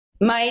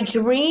My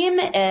dream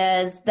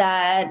is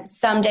that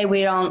someday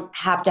we don't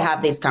have to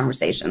have these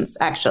conversations,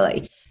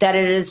 actually. That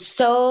it is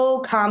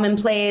so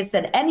commonplace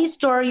that any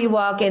store you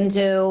walk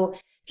into,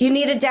 if you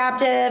need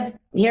adaptive,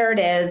 here it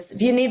is.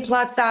 If you need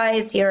plus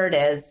size, here it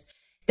is.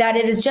 That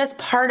it is just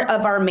part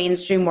of our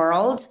mainstream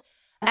world.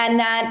 And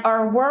that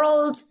our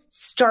world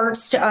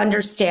starts to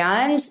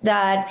understand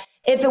that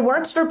if it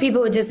works for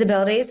people with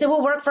disabilities, it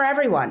will work for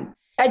everyone.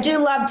 I do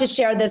love to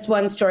share this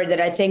one story that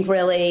I think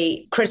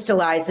really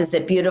crystallizes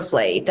it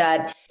beautifully,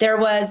 that there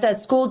was a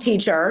school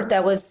teacher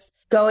that was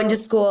going to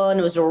school and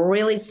it was a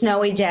really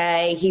snowy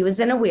day. He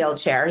was in a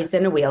wheelchair. He's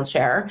in a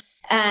wheelchair.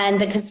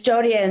 And the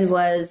custodian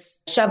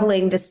was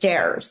shoveling the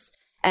stairs.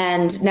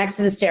 And next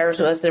to the stairs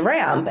was the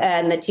ramp.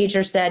 And the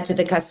teacher said to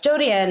the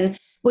custodian,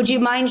 would you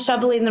mind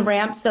shoveling the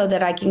ramp so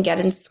that I can get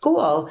into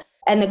school?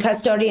 And the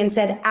custodian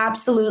said,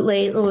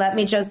 absolutely. Let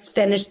me just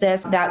finish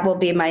this. That will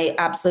be my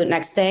absolute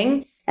next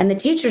thing. And the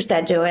teacher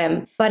said to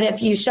him, but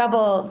if you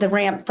shovel the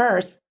ramp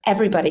first,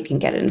 everybody can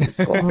get into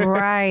school.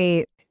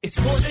 Right. It's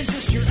more than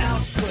just your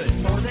output,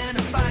 more than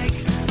a bike.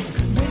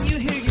 When you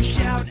hear your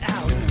shout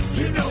out,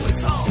 you know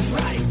it's all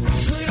right.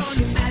 Put on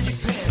your magic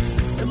pants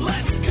and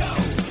let's go.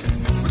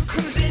 We're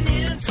cruising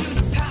into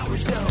the power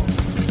zone.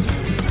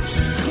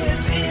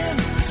 Clip in,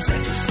 set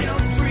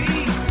yourself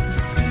free.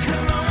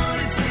 Come on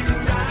and take a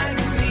ride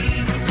with me.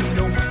 You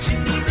know what you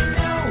need to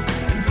know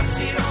and what's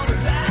it all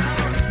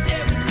about.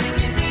 Everything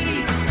you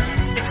need,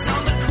 it's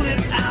on the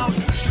Clip Out.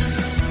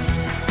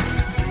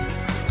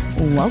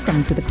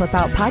 Welcome to the Clip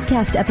Out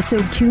Podcast,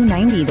 episode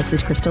 290. This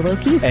is Crystal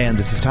O'Keefe. And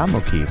this is Tom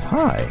O'Keefe.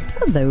 Hi.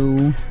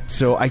 Hello.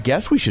 So I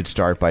guess we should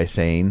start by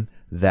saying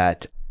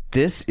that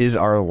this is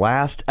our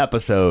last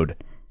episode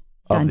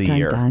of the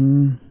year.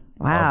 Dun.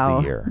 Wow.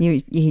 Of the year.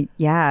 You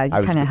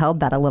kind of held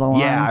that a little long.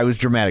 Yeah, I was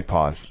dramatic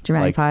pause.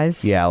 Dramatic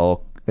pause? Yeah,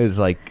 well, it was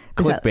like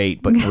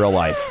clickbait, but in real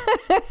life.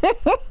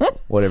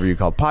 Whatever you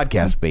call it.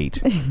 Podcast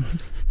bait.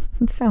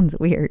 It sounds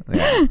weird.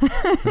 Yeah.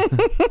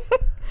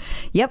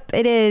 Yep,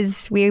 it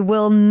is. We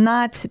will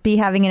not be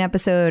having an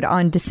episode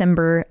on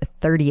December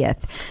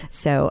 30th.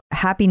 So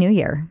happy New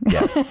Year.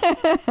 Yes.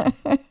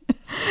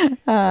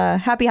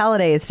 Happy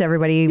holidays to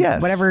everybody.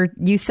 Yes. Whatever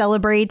you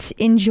celebrate,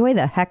 enjoy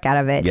the heck out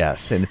of it.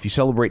 Yes. And if you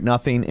celebrate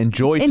nothing,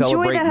 enjoy the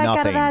celebrate heck nothing.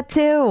 out of that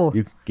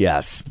too.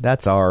 Yes,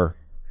 that's our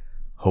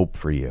hope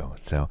for you.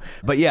 So,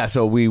 but yeah,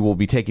 so we will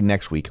be taking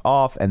next week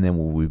off, and then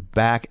we'll be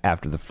back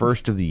after the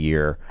first of the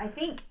year.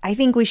 I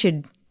think we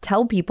should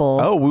tell people.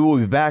 Oh, we will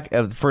be back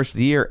at the first of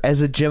the year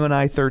as a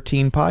Gemini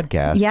 13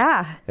 podcast.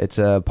 Yeah. It's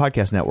a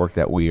podcast network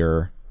that we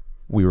were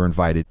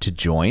invited to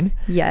join.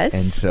 Yes.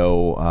 And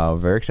so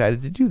very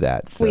excited to do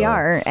that. So. We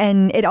are.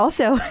 And it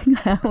also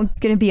going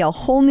to be a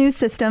whole new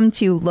system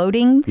to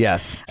loading.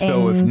 Yes.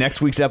 So if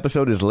next week's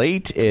episode is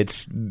late,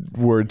 it's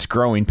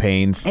growing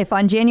pains. If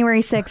on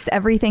January 6th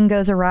everything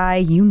goes awry,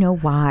 you know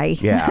why.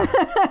 Yeah.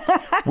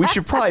 We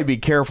should probably be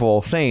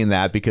careful saying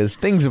that because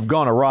things have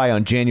gone awry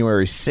on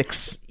January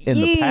 6th in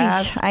the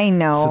past. I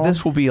know. So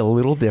this will be a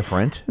little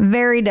different.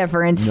 Very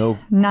different. No.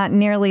 Not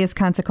nearly as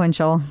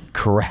consequential.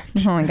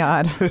 Correct. Oh my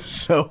God.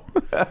 So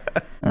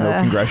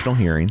no congressional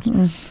hearings.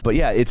 But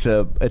yeah, it's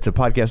a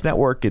podcast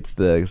network. It's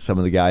some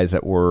of the guys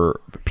that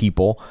were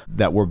people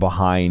that were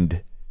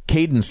behind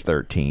Cadence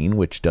 13,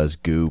 which does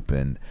Goop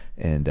and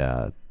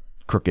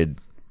Crooked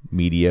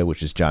Media,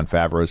 which is Jon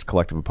Favreau's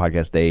collective of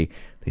podcasts. They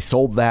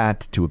sold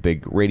that to a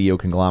big radio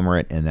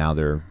conglomerate, and now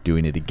they're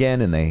doing it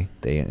again, and they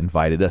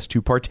invited us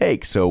to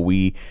partake. So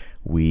we're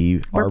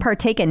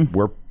partaking.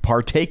 We're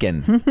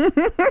partaking.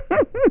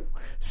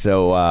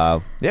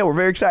 So yeah, we're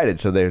very excited.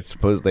 So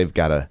they've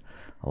got a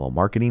little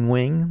marketing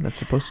wing that's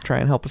supposed to try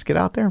and help us get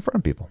out there in front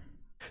of people.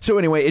 So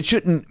anyway, it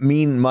shouldn't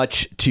mean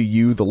much to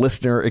you, the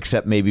listener,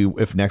 except maybe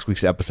if next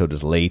week's episode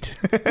is late.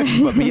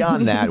 But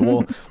beyond that,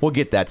 we'll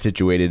get that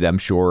situated, I'm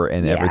sure,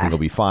 and everything will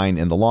be fine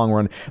in the long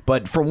run.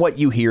 But from what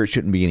you hear, it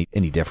shouldn't be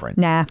any different.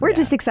 Nah, we're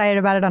just excited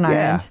about it on our end.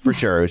 Yeah, for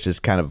sure. It's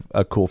just kind of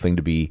a cool thing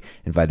to be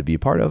invited to be a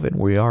part of, and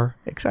we are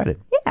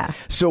excited. Yeah.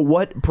 So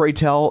what, pray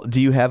tell,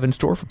 do you have in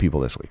store for people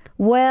this week?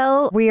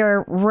 Well, we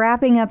are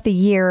wrapping up the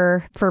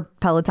year for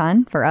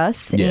Peloton, for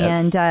us.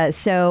 Yes. And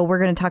so we're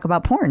going to talk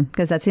about porn,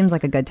 because that seems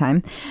like a good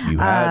time.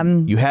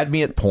 You had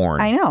me at porn.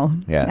 I know.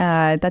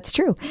 Yes. That's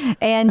true.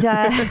 And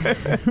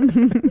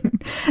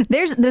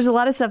there's a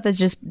lot of stuff that's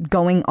just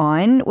going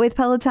on with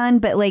Peloton,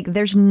 but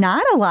there's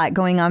not a lot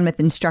going on with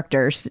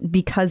instructors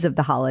because of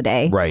the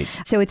holiday. Right.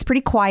 So it's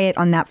pretty quiet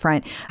on that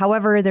front.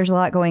 However, there's a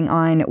lot going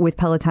on with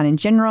Peloton in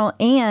general,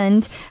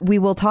 and we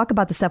will talk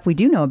about the stuff we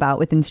do know about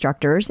with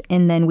instructors.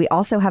 And then we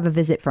also have a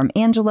visit from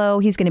Angelo.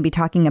 He's going to be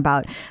talking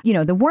about,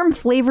 the warm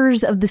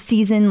flavors of the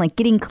season, like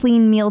getting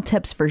clean meal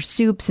tips for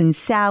soups and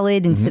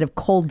salad instead of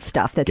cold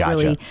stuff that's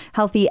really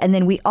healthy. And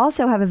then we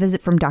also have a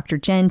visit from Dr.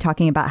 Jen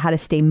talking about how to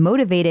stay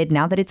motivated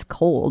now that it's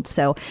cold.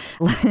 So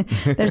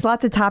there's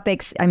lots of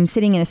topics. I'm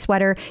sitting in a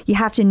sweater. You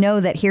have to know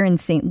that here in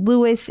St.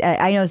 Louis,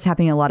 I know it's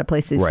happening in a lot of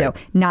places, so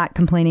not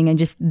complaining. And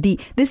just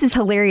this is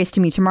hilarious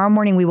to me. Tomorrow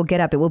morning we will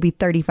get up. It will be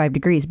 35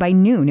 degrees. By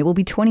noon, it will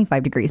be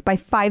 25 degrees. By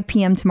 5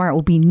 p.m. tomorrow, it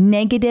will be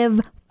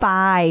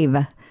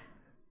 -5.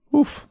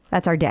 Oof.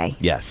 That's our day.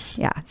 Yes.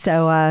 Yeah.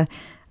 So I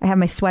have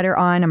my sweater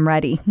on. I'm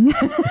ready.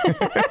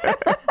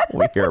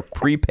 We are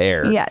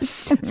prepared.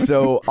 Yes.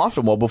 So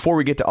awesome. Well, before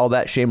we get to all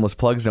that, shameless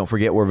plugs, don't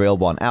forget we're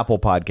available on Apple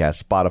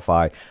Podcasts,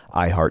 Spotify,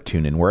 iHeart,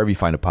 TuneIn. Wherever you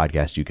find a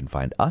podcast, you can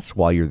find us.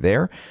 While you're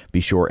there, be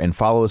sure and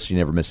follow us so you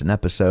never miss an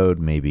episode.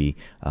 Maybe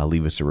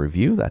leave us a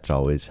review. That's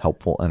always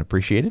helpful and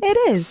appreciated. It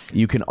is.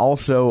 You can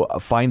also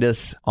find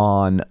us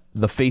on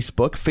the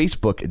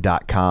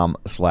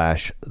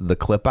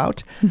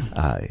facebook.com/theclipout.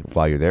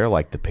 While you're there,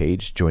 like the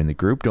page, join the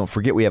group. Don't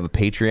forget we have a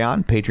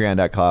Patreon,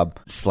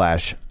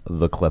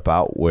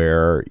 patreon.com/theclipout,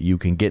 where you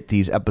can get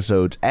these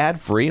episodes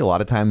ad-free. A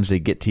lot of times they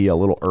get to you a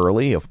little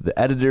early. If the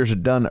editors are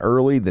done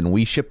early, then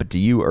we ship it to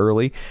you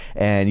early.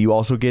 And you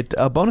also get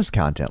bonus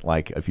content.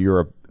 Like if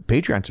you're a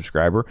Patreon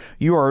subscriber,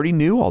 you already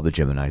knew all the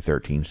Gemini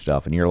 13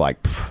 stuff. And you're like,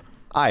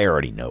 I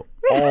already know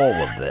all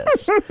of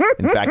this.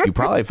 In fact, you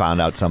probably found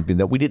out something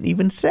that we didn't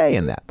even say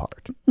in that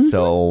part.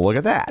 So look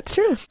at that.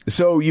 True.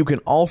 So you can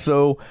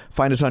also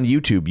find us on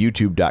YouTube,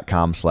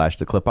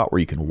 youtube.com/theclipout, where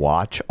you can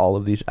watch all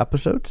of these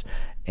episodes.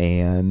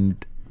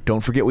 And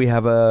don't forget we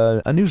have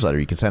a newsletter.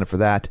 You can sign up for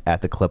that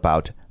at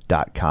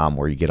theclipout.com,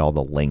 where you get all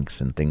the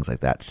links and things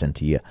like that sent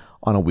to you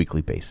on a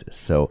weekly basis.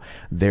 So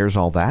there's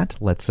all that.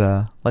 Let's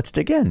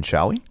dig in,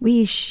 shall we?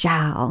 We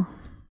shall.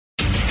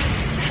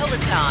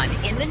 Peloton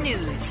in the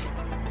news.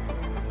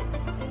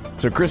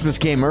 So Christmas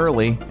came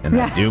early,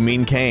 and I do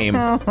mean came.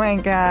 Oh, my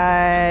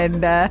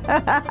God.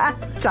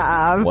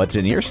 Tom. What's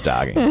in your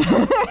stocking?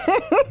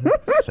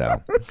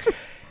 So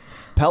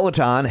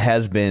Peloton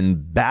has been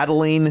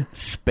battling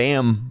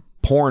spam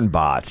porn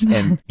bots.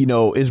 And, you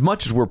know, as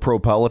much as we're pro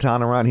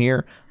Peloton around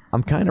here,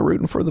 I'm kind of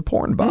rooting for the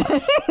porn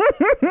bots.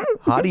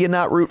 How do you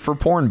not root for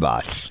porn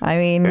bots? I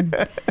mean,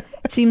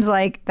 it seems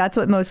like that's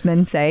what most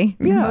men say.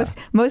 Yeah.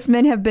 Most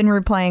men have been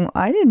replying,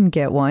 I didn't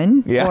get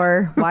one. Yeah.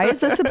 Or why is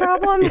this a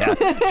problem? Yeah.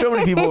 So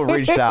many people have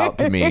reached out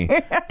to me.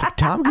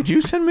 Tom, could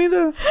you send me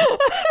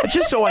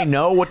just so I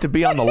know what to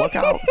be on the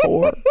lookout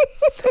for?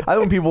 I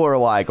think people are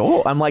like,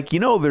 oh, I'm like,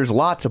 there's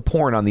lots of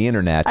porn on the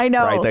internet. I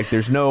know. Right? Like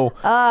there's no.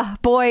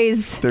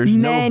 Boys, there's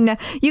men,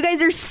 you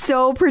guys are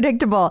so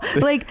predictable.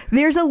 Like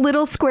there's a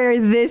little square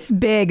this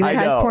big that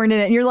has porn in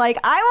it. And you're like,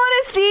 I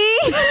want to see.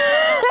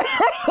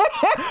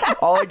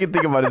 All I can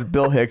think about is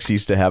Bill Hicks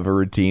used to have a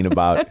routine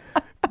about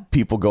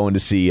people going to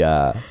see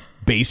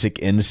Basic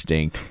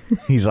Instinct.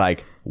 He's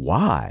like,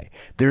 why?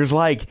 There's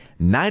like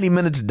 90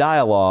 minutes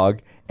dialogue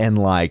and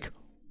like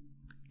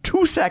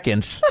 2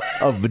 seconds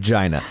of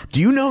vagina. Do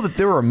you know that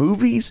there are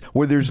movies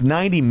where there's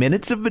 90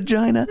 minutes of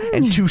vagina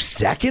and 2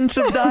 seconds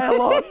of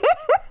dialogue?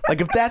 Like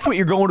if that's what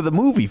you're going to the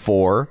movie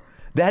for,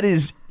 that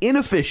is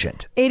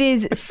inefficient. It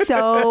is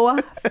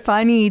so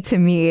funny to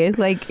me,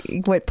 like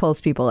what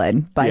pulls people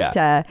in.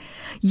 But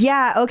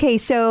okay,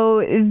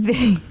 so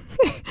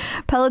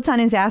Peloton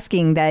is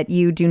asking that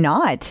you do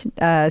not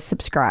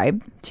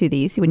subscribe to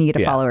these when you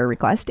get a follower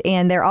request.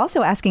 And they're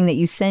also asking that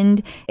you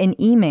send an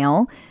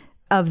email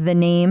of the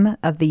name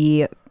of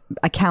the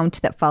account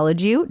that followed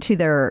you to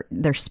their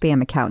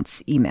spam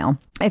account's email.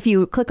 If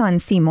you click on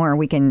see more,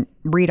 we can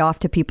read off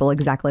to people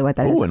exactly what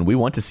that is. Oh, and we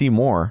want to see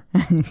more.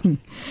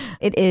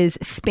 It is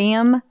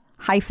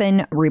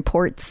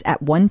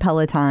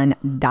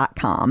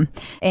spam-reports@onepeloton.com.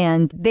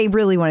 And they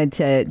really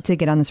wanted to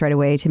get on this right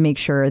away to make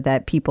sure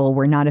that people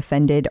were not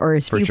offended, or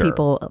as few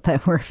people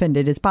that were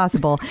offended as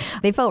possible.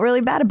 They felt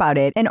really bad about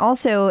it. And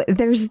also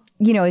there's,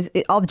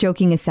 all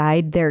joking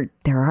aside, there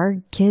are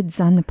kids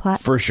on the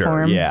platform. For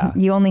sure, yeah.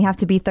 You only have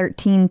to be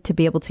 13 to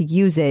be able to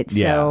use it.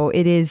 So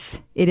it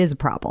is a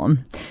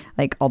problem,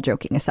 like all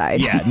joking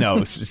aside. Yeah,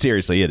 no,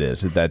 seriously, it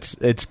is.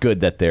 It's good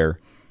that they're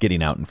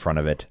getting out in front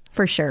of it.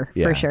 For sure.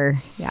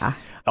 Yeah.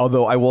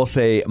 Although I will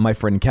say my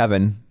friend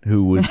Kevin,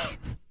 who was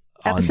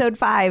Episode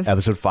 5,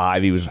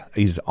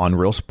 he's on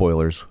Real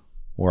Spoilers.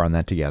 We're on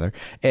that together.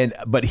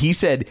 But he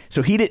said,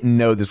 so he didn't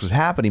know this was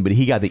happening, but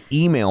he got the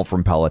email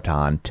from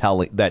Peloton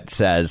that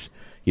says,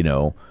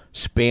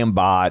 spam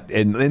bot.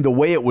 And the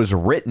way it was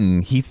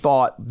written, he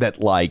thought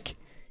that like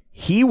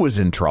he was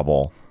in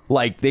trouble.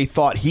 Like they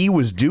thought he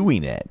was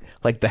doing it,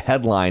 like the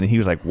headline. And he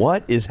was like,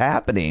 what is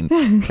happening?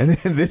 And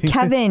then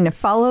Kevin,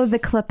 follow the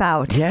clip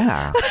out.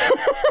 Yeah.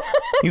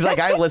 He's like,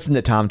 I listened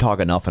to Tom talk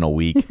enough in a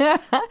week.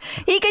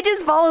 He could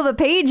just follow the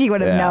page. He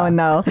would have known,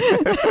 though.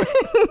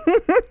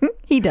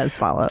 He does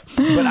follow.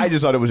 But I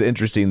just thought it was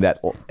interesting that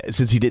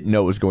since he didn't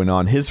know what was going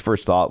on, his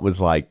first thought was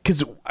like,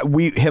 because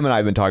him and I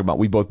have been talking about,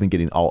 we've both been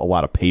getting a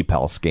lot of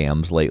PayPal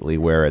scams lately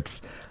where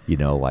it's,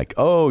 like,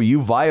 oh,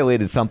 you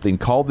violated something.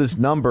 Call this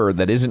number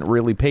that isn't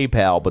really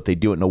PayPal, but they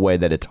do it in a way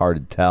that it's hard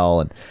to tell.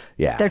 And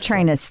they're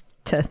trying to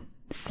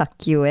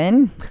suck you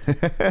in.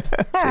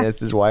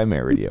 This is why I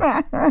married you.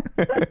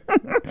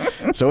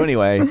 So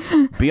anyway,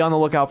 be on the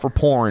lookout for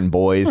porn,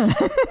 boys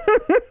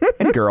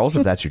and girls,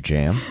 if that's your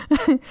jam.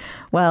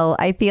 Well,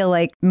 I feel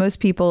like most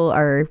people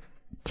are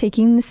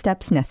taking the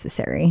steps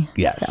necessary.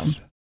 Yes.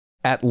 So.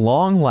 At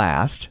long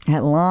last,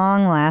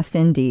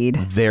 indeed,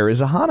 there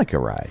is a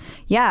Hanukkah ride.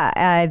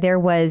 Yeah, there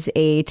was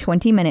a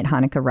 20-minute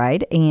Hanukkah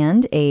ride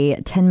and a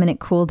 10-minute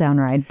cool down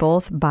ride,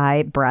 both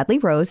by Bradley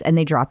Rose, and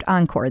they dropped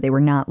Encore. They were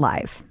not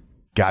live.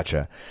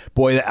 Gotcha.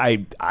 Boy,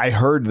 I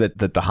heard that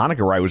the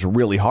Hanukkah ride was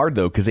really hard,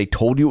 though, because they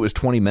told you it was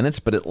 20 minutes,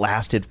 but it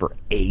lasted for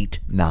 8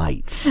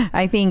 nights.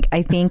 I think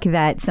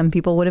that some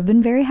people would have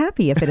been very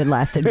happy if it had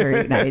lasted for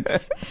 8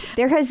 nights.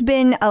 There has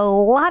been a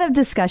lot of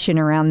discussion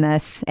around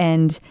this,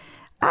 and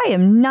I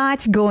am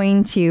not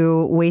going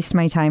to waste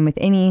my time with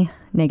any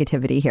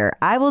negativity here.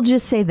 I will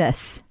just say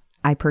this.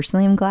 I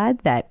personally am glad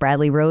that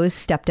Bradley Rose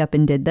stepped up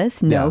and did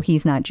this. No,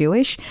 he's not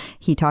Jewish.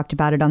 He talked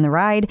about it on the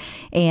ride.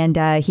 And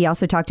he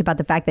also talked about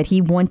the fact that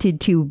he wanted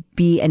to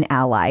be an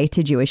ally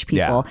to Jewish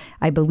people. Yeah.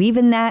 I believe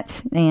in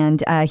that.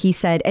 And he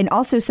said, and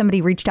also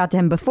somebody reached out to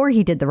him before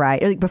he did the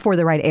ride, before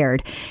the ride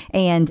aired.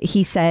 And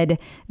he said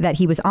that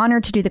he was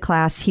honored to do the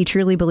class. He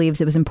truly believes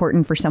it was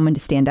important for someone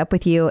to stand up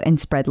with you and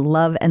spread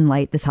love and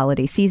light this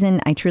holiday season.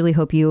 I truly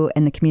hope you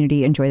and the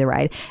community enjoy the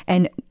ride.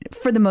 And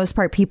for the most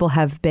part, people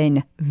have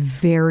been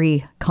very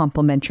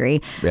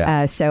complimentary.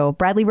 Yeah. So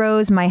Bradley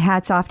Rose, my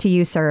hat's off to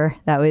you, sir.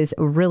 That was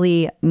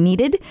really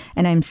needed.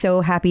 And I'm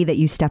so happy that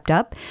you stepped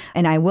up.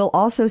 And I will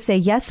also say,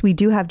 yes, we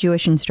do have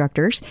Jewish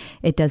instructors.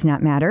 It does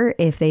not matter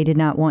if they did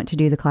not want to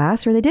do the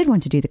class or they did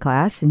want to do the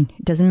class. And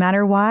it doesn't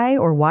matter why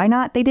or why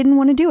not they didn't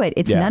want to do it.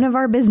 It's none of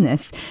our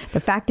business.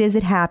 The fact is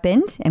it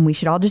happened and we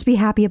should all just be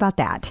happy about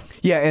that.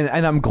 Yeah.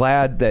 And I'm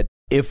glad that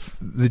if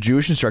the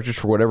Jewish instructors,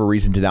 for whatever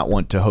reason, did not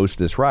want to host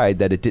this ride,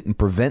 that it didn't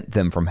prevent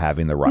them from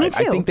having the ride.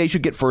 I think they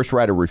should get first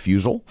right of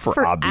refusal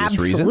for obvious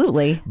reasons.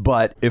 Absolutely.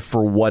 But if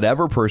for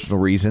whatever personal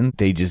reason,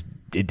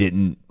 it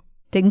didn't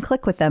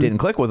click with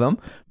them,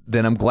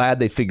 then I'm glad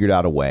they figured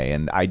out a way.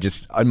 And I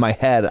just, in my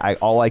head,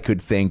 all I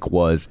could think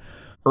was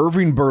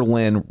Irving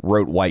Berlin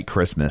wrote White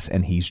Christmas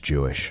and he's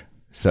Jewish.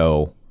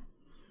 So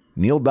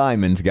Neil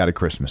Diamond's got a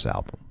Christmas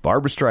album.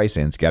 Barbra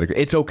Streisand's got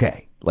it's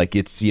okay. Like,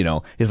 it's,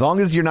 as long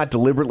as you're not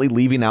deliberately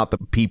leaving out the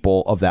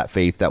people of that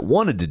faith that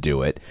wanted to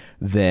do it,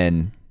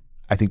 then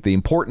I think the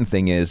important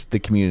thing is the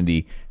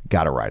community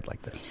got a ride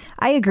like this.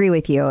 I agree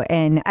with you.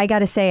 And I got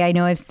to say, I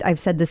know I've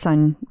said this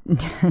on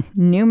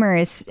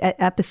numerous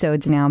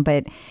episodes now,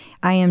 but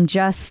I am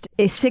just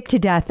sick to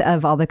death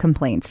of all the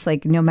complaints.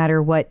 Like, no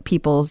matter what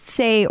people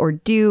say or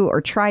do or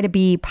try to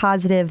be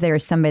positive, there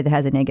is somebody that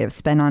has a negative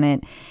spin on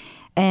it.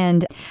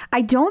 And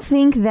I don't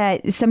think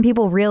that some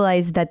people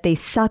realize that they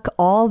suck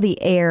all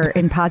the air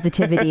and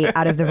positivity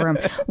out of the room.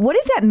 What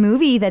is that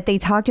movie that they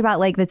talked about?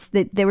 Like,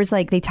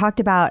 they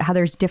talked about how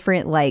there's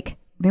different, like,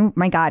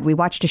 my God, we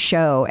watched a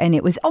show and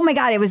it was, oh my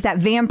God, it was that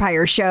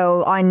vampire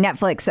show on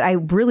Netflix that I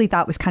really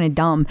thought was kind of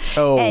dumb.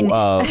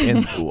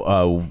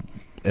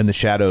 In the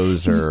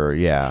shadows, or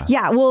yeah.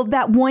 Well,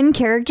 that one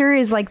character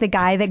is like the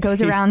guy that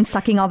goes around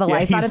sucking all the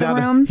life out of the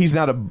room. He's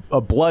not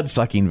a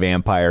blood-sucking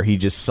vampire. He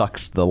just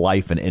sucks the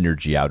life and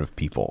energy out of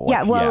people.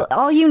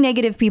 All you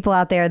negative people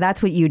out there,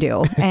 that's what you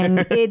do.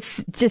 And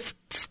it's just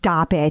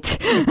stop it.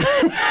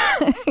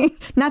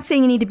 Not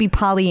saying you need to be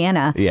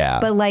Pollyanna. Yeah.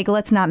 But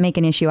let's not make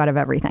an issue out of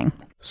everything.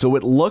 So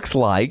it looks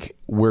like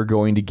we're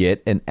going to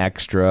get an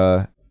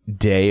extra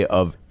day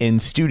of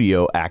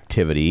in-studio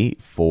activity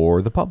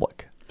for the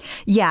public.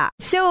 Yeah.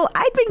 So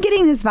I'd been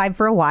getting this vibe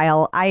for a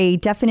while. I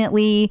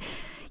definitely,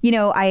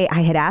 I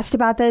had asked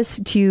about this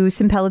to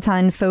some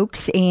Peloton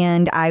folks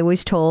and I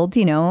was told,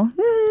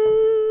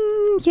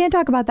 can't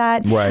talk about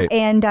that. Right.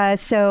 And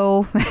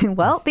so,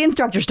 the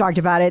instructors talked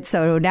about it.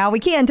 So now we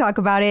can talk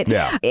about it.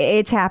 Yeah.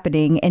 It's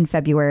happening in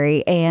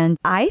February. And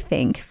I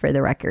think, for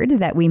the record,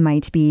 that we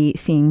might be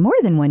seeing more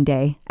than one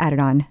day added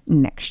on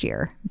next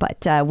year.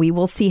 But we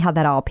will see how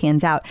that all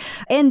pans out.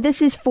 And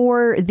this is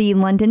for the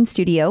London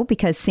studio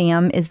because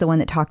Sam is the one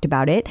that talked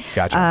about it.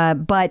 Gotcha.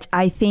 But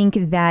I think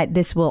that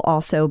this will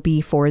also be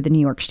for the New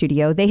York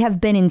studio. They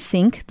have been in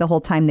sync the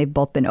whole time they've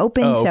both been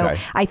open. Oh, okay.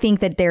 So I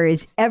think that there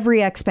is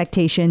every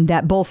expectation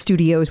that both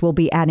studios will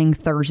be adding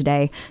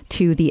Thursday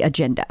to the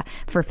agenda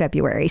for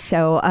February.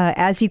 So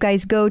as you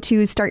guys go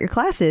to start your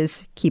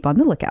classes, keep on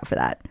the lookout for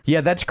that.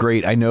 Yeah, that's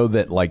great. I know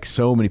that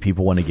so many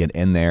people want to get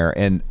in there.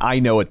 And I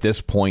know at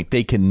this point,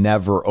 they can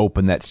never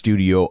open that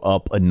studio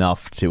up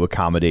enough to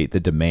accommodate the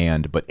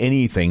demand. But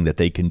anything that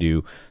they can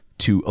do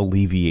to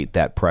alleviate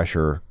that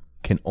pressure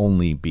can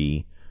only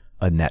be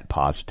a net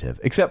positive,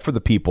 except for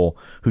the people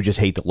who just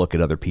hate to look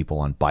at other people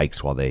on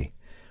bikes while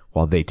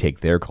they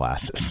take their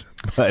classes.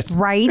 But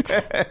right.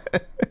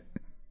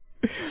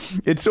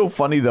 It's so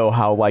funny though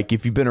how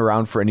if you've been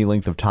around for any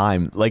length of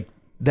time,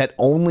 that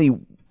only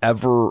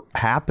ever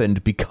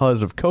happened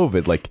because of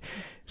COVID.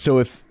 So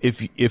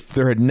if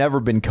there had never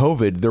been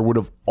COVID, there would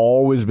have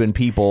always been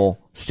people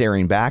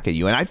staring back at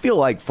you. And I feel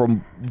like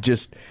from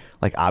just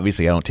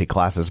obviously I don't take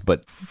classes,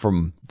 but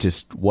from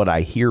just what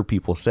I hear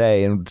people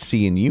say and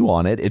seeing you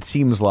on it, it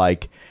seems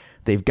like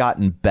they've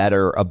gotten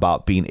better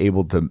about being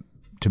able to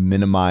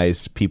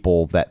minimize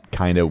people that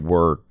kind of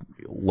were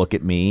look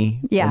at me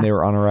Yeah. when they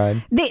were on a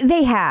ride?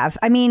 They have.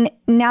 I mean,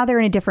 now they're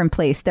in a different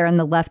place. They're on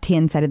the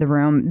left-hand side of the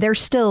room. They're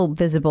still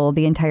visible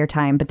the entire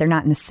time, but they're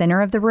not in the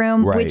center of the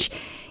room, Right. which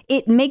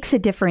it makes a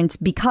difference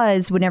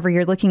because whenever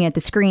you're looking at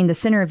the screen, the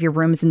center of your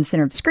room is in the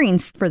center of the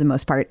screens for the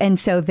most part. And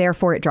so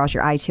therefore it draws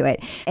your eye to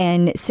it.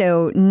 And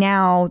so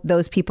now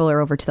those people are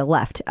over to the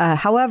left.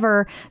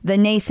 However, the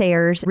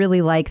naysayers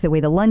really like the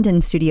way the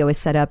London studio is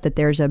set up, that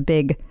there's a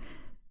big,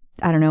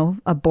 I don't know,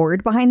 a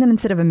board behind them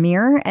instead of a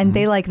mirror. And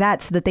they like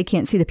that so that they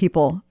can't see the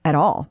people at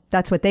all.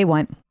 That's what they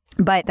want.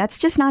 But that's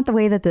just not the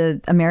way that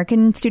the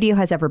American studio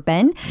has ever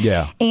been.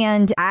 Yeah.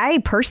 And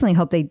I personally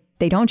hope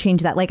they don't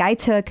change that. Like I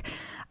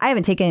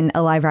haven't taken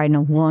a live ride in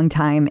a long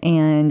time,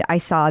 and I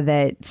saw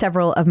that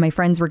several of my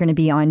friends were going to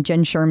be on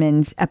Jen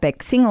Sherman's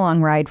epic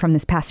sing-along ride from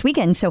this past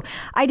weekend. So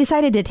I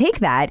decided to take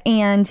that.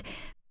 And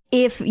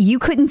if you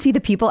couldn't see the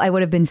people, I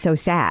would have been so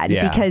sad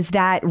because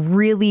that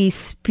really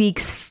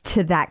speaks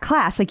to that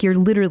class. Like you're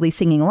literally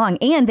singing along.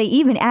 And they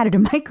even added a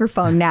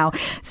microphone now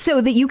so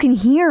that you can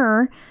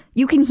hear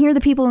the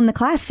people in the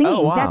class singing.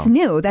 Oh, wow. That's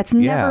new. That's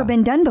never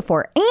been done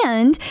before.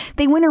 And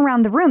they went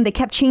around the room. They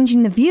kept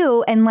changing the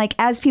view. And like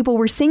as people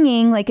were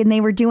singing, like, and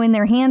they were doing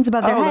their hands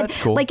above their head, that's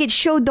cool. like it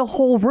showed the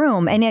whole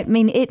room. And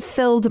it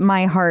filled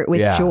my heart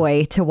with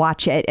joy to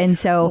watch it. And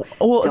so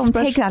don't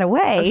take that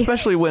away.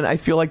 Especially when I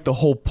feel like the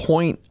whole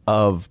point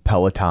of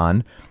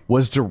Peloton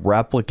was to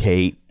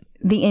replicate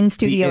the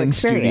in-studio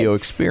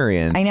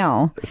experience. I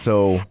know.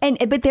 So,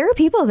 but there are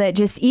people that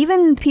just,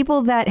 even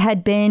people that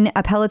had been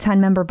a Peloton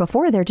member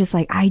before, they're just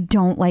like, I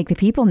don't like the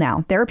people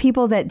now. There are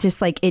people that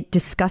just like, it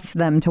disgusts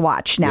them to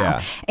watch now.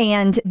 Yeah.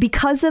 And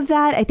because of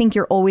that, I think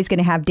you're always going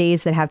to have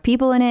days that have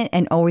people in it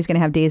and always going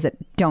to have days that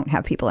don't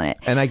have people in it.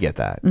 and I get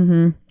that.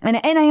 Mm-hmm. And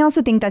I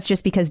also think that's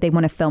just because they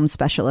want to film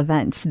special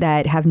events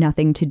that have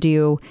nothing to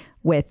do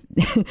with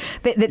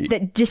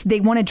that just they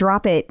want to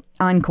drop it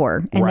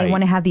encore and Right. they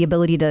want to have the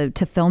ability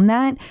to film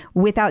that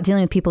without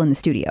dealing with people in the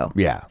studio.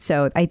 Yeah.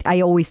 So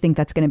I always think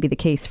that's going to be the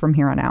case from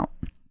here on out.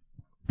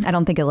 I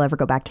don't think it'll ever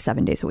go back to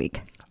 7 days a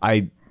week.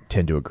 I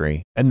tend to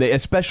agree. And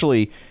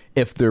especially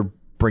if they're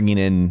bringing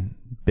in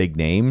big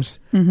names,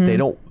 they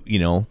don't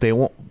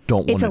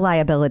want It's a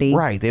liability.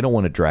 Right. They don't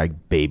want to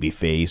drag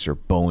Babyface or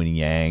Bowen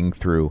Yang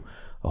through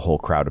a whole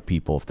crowd of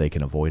people if they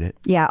can avoid it.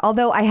 Yeah.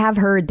 Although I have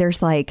heard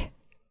there's like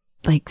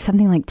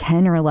something like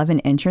 10 or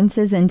 11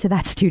 entrances into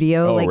that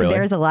studio. Oh, like really?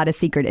 there's a lot of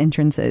secret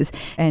entrances,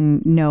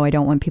 and no, I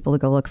don't want people to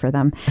go look for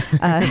them.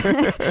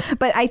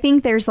 But I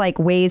think there's like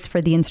ways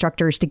for the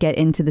instructors to get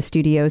into the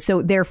studio.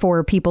 So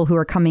therefore people who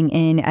are coming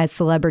in as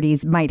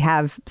celebrities might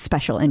have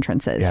special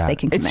entrances. Yeah. They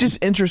can come It's in.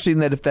 just interesting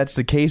that if that's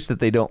the case, that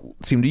they don't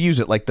seem to use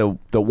it. Like the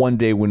one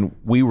day when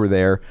we were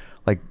there,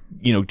 like,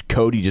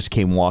 Cody just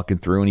came walking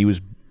through and he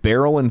was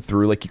barreling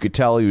through. Like you could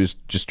tell he was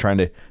just trying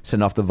to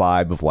send off the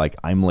vibe of like,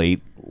 I'm late.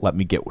 Let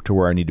me get to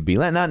where I need to be.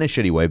 Not in a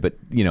shitty way, but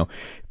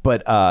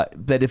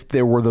that if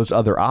there were those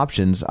other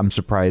options, I'm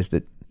surprised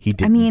that he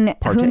didn't. I mean,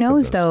 partake who of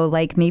knows those. though?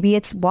 Like maybe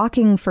it's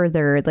walking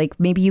further. Like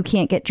maybe you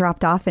can't get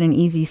dropped off in an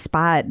easy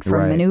spot from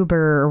Right. an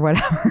Uber or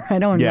whatever. I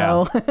don't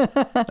know.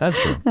 That's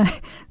true.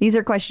 These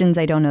are questions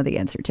I don't know the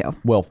answer to.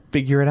 Well,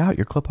 figure it out.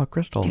 Your Clip Hot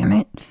Crystal. Damn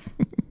it.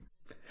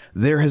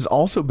 There has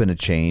also been a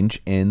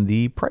change in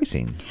the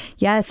pricing.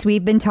 Yes,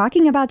 we've been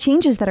talking about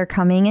changes that are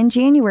coming in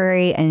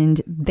January and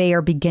they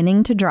are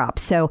beginning to drop.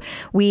 So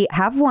we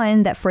have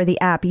one that for the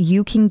app,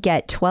 you can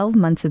get 12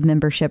 months of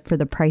membership for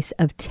the price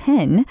of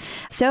 10.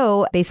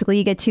 So basically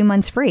you get 2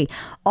 months free.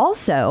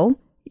 Also,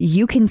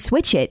 you can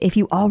switch it. If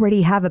you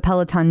already have a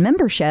Peloton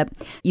membership,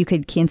 you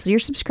could cancel your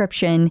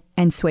subscription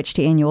and switch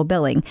to annual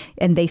billing.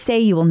 And they say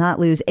you will not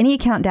lose any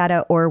account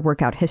data or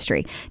workout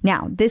history.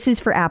 Now, this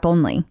is for app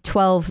only.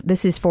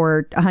 This is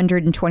for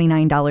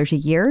 $129 a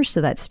year.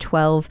 So that's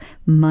 12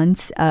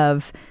 months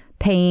of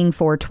paying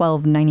for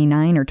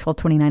 $12.99 or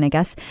 $12.29, I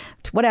guess,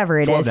 whatever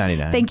it is.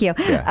 $12.99. Thank you.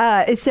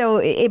 Yeah.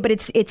 But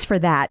it's for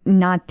that,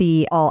 not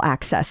the all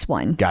access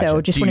one. Gotcha.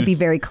 So just want to be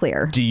very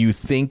clear. Do you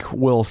think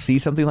we'll see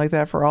something like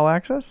that for All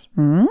Access?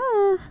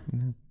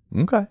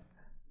 Okay.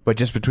 But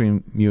just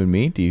between you and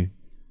me, do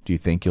you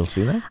think you'll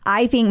see that?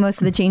 I think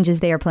most of the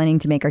changes they are planning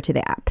to make are to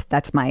the app.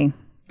 That's my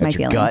That's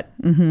your feeling. gut?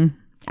 Mm-hmm.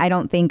 I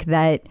don't think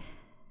that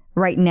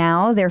right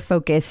now they're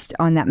focused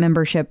on that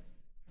membership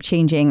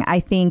changing. I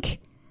think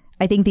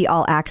the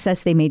all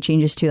access they made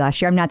changes to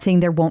last year. I'm not saying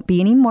there won't be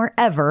any more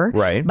ever.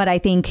 Right. But I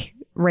think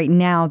right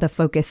now the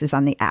focus is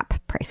on the app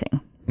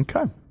pricing.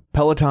 Okay.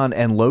 Peloton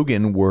and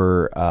Logan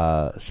were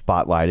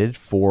spotlighted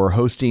for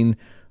hosting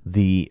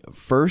the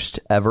first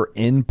ever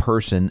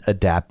in-person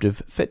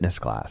adaptive fitness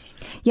class.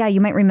 Yeah,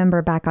 you might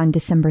remember back on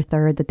December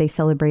 3rd that they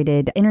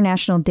celebrated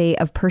International Day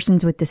of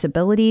Persons with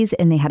Disabilities,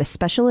 and they had a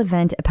special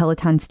event at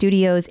Peloton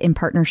Studios in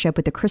partnership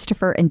with the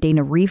Christopher and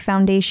Dana Reeve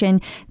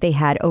Foundation. They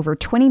had over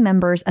 20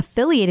 members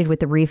affiliated with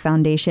the Reeve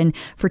Foundation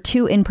for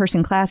 2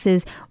 in-person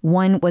classes.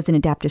 One was an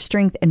adaptive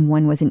strength and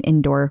one was an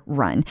indoor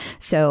run.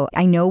 So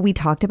I know we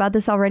talked about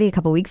this already a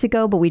couple weeks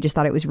ago, but we just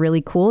thought it was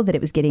really cool that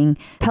it was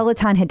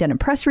Peloton had done a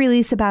press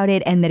release about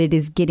it, and that it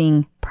is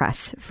getting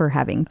press for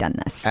having done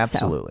this.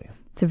 Absolutely. So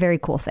it's a very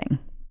cool thing.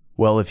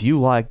 Well, if you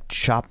like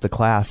shop the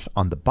class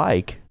on the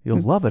bike, you'll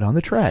love it on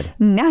the tread.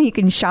 Now you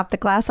can shop the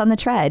class on the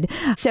tread.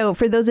 So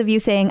for those of you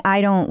saying,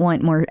 I don't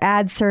want more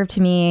ads served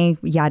to me,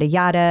 yada,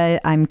 yada,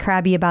 I'm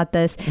crabby about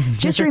this.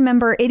 Just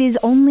remember, it is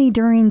only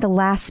during the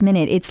last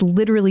minute. It's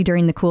literally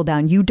during the cool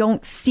down. You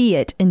don't see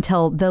it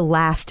until the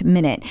last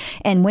minute.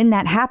 And when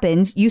that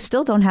happens, you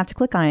still don't have to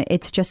click on it.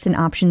 It's just an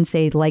option,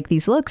 say, like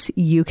these looks,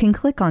 you can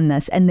click on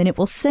this and then it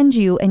will send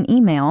you an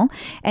email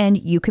and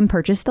you can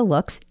purchase the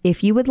looks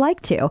if you would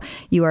like to.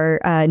 You are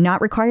not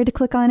required to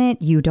click on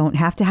it. You don't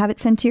have to have it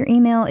sent to your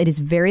email. It is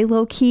very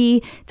low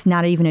key. It's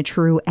not even a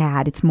true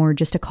ad. It's more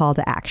just a call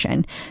to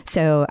action.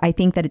 So I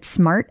think that it's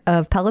smart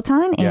of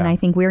Peloton, and I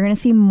think we're going to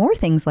see more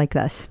things like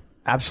this.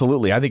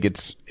 Absolutely. I think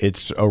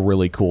it's a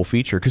really cool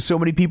feature because so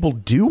many people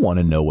do want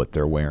to know what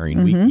they're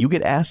wearing. You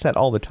get asked that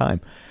all the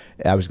time.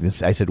 I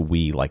said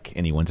we, like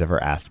anyone's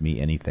ever asked me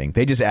anything.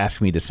 They just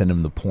ask me to send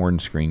them the porn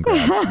screen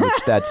grabs, which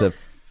that's a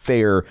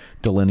fair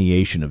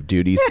delineation of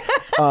duties.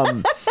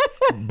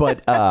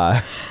 But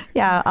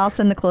yeah, I'll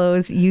send the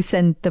clothes. You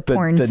send the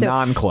porn. The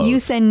non-clothes. You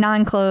send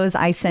non-clothes.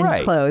 I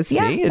send clothes.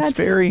 Yeah, see, it's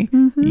very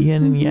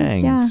yin and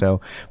yang. Yeah. So,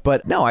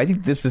 but no, I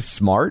think this is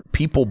smart.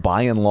 People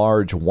by and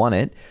large want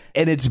it,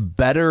 and it's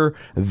better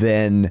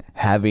than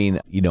having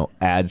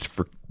ads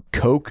for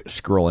Coke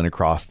scrolling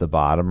across the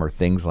bottom or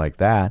things like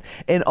that.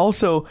 And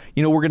also,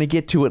 we're going to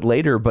get to it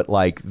later, but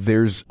like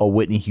there's a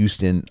Whitney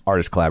Houston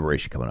artist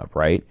collaboration coming up,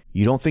 right?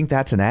 You don't think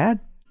that's an ad?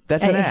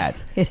 That's an ad.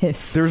 It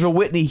is. There's a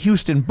Whitney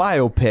Houston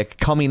biopic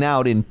coming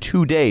out in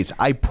 2 days.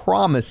 I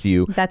promise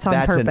you that's on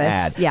purpose. An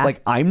ad. Yeah.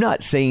 Like, I'm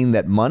not saying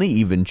that money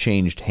even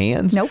changed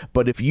hands. Nope.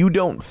 But if you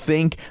don't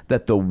think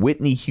that the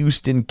Whitney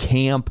Houston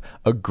camp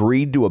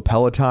agreed to a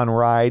Peloton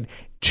ride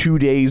 2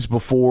 days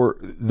before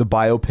the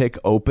biopic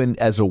opened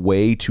as a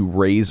way to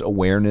raise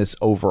awareness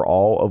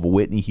overall of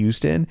Whitney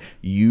Houston,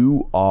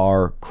 you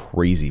are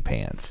crazy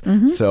pants.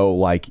 So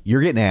like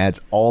you're getting ads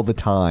all the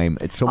time.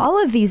 It's so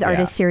all of these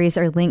artist series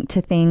are linked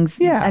to things.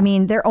 Yeah. I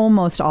mean, they're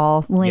almost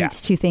all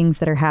linked to things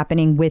that are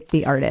happening with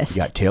the artist.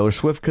 You got Taylor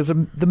Swift because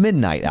the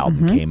Midnight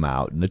album came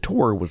out and the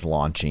tour was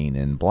launching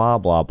and blah,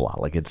 blah, blah.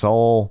 Like it's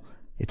all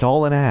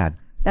an ad.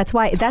 That's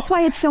why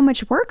it's so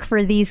much work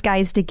for these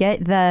guys to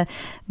get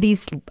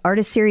these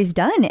artist series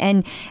done.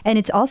 And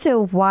it's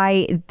also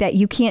why that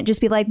you can't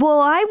just be like,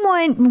 well, I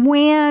want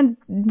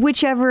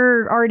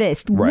whichever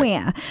artist.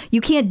 Right.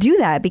 You can't do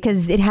that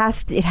because it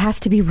has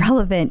to be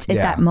relevant at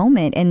that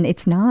moment. And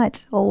it's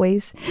not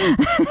always.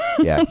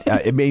 Yeah.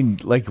 I mean,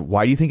 like,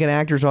 why do you think an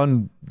actor's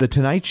on The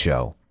Tonight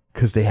Show?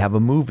 Because they have a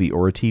movie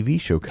or a TV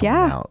show coming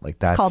out. Like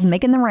that's it's called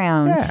making the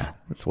rounds. Yeah.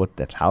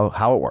 That's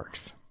how it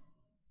works.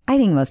 I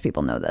think most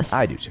people know this.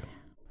 I do too.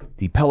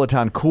 The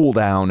Peloton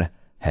cooldown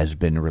has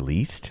been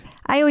released.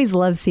 I always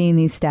love seeing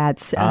these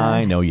stats.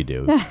 I know you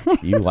do.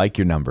 You like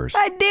your numbers.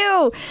 I do.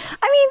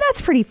 I mean,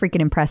 that's pretty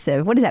freaking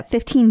impressive. What is that?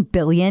 15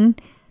 billion?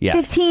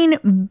 Yes.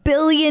 15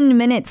 billion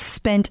minutes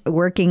spent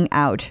working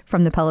out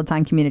from the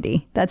Peloton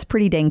community. That's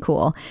pretty dang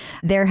cool.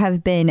 There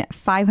have been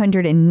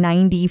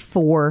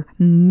 594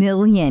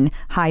 million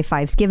high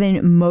fives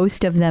given,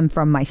 most of them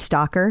from my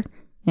stalker.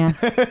 Yeah.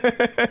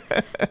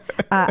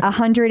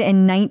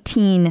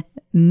 119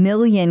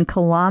 million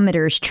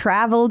kilometers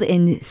traveled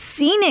in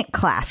scenic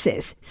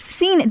classes.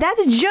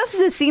 That's just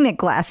the scenic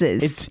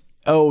classes.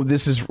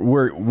 This is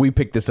where we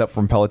picked this up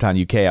from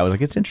Peloton UK. I was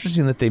like, it's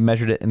interesting that they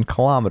measured it in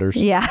kilometers.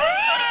 Yeah.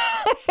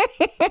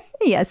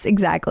 Yes,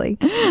 exactly.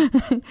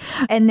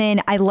 And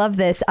then I love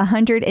this.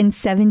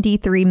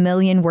 173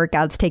 million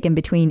workouts taken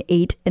between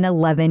 8 and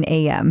 11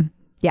 a.m.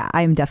 Yeah,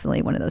 I'm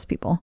definitely one of those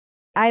people.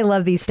 I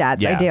love these stats.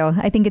 Yeah. I do.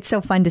 I think it's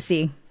so fun to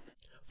see.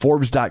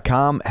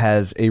 Forbes.com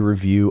has a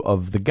review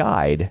of the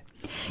guide.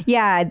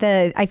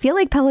 Yeah, I feel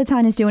like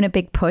Peloton is doing a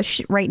big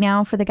push right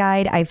now for the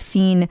guide. I've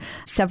seen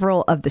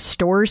several of the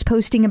stores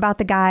posting about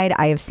the guide.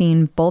 I have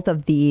seen both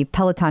of the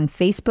Peloton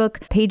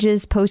Facebook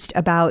pages post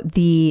about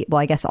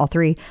I guess all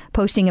three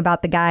posting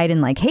about the guide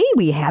and like, hey,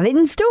 we have it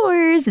in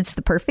stores. It's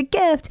the perfect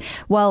gift.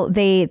 Well,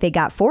 they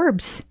got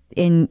Forbes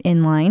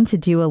in line to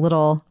do a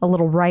little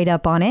write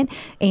up on it,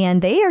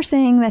 and they are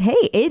saying that,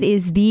 hey, it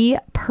is the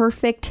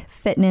perfect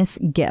fitness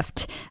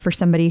gift for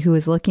somebody who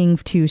is looking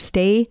to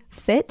stay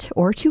fit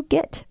or to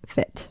get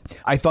fit.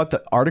 I thought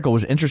the article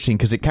was interesting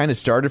because it kind of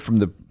started from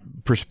the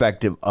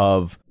perspective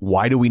of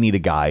why do we need a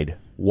guide?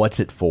 What's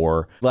it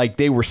for? Like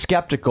they were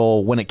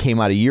skeptical when it came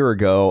out a year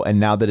ago, and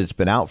now that it's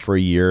been out for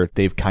a year,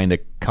 they've kind of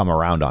come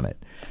around on it,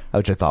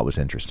 which I thought was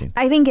interesting.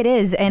 I think it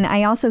is. And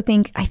I also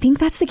think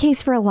that's the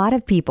case for a lot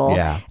of people.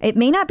 Yeah. It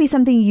may not be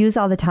something you use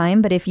all the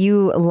time, but if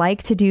you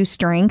like to do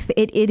strength,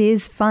 it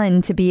is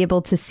fun to be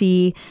able to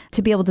see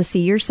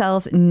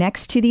yourself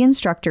next to the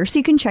instructor so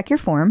you can check your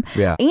form.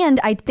 Yeah.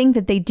 And I think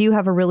that they do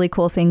have a really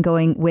cool thing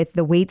going with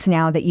the weights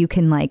now that you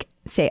can like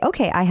say,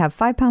 okay, I have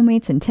 5-pound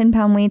weights and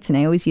 10-pound weights, and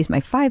I always use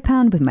my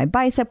 5-pound with my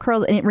bicep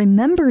curls, and it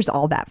remembers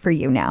all that for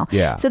you now.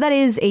 Yeah. So that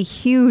is a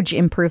huge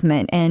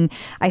improvement, and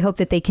I hope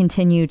that they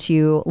continue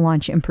to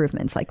launch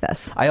improvements like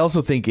this. I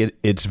also think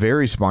it's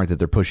very smart that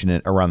they're pushing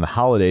it around the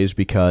holidays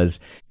because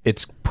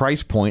its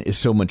price point is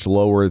so much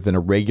lower than a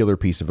regular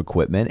piece of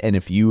equipment. And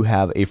if you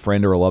have a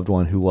friend or a loved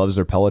one who loves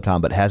their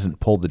Peloton but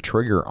hasn't pulled the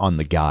trigger on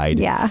the guide,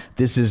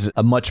 this is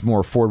a much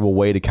more affordable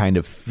way to kind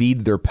of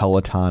feed their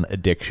Peloton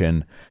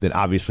addiction. Then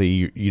obviously,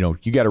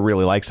 you got to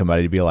really like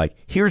somebody to be like,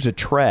 here's a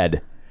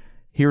tread,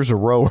 here's a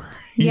rower.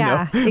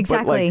 Exactly.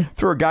 But like,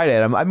 throw a guide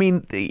at them. I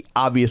mean,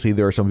 obviously,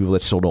 there are some people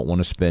that still don't want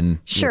to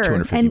spend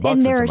 $250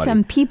 and there are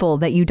some people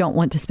that you don't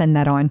want to spend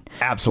that on.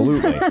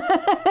 Absolutely.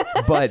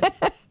 But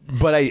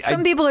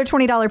some people are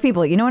 $20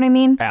 people. You know what I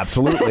mean?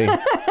 Absolutely.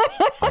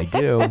 I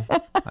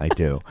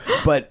do.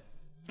 But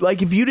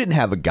like, if you didn't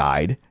have a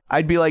guide,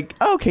 I'd be like,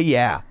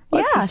 okay,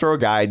 let's just throw a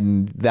guide,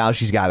 and now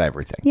she's got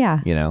everything. Yeah.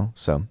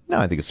 So no,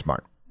 I think it's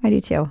smart. I do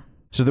too.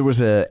 So there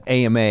was a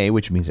AMA,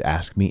 which means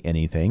Ask Me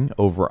Anything,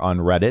 over on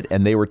Reddit,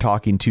 and they were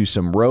talking to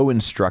some row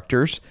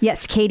instructors.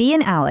 Yes, Katie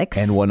and Alex.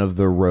 And one of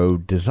the row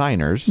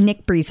designers.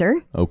 Nick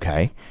Breezer.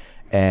 Okay.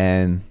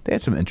 And they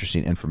had some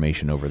interesting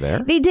information over there.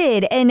 They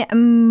did. And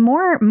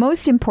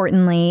most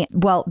importantly,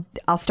 well,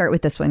 I'll start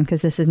with this one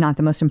because this is not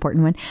the most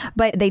important one.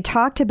 But they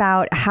talked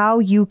about how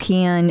you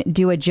can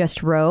do a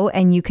just row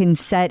and you can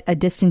set a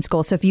distance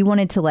goal. So if you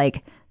wanted to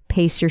like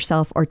pace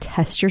yourself or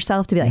test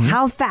yourself to be like,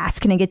 how fast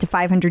can I get to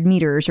 500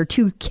 meters or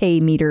 2K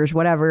meters,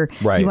 whatever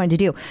you wanted to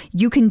do.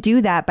 You can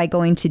do that by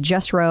going to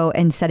just row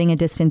and setting a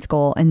distance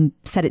goal and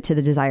set it to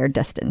the desired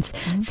distance.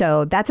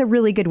 So that's a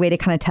really good way to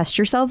kind of test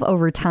yourself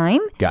over time.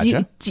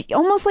 Gotcha.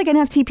 Almost like an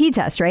FTP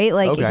test, right?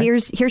 Like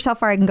here's how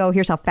far I can go.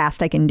 Here's how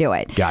fast I can do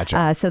it.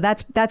 Gotcha. So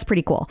that's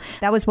pretty cool.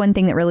 That was one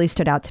thing that really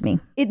stood out to me.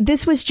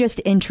 This was just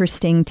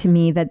interesting to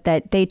me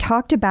that they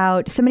talked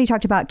about, somebody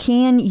talked about,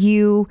 can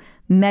you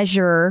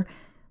measure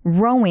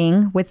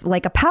rowing with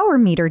like a power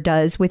meter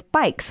does with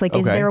bikes? Like,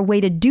 is there a way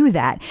to do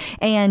that?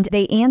 And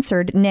they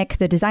answered, Nick,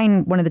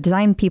 one of the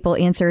design people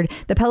answered,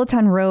 the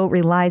Peloton row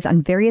relies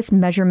on various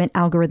measurement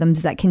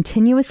algorithms that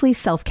continuously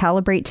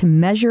self-calibrate to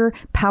measure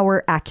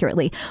power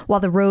accurately. While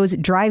the row's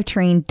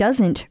drivetrain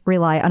doesn't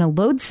rely on a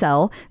load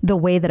cell the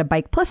way that a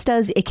Bike Plus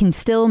does, it can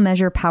still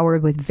measure power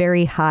with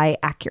very high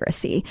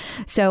accuracy.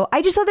 So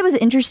I just thought that was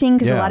interesting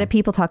because a lot of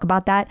people talk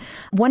about that.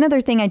 One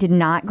other thing I did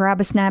not grab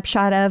a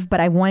snapshot of,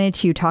 but I wanted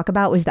to talk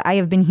about was that I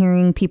have been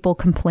hearing people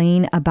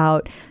complain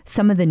about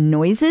some of the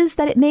noises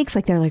that it makes.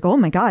 Like, they're like, oh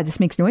my God, this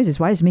makes noises.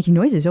 Why is it making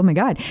noises? Oh my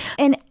God.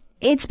 And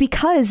it's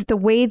because the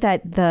way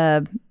that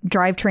the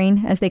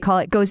drivetrain, as they call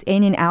it, goes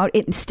in and out,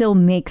 it still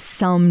makes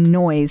some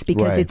noise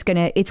because it's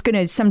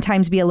gonna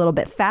sometimes be a little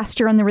bit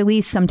faster on the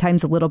release,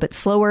 sometimes a little bit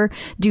slower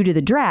due to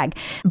the drag.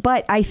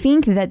 But I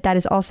think that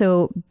is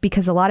also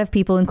because a lot of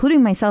people,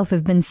 including myself,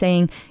 have been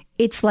saying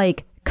it's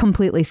like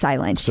completely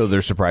silent. So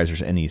they're surprised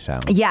there's any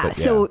sound. Yeah.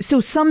 So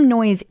some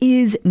noise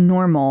is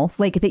normal,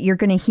 like that you're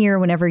going to hear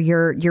whenever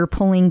you're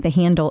pulling the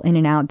handle in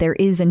and out. There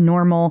is a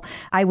normal,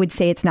 I would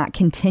say it's not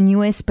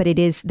continuous, but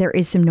there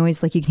is some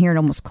noise, like you can hear it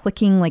almost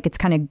clicking, like it's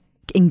kind of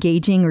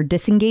engaging or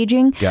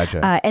disengaging.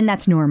 Gotcha. And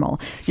that's normal.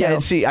 So, yeah.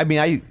 See, I mean,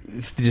 I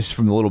just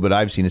from the little bit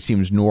I've seen, it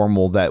seems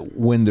normal that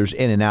when there's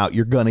in and out,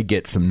 you're going to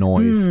get some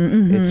noise.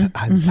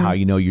 It's how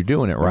you know you're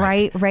doing it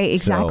right. Right.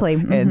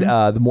 Exactly. So, and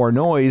the more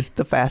noise,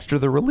 the faster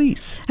the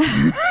release.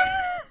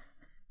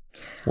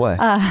 What?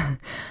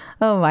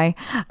 Oh my.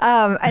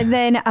 And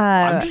then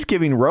I'm just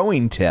giving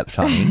rowing tips,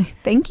 honey.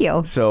 Thank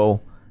you.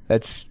 So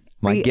that's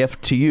my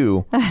gift to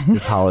you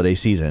this holiday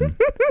season.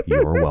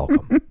 You're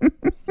welcome.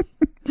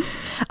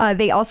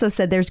 They also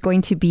said there's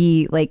going to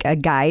be like a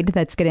guide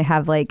that's going to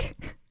have like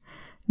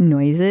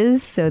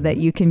noises so that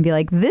you can be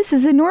like, this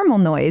is a normal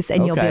noise,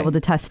 and you'll be able to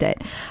test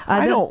it.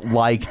 I don't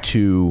like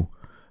to.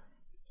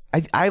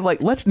 I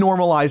like, let's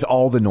normalize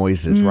all the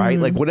noises, right?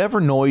 Like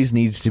whatever noise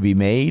needs to be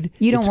made.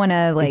 You don't want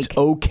to like. It's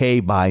okay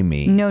by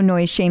me. No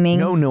noise shaming.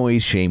 No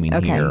noise shaming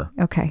here.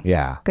 Okay.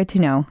 Yeah. Good to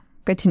know.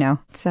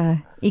 It's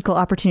a equal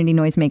opportunity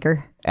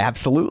noisemaker.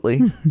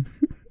 Absolutely.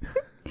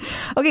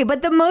 Okay,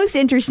 but the most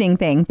interesting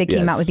thing that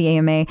came out with the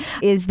AMA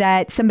is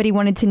that somebody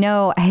wanted to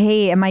know,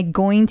 hey, am I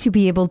going to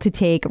be able to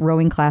take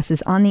rowing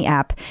classes on the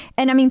app?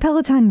 And I mean,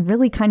 Peloton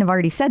really kind of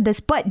already said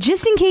this, but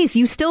just in case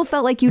you still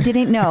felt like you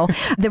didn't know,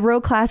 the row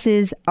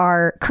classes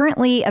are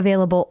currently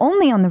available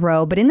only on the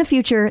row, but in the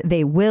future,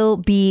 they will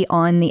be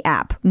on the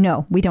app.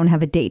 No, we don't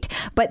have a date,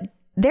 but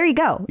there you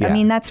go. Yeah. I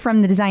mean, that's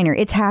from the designer.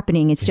 It's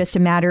happening. It's just a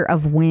matter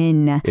of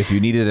when. If you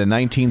needed a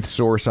 19th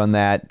source on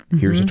that,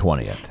 here's a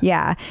 20th.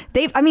 Yeah.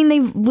 They've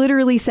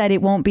literally said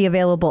it won't be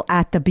available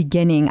at the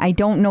beginning. I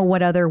don't know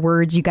what other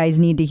words you guys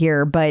need to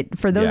hear, but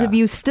for those of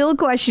you still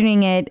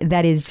questioning it,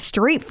 that is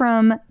straight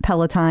from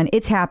Peloton.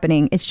 It's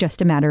happening. It's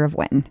just a matter of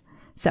when.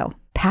 So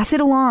pass it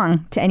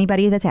along to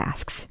anybody that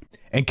asks.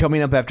 And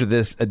coming up after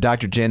this,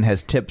 Dr. Jen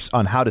has tips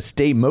on how to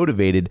stay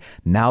motivated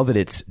now that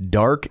it's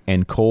dark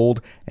and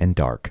cold and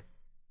dark.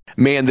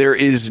 Man, there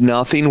is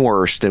nothing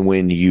worse than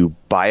when you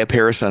buy a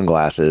pair of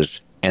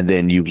sunglasses and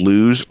then you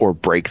lose or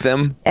break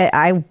them?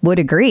 I would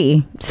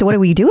agree. So what do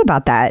we do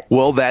about that?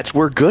 Well, that's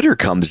where Gooder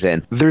comes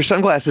in. Their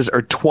sunglasses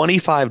are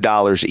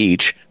 $25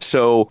 each,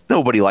 so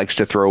nobody likes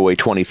to throw away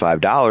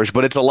 $25,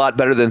 but it's a lot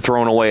better than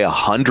throwing away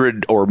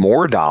 $100 or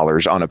more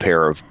on a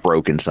pair of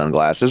broken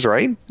sunglasses,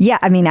 right? Yeah,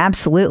 I mean,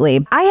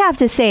 absolutely. I have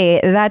to say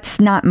that's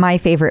not my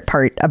favorite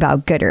part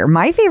about Gooder.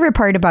 My favorite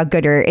part about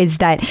Gooder is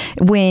that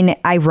when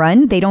I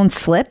run, they don't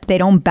slip, they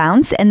don't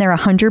bounce, and they're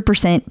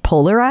 100%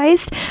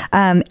 polarized.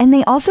 And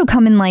they also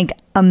come in like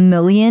a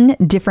million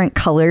different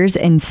colors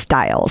and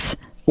styles.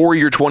 For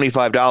your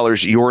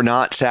 $25, you're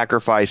not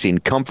sacrificing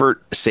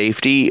comfort,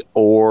 safety,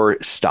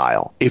 or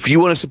style. If you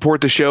want to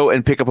support the show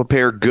and pick up a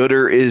pair,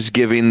 Gooder is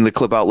giving the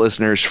Clip Out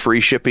listeners free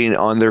shipping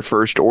on their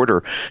first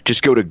order.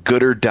 Just go to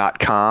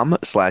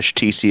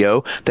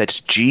gooder.com/TCO.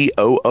 That's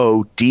GOODR.com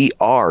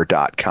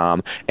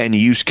and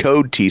use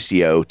code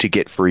TCO to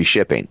get free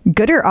shipping.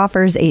 Gooder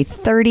offers a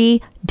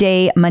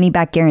 30-day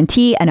money-back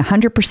guarantee and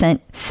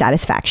 100%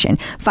 satisfaction.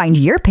 Find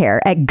your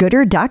pair at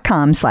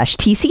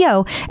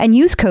gooder.com/TCO and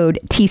use code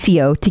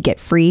TCO to get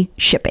free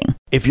shipping.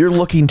 If you're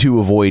looking to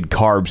avoid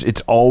carbs,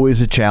 it's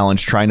always a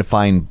challenge trying to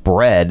find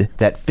bread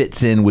that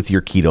fits in with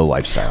your keto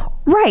lifestyle.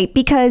 Right,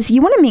 because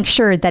you want to make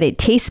sure that it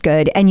tastes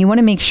good and you want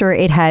to make sure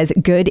it has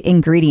good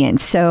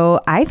ingredients.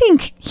 So I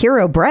think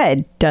Hero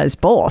Bread does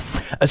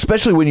both.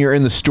 Especially when you're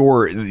in the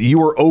store,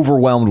 you are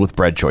overwhelmed with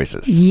bread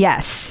choices.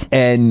 Yes.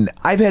 And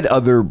I've had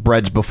other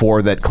breads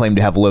before that claim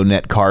to have low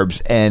net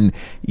carbs, and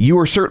you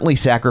are certainly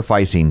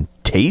sacrificing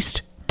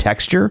taste,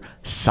 texture,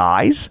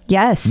 size.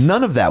 Yes.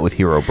 None of that with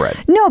Hero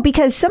Bread. No,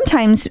 because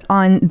sometimes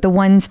on the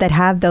ones that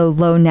have the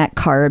low net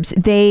carbs,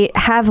 they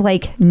have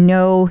like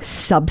no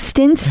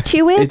substance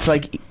to it. It's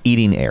like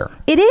eating air.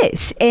 It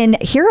is.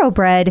 And Hero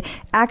Bread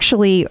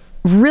actually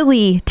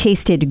really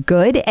tasted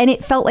good, and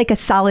it felt like a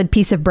solid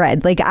piece of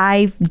bread. Like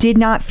I did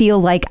not feel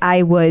like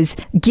I was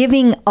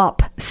giving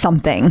up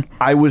something.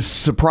 I was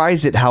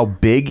surprised at how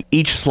big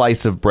each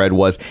slice of bread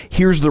was.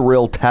 Here's the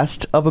real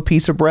test of a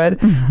piece of bread.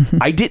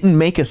 I didn't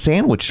make a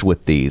sandwich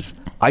with these.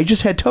 I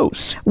just had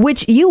toast.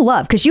 Which you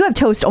love, because you have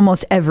toast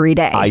almost every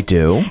day. I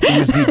do. It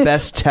was the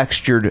best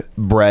textured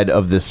bread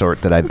of this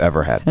sort that I've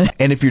ever had.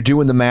 And if you're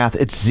doing the math,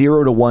 it's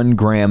 0 to 1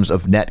 grams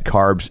of net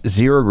carbs,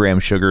 0 gram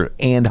sugar,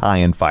 and high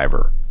in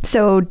fiber.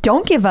 So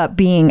don't give up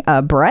being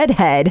a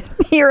breadhead.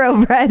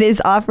 Hero Bread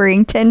is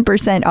offering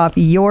 10% off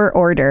your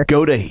order.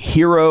 Go to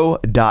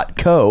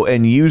hero.co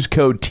and use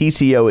code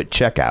TCO at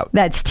checkout.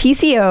 That's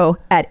TCO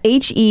at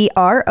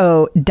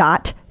HERO.co.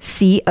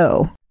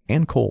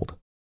 And cold.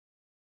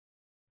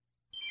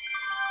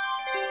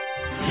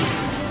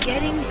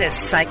 Getting the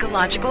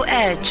psychological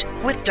edge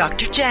with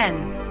Dr.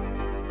 Jen.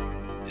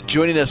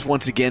 Joining us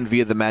once again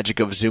via the magic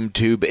of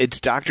ZoomTube,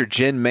 it's Dr.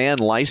 Jen Mann,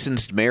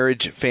 licensed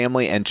marriage,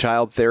 family, and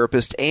child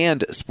therapist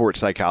and sports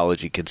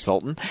psychology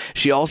consultant.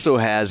 She also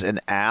has an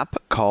app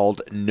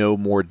called No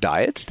More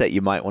Diets that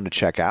you might want to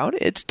check out.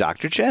 It's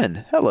Dr.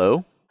 Jen.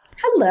 Hello.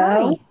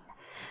 Hello. Hi.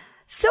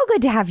 So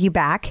good to have you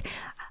back.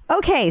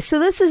 Okay, so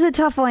this is a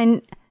tough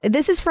one.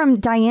 This is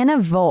from Diana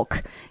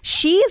Volk.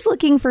 She is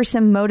looking for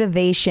some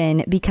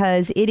motivation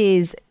because it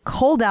is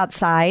cold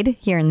outside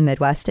here in the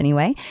Midwest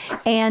anyway.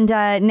 And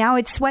now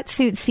it's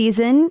sweatsuit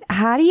season.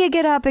 How do you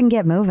get up and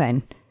get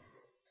moving?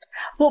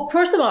 Well,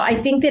 first of all, I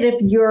think that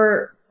if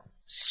you're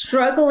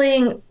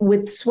struggling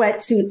with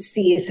sweatsuit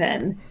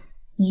season,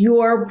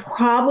 you're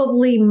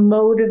probably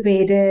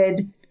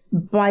motivated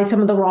by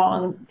some of the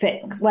wrong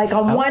things. Like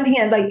on one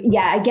hand, like,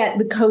 yeah, I get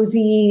the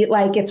cozy,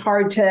 like it's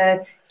hard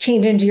to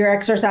change into your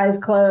exercise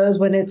clothes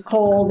when it's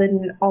cold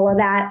and all of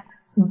that.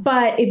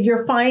 But if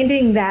you're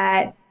finding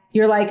that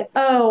you're like,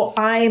 oh,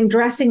 I'm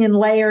dressing in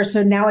layers,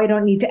 so now I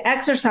don't need to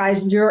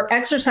exercise, your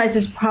exercise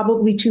is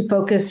probably too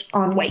focused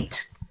on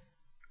weight.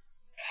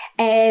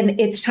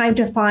 And it's time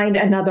to find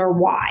another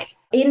why.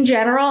 In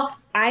general,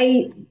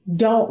 I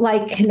don't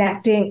like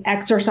connecting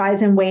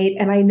exercise and weight.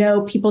 And I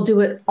know people do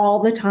it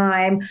all the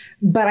time,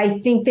 but I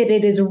think that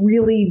it is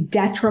really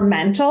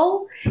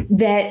detrimental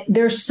that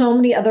there's so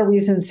many other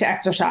reasons to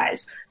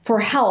exercise for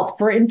health,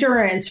 for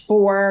endurance,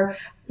 for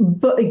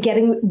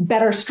getting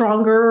better,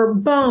 stronger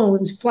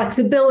bones,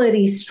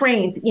 flexibility,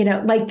 strength,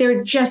 like there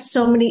are just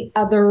so many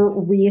other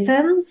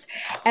reasons.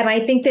 And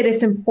I think that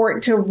it's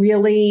important to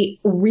really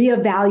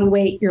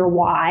reevaluate your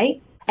why.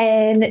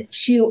 And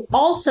to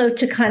also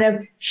to kind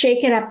of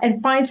shake it up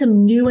and find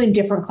some new and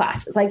different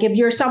classes. Like if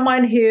you're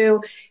someone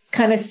who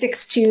kind of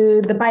sticks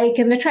to the bike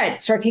and the tread,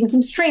 start taking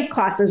some strength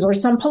classes or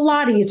some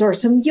Pilates or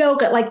some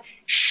yoga, like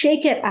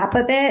shake it up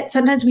a bit.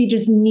 Sometimes we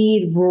just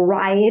need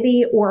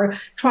variety, or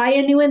try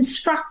a new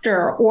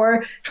instructor,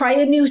 or try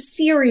a new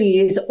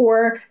series,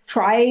 or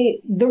try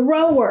the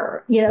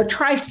rower,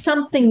 try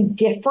something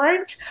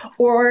different,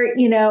 or,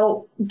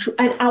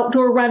 an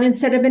outdoor run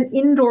instead of an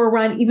indoor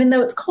run, even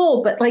though it's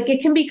cold. But like,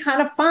 it can be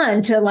kind of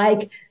fun to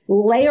like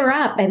layer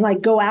up and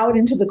like go out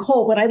into the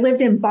cold. When I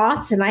lived in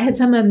Boston, I had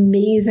some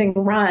amazing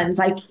runs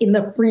like in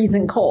the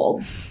freezing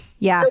cold.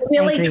 Yeah. So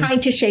really trying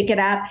to shake it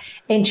up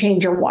and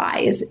change your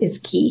why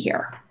is key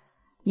here.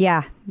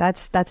 Yeah,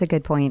 that's a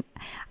good point.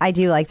 I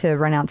do like to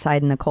run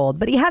outside in the cold,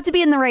 but you have to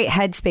be in the right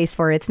headspace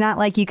for it. It's not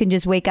like you can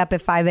just wake up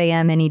at 5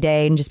 a.m. any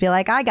day and just be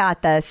like, I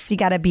got this. You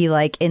got to be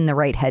like in the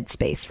right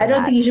headspace for I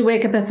don't that. think you should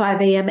wake up at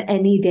 5 a.m.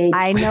 any day.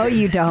 I know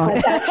you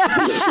don't. I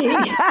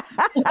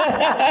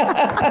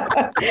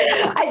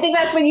think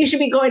that's when you should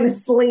be going to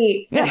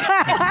sleep.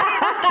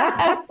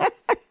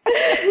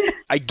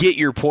 I get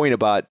your point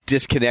about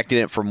disconnecting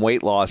it from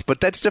weight loss, but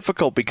that's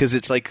difficult because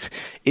it's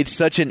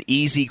such an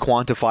easy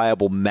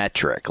quantifiable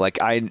metric.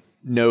 Like I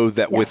know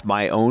that with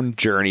my own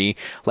journey,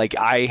 like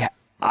I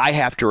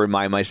have to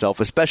remind myself,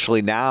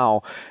 especially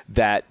now,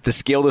 that the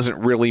scale doesn't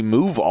really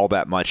move all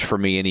that much for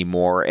me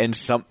anymore. And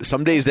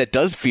some days that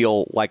does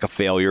feel like a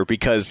failure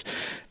because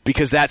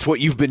that's what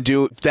you've been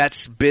doing.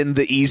 That's been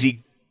the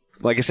easy,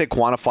 like I said,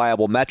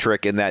 quantifiable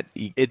metric, and that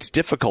it's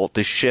difficult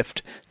to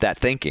shift that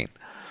thinking.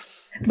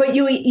 But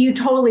you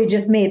totally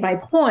just made my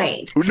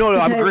point. No,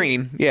 I'm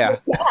green. Yeah.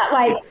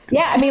 I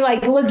mean,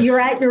 look, you're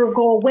at your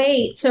goal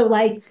weight. So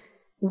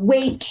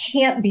weight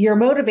can't be your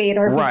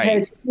motivator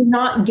because you're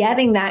not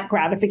getting that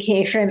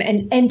gratification.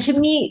 And to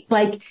me,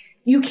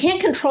 you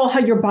can't control how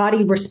your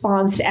body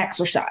responds to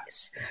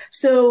exercise.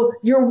 So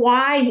your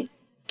why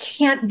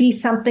can't be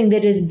something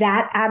that is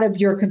that out of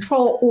your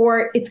control,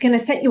 or it's going to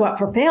set you up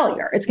for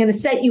failure. It's going to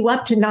set you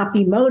up to not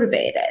be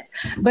motivated.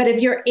 But if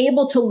you're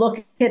able to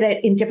look at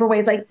it in different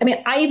ways, I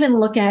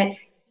even look at,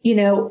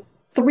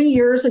 3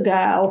 years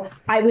ago,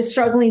 I was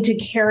struggling to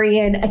carry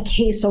in a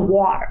case of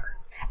water.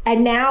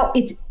 And now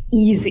it's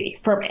easy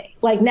for me.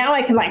 Now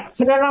I can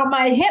put it on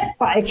my hip.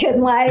 I can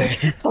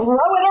throw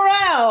it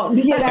around,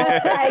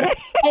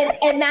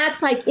 and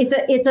that's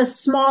it's a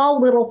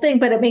small little thing,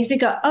 but it makes me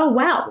go, oh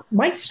wow,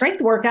 my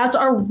strength workouts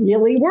are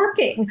really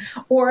working.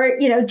 Or,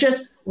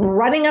 just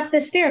running up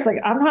the stairs,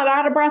 I'm not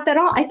out of breath at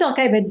all. I feel like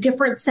I have a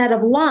different set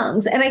of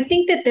lungs. And I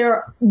think that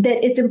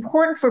it's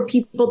important for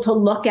people to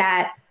look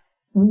at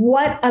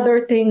what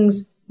other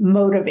things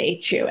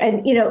motivate you.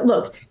 And,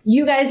 look,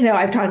 you guys know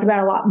I've talked about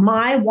a lot.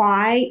 My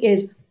why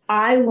is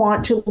I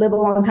want to live a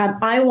long time.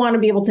 I want to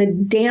be able to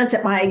dance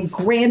at my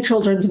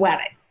grandchildren's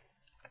wedding.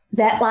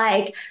 That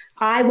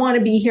I want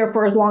to be here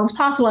for as long as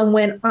possible. And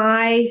when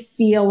I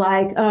feel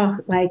I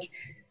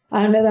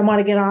don't know, I want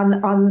to get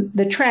on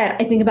the tread,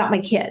 I think about my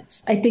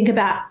kids. I think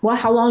about, well,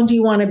 how long do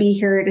you want to be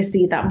here to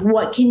see them?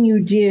 What can you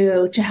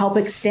do to help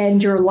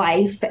extend your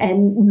life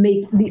and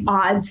make the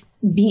odds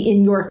be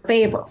in your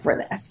favor for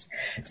this?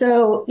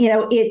 So,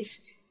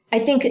 I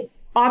think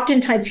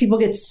oftentimes people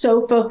get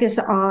so focused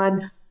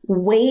on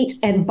weight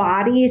and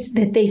bodies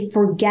that they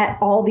forget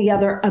all the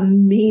other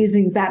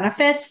amazing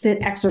benefits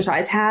that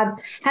exercise has,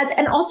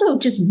 and also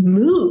just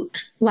mood.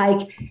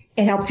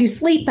 It helps you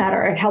sleep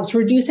better. It helps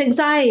reduce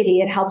anxiety.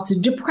 It helps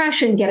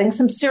depression, getting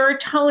some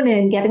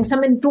serotonin, getting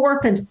some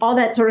endorphins, all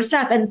that sort of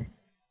stuff. And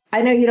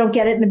I know you don't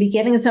get it in the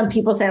beginning. And some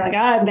people say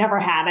I've never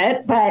had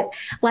it, but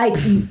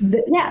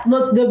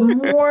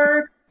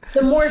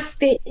the more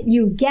fit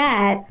you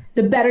get,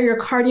 the better your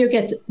cardio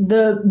gets,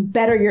 the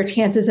better your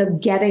chances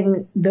of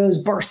getting those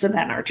bursts of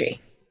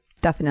energy.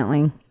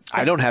 Definitely.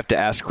 I don't have to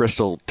ask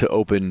Crystal to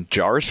open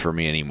jars for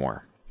me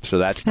anymore. So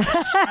that's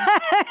nice.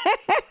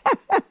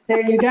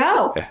 There you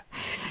go. Yeah.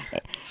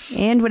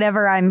 And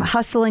whenever I'm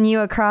hustling you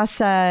across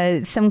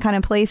some kind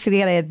of place,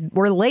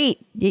 we're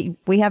late.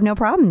 We have no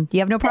problem.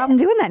 You have no problem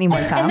doing that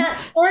anymore, Tom. And that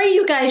story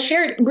you guys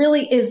shared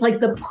really is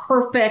the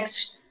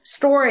perfect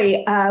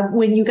story of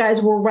when you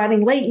guys were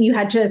running late and you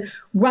had to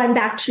run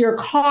back to your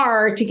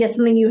car to get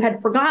something you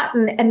had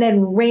forgotten and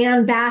then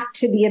ran back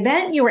to the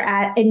event you were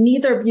at, and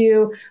neither of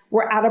you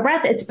were out of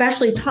breath,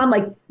 especially Tom.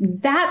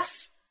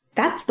 That's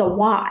the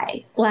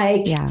why.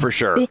 For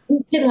sure. You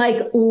can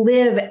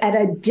live at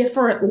a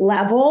different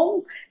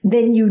level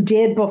than you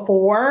did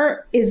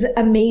before is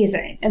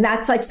amazing. And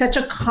that's such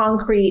a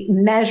concrete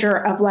measure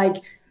of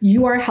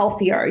you are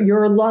healthier,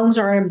 your lungs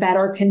are in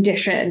better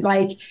condition,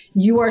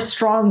 you are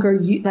stronger.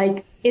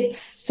 It's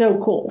so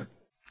cool.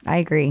 I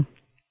agree.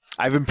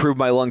 I've improved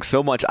my lungs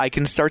so much I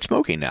can start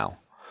smoking now.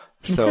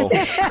 So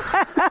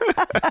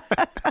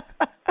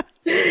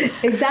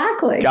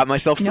exactly. Got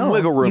myself some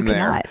wiggle room there.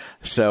 Cannot.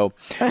 So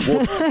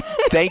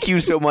thank you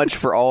so much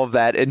for all of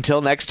that.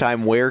 Until next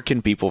time, where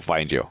can people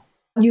find you?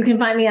 You can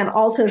find me on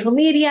all social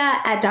media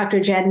at Dr.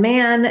 Jen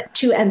Mann,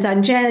 2 N's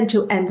on Jen,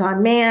 2 N's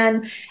on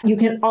Mann. You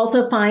can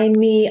also find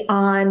me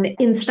on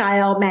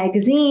InStyle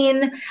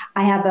magazine.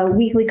 I have a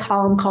weekly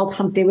column called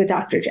Hump Day with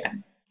Dr.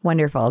 Jen.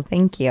 Wonderful.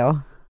 Thank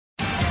you.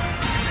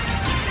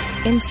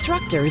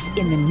 Instructors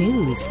in the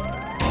news.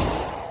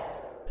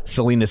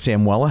 Selena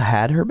Samuela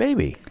had her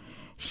baby.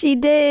 She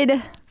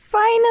did.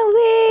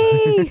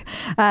 Finally.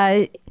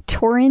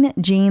 Torrin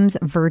James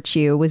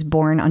Virtue was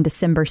born on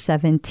December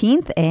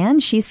 17th,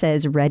 and she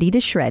says, ready to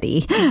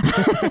shreddy.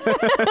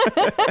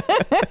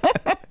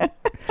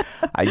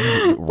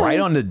 Right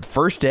on the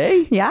first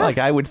day? Yeah.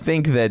 I would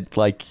think that,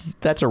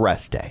 that's a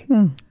rest day.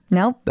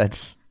 Nope.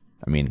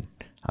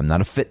 I'm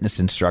not a fitness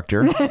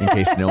instructor, in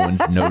case no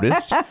one's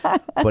noticed.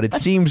 But it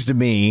seems to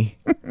me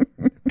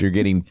you're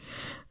getting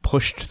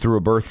pushed through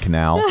a birth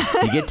canal,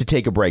 you get to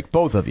take a break,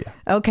 both of you.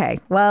 Okay.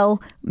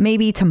 Well,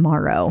 maybe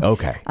tomorrow.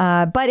 Okay.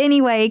 But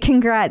anyway,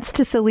 congrats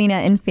to Selena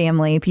and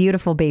family.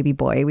 Beautiful baby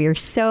boy. We are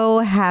so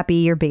happy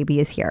your baby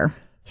is here.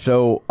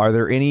 So are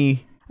there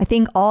any... I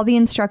think all the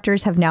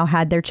instructors have now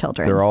had their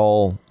children. They're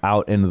all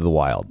out into the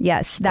wild.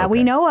 Yes, that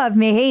we know of.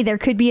 Hey, there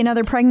could be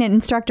another pregnant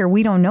instructor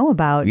we don't know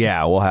about.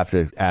 Yeah, we'll have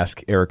to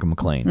ask Erica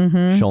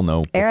McLean. She'll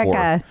know before.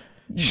 Erica,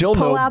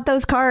 pull out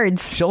those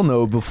cards. She'll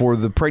know before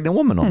the pregnant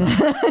woman will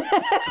know.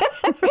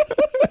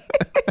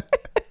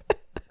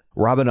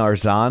 Robin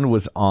Arzon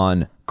was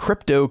on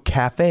Crypto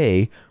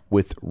Cafe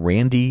with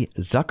Randy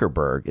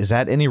Zuckerberg. Is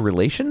that any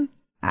relation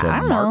to I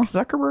don't Mark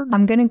know. Zuckerberg?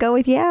 I'm going to go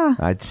with yeah.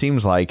 It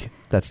seems like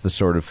that's the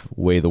sort of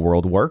way the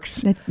world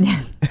works.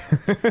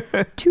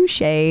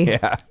 Touche.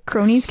 Yeah.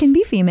 Cronies can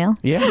be female.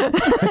 Yeah.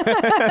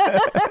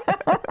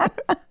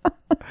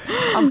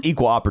 I'm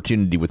equal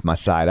opportunity with my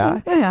side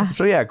eye. Yeah.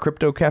 So yeah,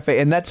 Crypto Cafe.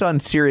 And that's on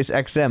Sirius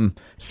XM.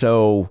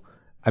 So,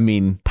 I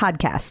mean...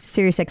 Podcast.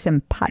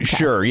 SiriusXM podcast.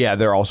 Sure. Yeah.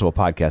 They're also a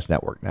podcast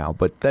network now.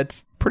 But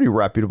that's pretty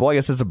reputable. I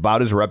guess it's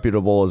about as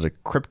reputable as a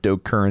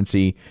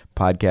cryptocurrency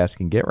podcast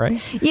can get,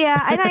 right?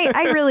 Yeah. And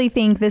I really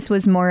think this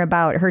was more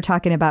about her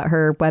talking about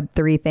her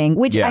Web3 thing,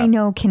 which I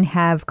know can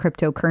have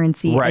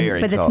cryptocurrency.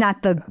 Right. But it's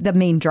not the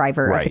main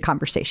driver of the Right.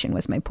 conversation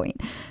was my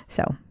point.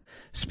 So...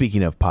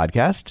 Speaking of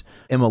podcast,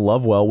 Emma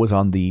Lovewell was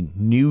on the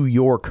New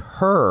York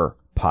Her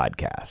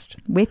podcast.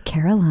 With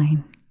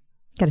Caroline.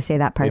 Got to say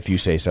that part. If you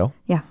say so.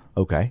 Yeah.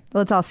 Okay.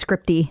 Well, it's all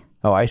scripty.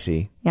 Oh, I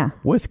see. Yeah.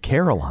 With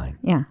Caroline.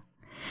 Yeah.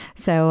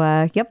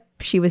 So, yep,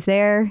 she was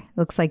there.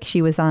 Looks like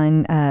she was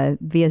on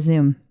via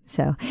Zoom.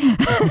 So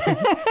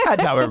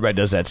that's how everybody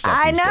does that stuff.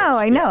 I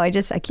know.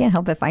 I can't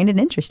help but find it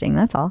interesting.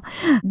 That's all.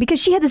 Because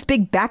she had this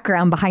big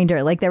background behind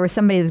her. Like there was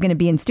somebody that was going to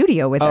be in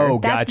studio with her. Oh,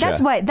 gotcha.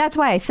 That's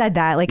why I said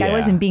that. Like I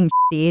wasn't being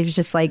shitty. It was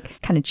just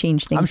like kind of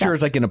changed things. I'm sure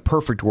it's like in a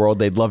perfect world,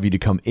 they'd love you to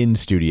come in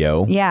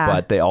studio. Yeah.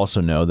 But they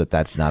also know that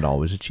that's not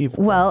always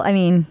achievable. Well, I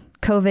mean,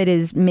 COVID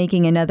is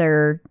making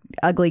another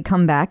ugly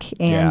comeback.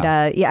 And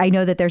I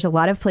know that there's a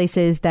lot of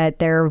places that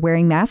they're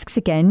wearing masks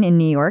again in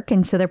New York.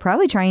 And so they're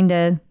probably trying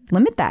to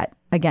limit that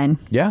again.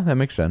 Yeah, that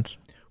makes sense.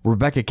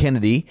 Rebecca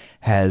Kennedy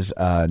has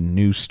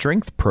new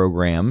strength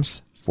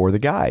programs for the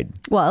guide.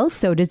 Well,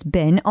 so does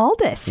Ben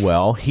Aldis.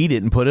 Well, he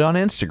didn't put it on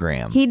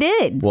Instagram. He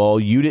did. Well,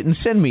 you didn't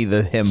send me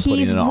him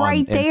putting it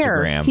on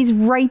Instagram. He's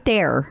right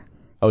there.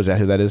 Oh, is that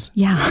who that is?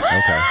 Yeah.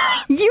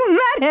 Okay. You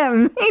met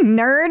him, hey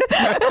nerd.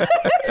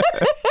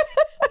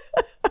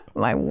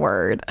 My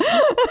word.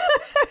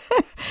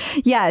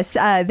 Yes,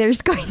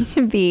 there's going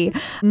to be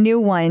new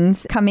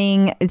ones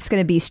coming. It's going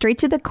to be Straight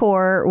to the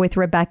Core with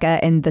Rebecca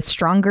and The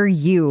Stronger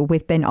You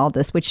with Ben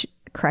Aldis, which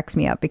cracks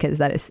me up because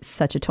that is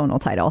such a tonal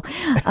title.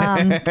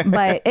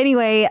 But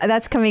anyway,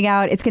 that's coming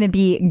out. It's going to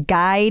be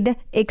guide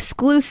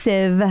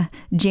exclusive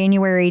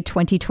January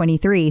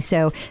 2023.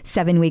 So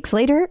 7 weeks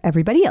later,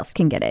 everybody else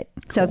can get it.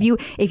 So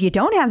if you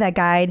don't have that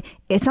guide,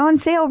 it's on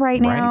sale right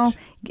now. Right.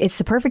 It's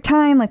the perfect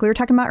time. Like we were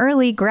talking about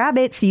early, grab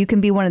it so you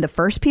can be one of the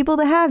first people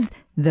to have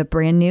the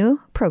brand new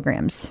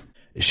programs.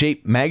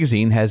 Shape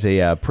Magazine has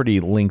a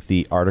pretty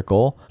lengthy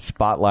article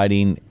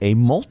spotlighting a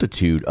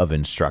multitude of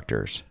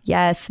instructors.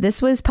 Yes,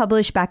 this was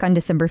published back on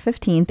December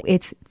 15th.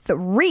 It's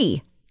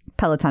 3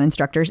 Peloton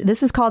instructors.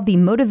 This is called the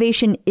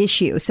Motivation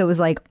Issue. So it was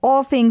like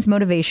all things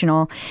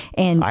motivational.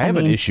 And I have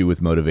an issue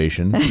with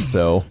motivation.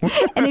 So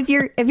and if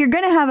you're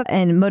going to have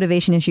a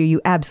motivation issue,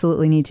 you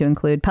absolutely need to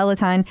include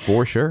Peloton.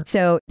 For sure.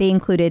 So they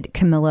included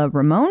Camilla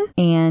Ramon,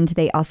 and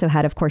they also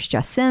had, of course,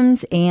 Jess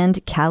Sims and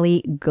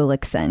Callie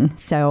Gullickson.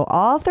 So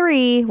all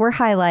 3 were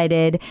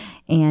highlighted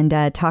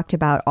and talked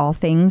about all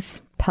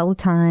things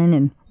Peloton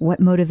and what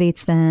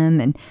motivates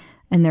them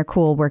and their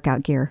cool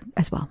workout gear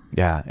as well.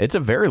 Yeah, it's a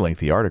very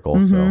lengthy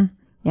article. So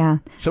Yeah.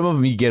 some of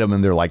them you get them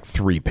and they're like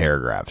 3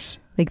 paragraphs.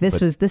 Like this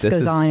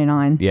goes on and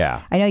on.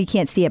 Yeah. I know you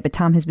can't see it, but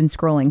Tom has been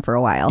scrolling for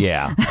a while.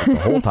 Yeah, the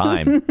whole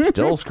time.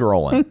 Still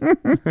scrolling.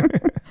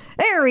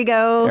 There we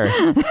go.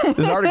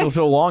 This article's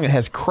so long it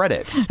has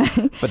credits.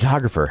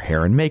 Photographer,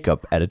 hair and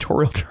makeup,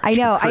 editorial director. I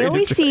know. I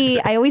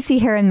always see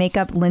hair and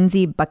makeup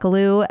Lindsay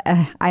Buckaloo.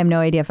 I have no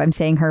idea if I'm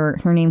saying her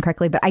name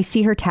correctly, but I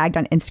see her tagged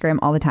on Instagram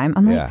all the time.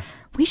 I'm like,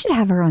 we should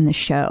have her on the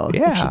show.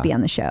 Yeah. If she'd be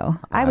on the show.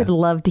 I would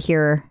love to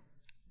hear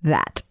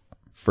that.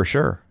 For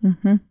sure.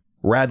 Mm-hmm.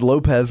 Rad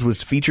Lopez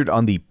was featured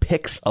on the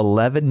Pix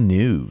 11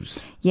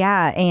 News.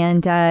 Yeah,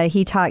 and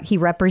he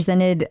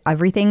represented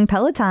everything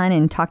Peloton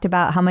and talked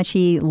about how much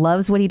he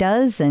loves what he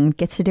does and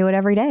gets to do it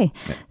every day.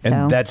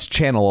 And that's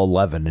Channel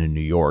 11 in New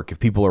York, if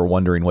people are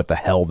wondering what the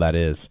hell that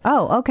is.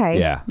 Oh, okay.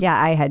 Yeah.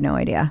 Yeah, I had no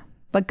idea.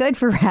 But good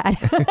for Rad.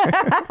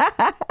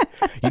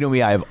 You know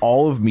me, I have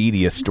all of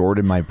media stored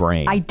in my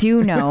brain. I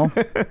do know.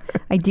 Isn't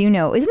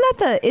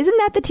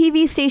that the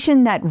TV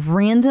station that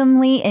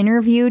randomly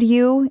interviewed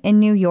you in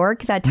New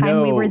York that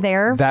time we were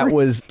there? That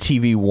was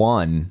TV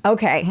One.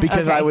 Okay.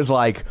 Because I was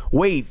like,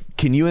 wait,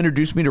 can you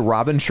introduce me to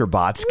Robin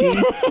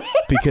Scherbatsky?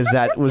 Because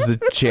that was the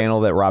channel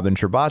that Robin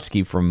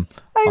Scherbatsky from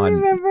I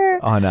remember.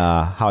 on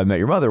How I Met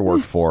Your Mother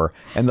worked for,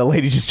 and the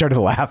lady just started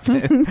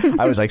laughing.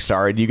 I was like,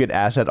 sorry, do you get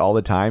asked that all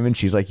the time? And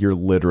she's like, you're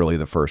literally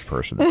the first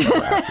person that's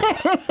ever asked me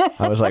that.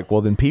 I was like,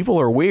 well, then people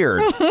are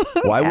weird.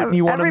 Why wouldn't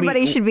you want to meet?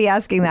 Everybody should be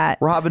asking that.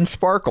 Robin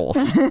Sparkles.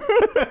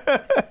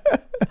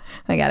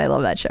 My God, I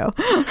love that show.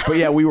 But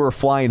yeah, we were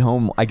flying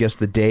home, I guess,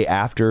 the day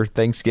after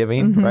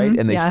Thanksgiving, right?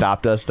 And they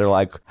stopped us. They're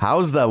like,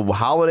 how's the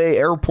holiday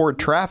airport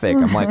traffic?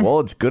 I'm like, well,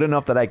 it's good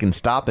enough that I can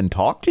stop and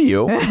talk to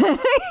you.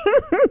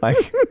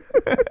 Like,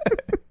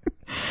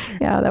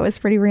 yeah, that was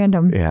pretty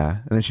random. yeah.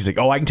 And then she's like,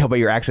 oh, I can tell by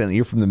your accent that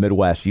you're from the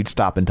Midwest. You'd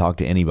stop and talk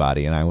to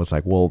anybody. And I was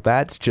like, well,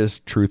 that's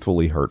just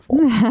truthfully hurtful.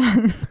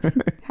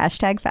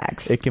 Hashtag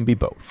facts. It can be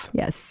both.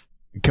 Yes.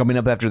 Coming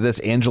up after this,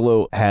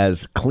 Angelo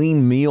has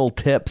clean meal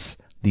tips,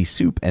 the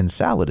soup and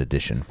salad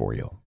edition for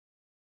you.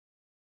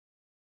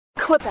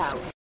 Clip out.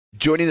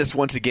 Joining us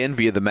once again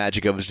via the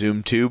magic of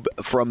ZoomTube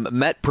from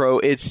MetPro,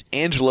 it's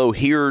Angelo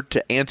here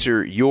to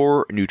answer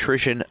your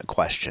nutrition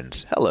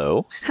questions.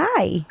 Hello.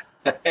 Hi.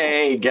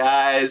 Hey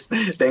guys,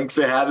 thanks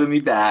for having me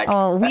back.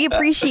 Oh, we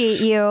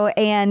appreciate you.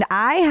 And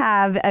I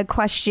have a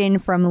question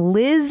from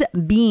Liz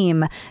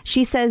Beam.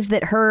 She says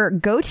that her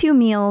go-to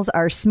meals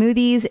are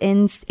smoothies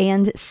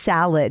and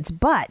salads,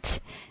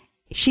 but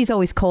she's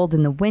always cold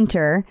in the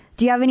winter.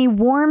 Do you have any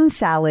warm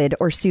salad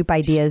or soup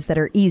ideas that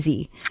are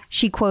easy?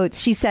 She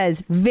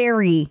says,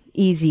 very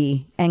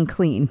easy and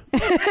clean.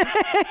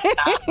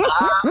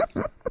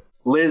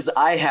 Liz,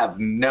 I have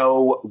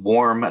no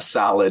warm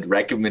salad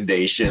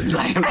recommendations.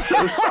 I am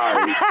so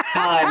sorry.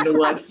 None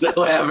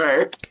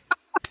whatsoever.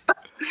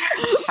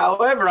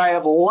 However, I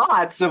have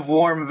lots of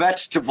warm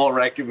vegetable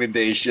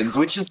recommendations,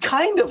 which is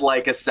kind of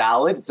like a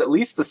salad. It's at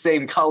least the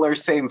same color,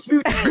 same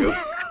food group.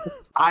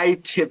 I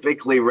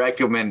typically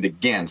recommend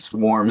against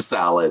warm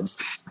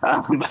salads,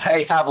 but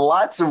I have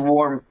lots of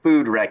warm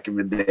food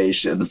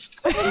recommendations.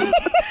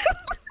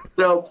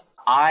 So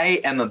I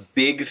am a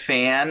big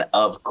fan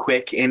of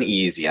quick and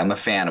easy. I'm a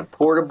fan of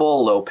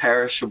portable, low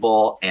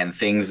perishable, and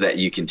things that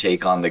you can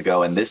take on the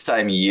go. And this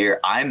time of year,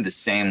 I'm the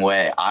same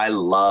way. I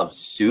love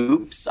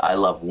soups. I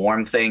love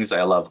warm things.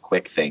 I love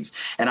quick things.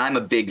 And I'm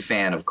a big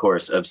fan, of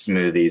course, of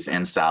smoothies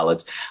and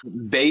salads.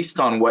 Based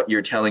on what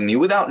you're telling me,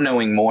 without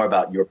knowing more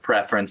about your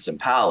preference and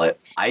palate,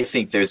 I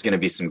think there's going to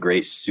be some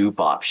great soup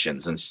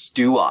options and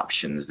stew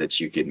options that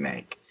you could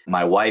make.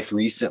 My wife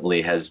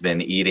recently has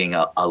been eating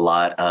a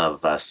lot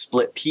of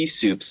split pea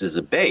soups as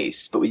a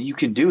base. But what you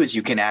can do is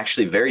you can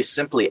actually very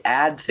simply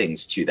add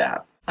things to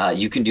that.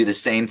 You can do the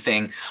same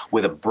thing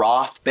with a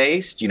broth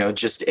based,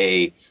 just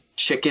a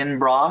chicken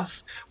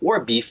broth or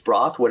a beef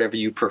broth, whatever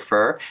you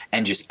prefer,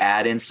 and just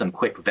add in some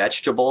quick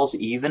vegetables,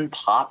 even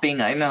popping.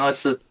 I know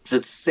it's a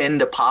sin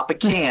to pop a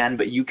can,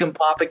 but you can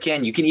pop a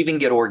can. You can even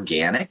get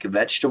organic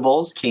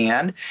vegetables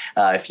canned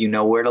if you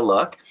know where to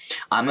look.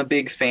 I'm a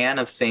big fan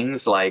of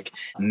things like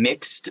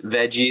mixed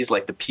veggies,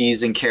 like the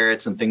peas and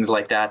carrots and things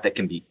like that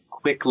can be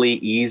quickly,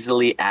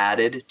 easily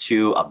added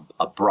to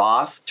a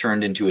broth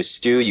turned into a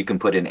stew. You can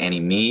put in any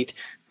meat,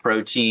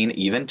 protein,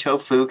 even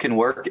tofu can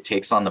work. It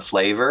takes on the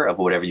flavor of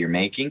whatever you're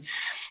making.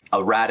 A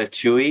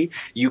ratatouille,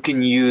 you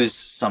can use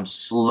some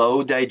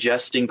slow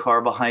digesting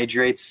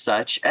carbohydrates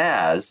such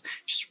as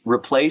just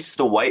replace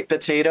the white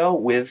potato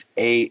with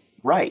a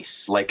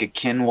rice, like a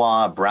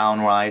quinoa, brown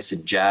rice, a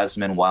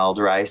jasmine, wild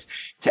rice,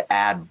 to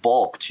add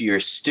bulk to your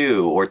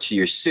stew or to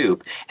your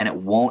soup, and it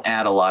won't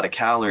add a lot of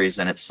calories,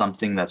 and it's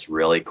something that's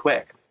really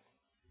quick.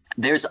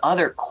 There's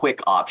other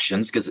quick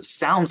options because it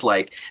sounds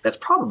like that's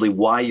probably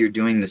why you're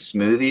doing the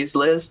smoothies,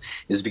 Liz,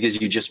 is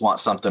because you just want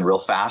something real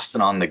fast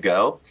and on the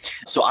go.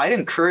 So I'd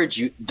encourage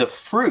you, the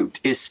fruit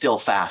is still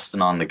fast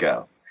and on the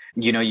go.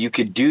 You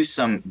could do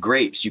some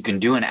grapes. You can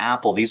do an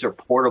apple. These are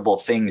portable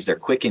things. They're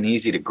quick and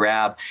easy to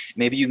grab.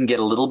 Maybe you can get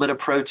a little bit of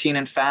protein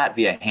and fat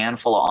via a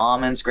handful of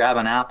almonds, grab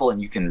an apple,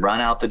 and you can run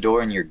out the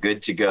door and you're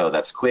good to go.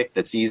 That's quick.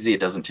 That's easy. It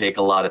doesn't take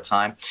a lot of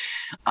time.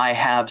 I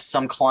have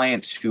some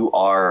clients who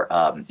are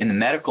in the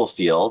medical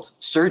field,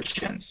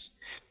 surgeons,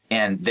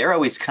 and they're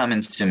always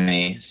coming to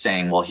me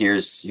saying, well,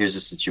 here's the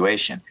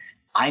situation.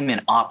 I'm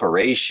in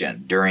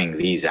operation during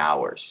these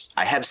hours.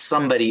 I have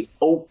somebody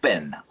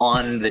open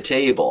on the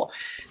table,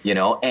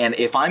 and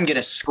if I'm going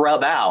to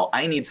scrub out,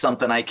 I need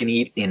something I can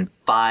eat in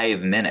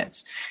 5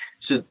 minutes.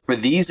 So for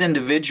these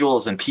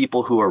individuals and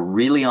people who are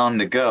really on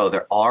the go,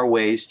 there are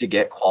ways to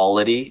get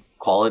quality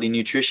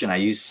nutrition. I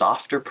use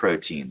softer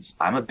proteins.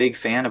 I'm a big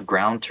fan of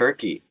ground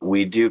turkey.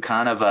 We do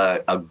kind of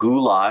a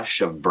goulash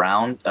of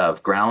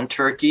ground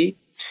turkey,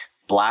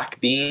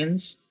 black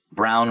beans,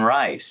 brown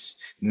rice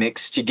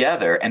mixed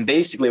together. And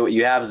basically what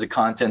you have is the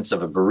contents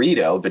of a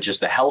burrito, but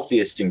just the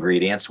healthiest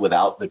ingredients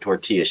without the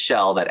tortilla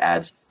shell that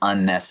adds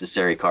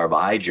unnecessary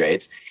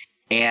carbohydrates.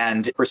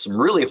 And for some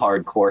really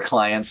hardcore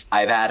clients,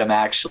 I've had them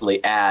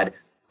actually add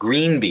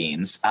green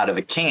beans out of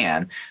a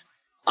can,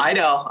 I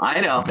know.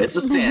 It's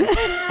a sin,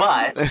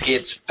 but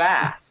it's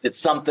fast. It's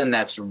something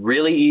that's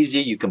really easy.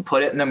 You can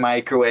put it in the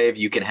microwave.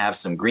 You can have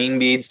some green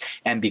beans.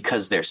 And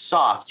because they're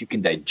soft, you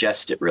can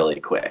digest it really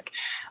quick.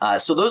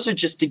 So those are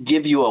just to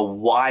give you a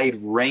wide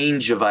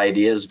range of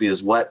ideas,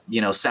 because what,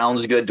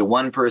 sounds good to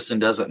one person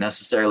doesn't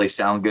necessarily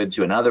sound good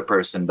to another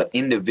person. But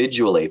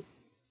individually,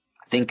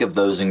 think of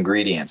those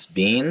ingredients: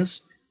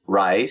 beans,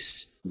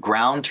 rice,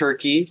 ground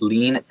turkey,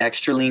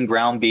 extra lean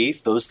ground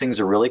beef. Those things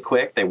are really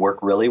quick. They work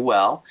really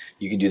well.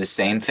 You can do the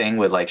same thing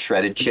with like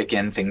shredded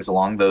chicken, things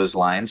along those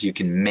lines. You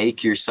can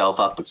make yourself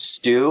up a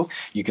stew.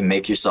 You can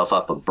make yourself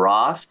up a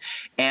broth.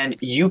 And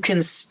you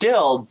can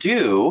still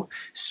do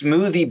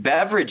smoothie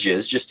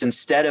beverages. Just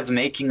instead of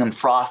making them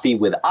frothy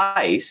with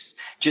ice,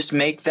 just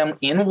make them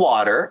in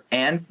water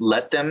and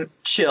let them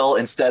chill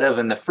instead of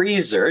in the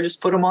freezer.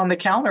 Just put them on the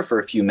counter for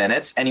a few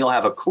minutes and you'll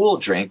have a cool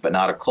drink, but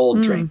not a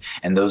cold drink.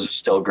 And those are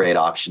still great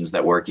options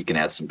that work. You can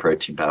add some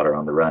protein powder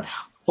on the run.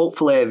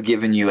 Hopefully I've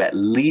given you at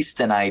least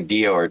an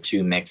idea or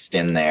two mixed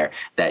in there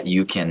that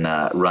you can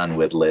run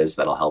with, Liz,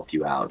 that'll help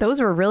you out.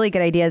 Those were really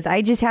good ideas.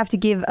 I just have to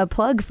give a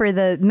plug for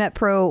the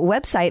MetPro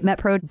website,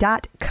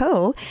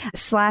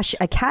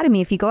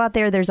 metpro.co/academy. If you go out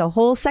there, there's a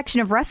whole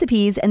section of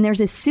recipes and there's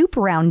a soup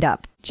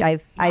roundup, which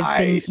I've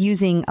been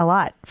using a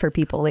lot for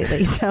people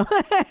lately. So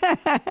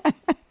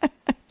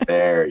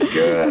very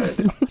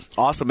good.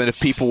 Awesome. And if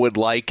people would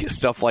like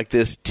stuff like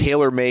this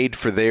tailor-made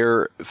for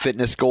their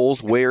fitness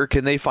goals, where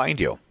can they find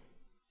you?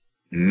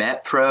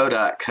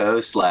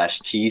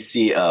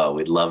 metpro.co/TCO.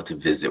 We'd love to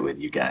visit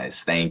with you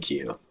guys. Thank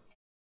you.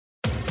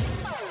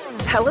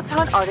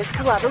 Peloton artist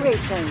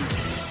collaboration.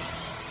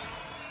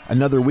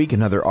 Another week,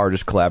 another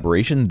artist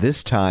collaboration,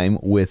 this time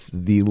with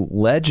the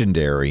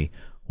legendary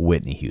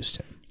Whitney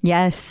Houston.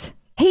 Yes.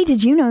 Hey,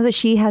 did you know that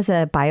she has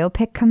a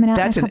biopic coming out?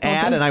 That's an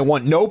ad, and I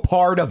want no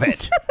part of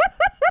it,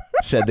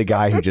 said the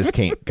guy who just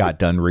got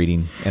done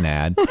reading an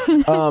ad.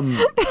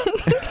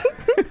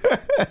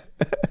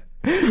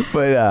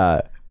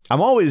 But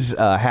I'm always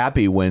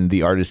happy when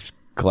the artist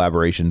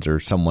collaborations are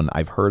someone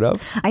I've heard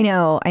of. I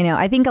know.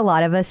 I think a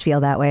lot of us feel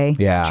that way.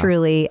 Yeah.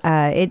 Truly.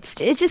 It's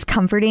just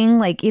comforting.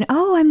 Like,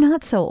 I'm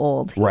not so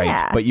old. Right.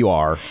 Yeah. But you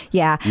are.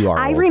 Yeah. You are.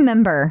 I old.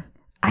 remember.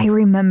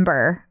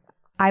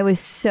 I was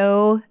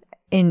so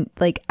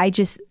I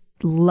just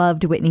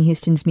loved Whitney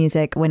Houston's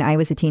music when I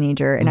was a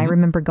teenager. And I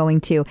remember going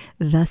to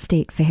the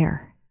State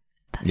Fair.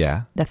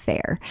 The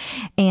fair.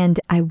 And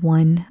I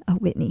won a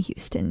Whitney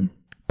Houston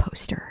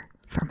poster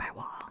for my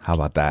wall. How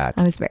about that?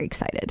 I was very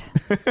excited.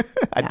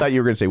 I thought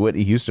you were going to say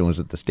Whitney Houston was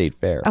at the State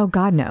Fair. Oh,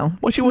 God, no.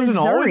 Well, she wasn't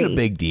always a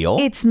big deal.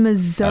 It's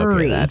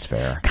Missouri. Okay, that's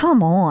fair.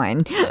 Come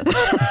on. She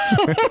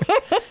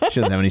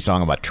doesn't have any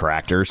song about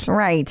tractors.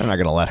 Right. I'm not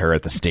going to let her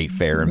at the State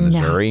Fair in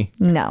Missouri.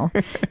 No.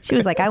 She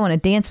was like, I want to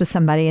dance with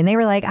somebody. And they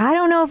were like, I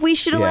don't know if we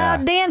should allow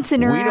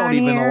dancing around here. We don't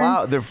even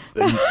allow, in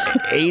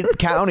 8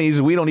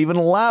 counties, we don't even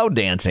allow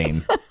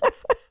dancing.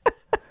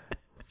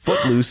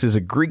 Footloose is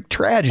a Greek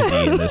tragedy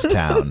in this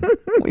town.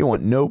 We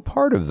want no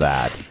part of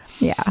that.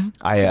 Yeah.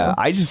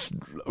 I just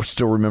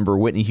still remember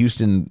Whitney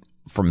Houston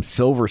from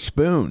Silver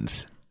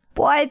Spoons.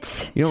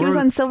 What? She was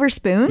on Silver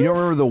Spoons? You don't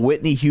remember the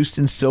Whitney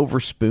Houston Silver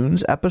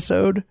Spoons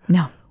episode?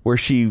 No. Where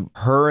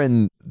her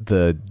and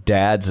the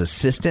dad's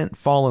assistant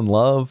fall in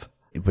love,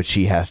 but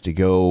she has to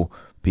go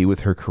be with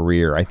her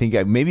career. I think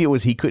maybe it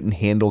was he couldn't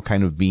handle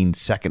kind of being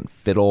second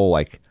fiddle,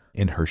 like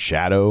in her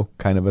shadow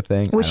kind of a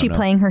thing. Was she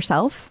playing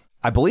herself?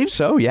 I believe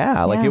so,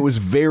 yeah. Like it was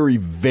very,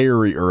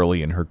 very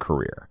early in her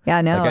career.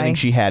 Yeah, no. Like I think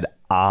she had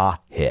a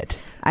hit.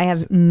 I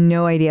have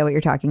no idea what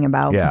you're talking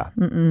about. Yeah.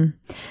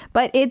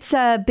 But it's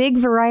a big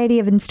variety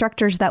of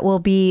instructors that will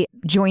be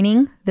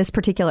joining this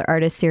particular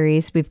artist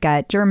series. We've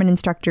got German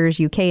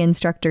instructors, UK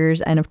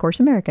instructors, and of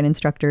course American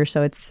instructors.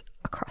 So it's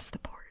across the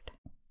board.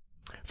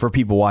 For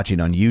people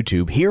watching on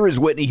YouTube, here is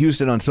Whitney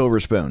Houston on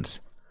Silver Spoons.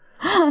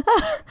 Oh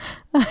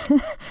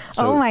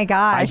my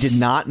gosh. I did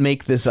not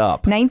make this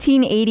up.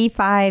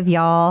 1985,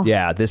 y'all.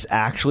 Yeah, this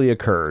actually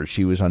occurred.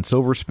 She was on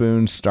Silver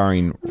Spoons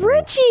starring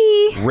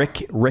Ricky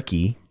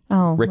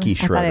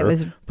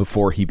Schroeder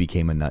before he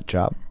became a nut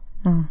job.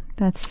 Oh,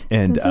 those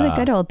are the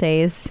good old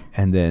days.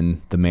 And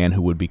then the man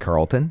who would be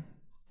Carlton.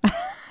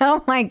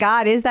 Oh my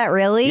God, is that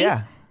really?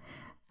 Yeah.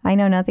 I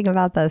know nothing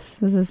about this.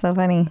 This is so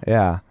funny.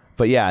 Yeah.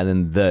 But yeah,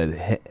 and then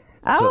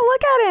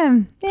look at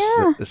him.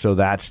 Yeah. So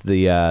that's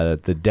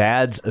the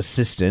dad's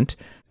assistant,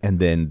 and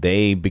then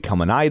they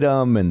become an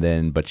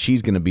item, but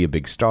she's going to be a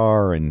big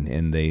star,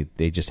 and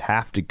they just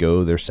have to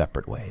go their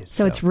separate ways.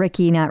 So it's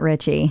Ricky, not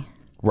Richie.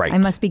 Right. I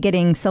must be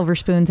getting Silver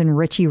Spoons and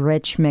Richie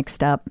Rich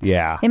mixed up.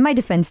 Yeah. In my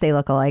defense, they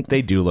look alike.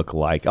 They do look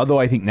alike, although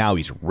I think now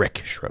he's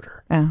Rick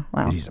Schroeder. Oh,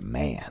 wow. He's a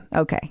man.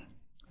 Okay.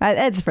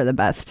 It's for the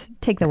best.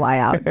 Take the Y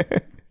out.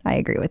 I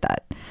agree with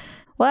that.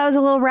 Well, that was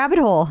a little rabbit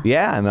hole.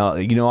 Yeah, and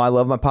I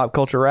love my pop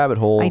culture rabbit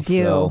holes. I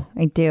do.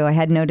 I do. I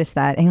had noticed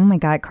that. And oh my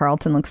God,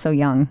 Carlton looks so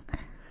young.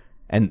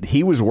 And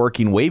he was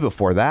working way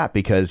before that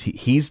because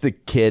he's the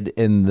kid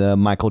in the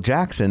Michael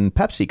Jackson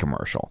Pepsi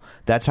commercial.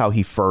 That's how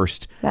he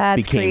first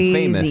became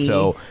famous.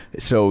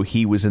 So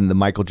he was in the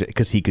Michael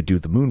because he could do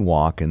the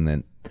moonwalk, and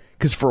then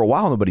because for a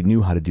while nobody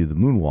knew how to do the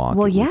moonwalk.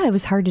 Well, it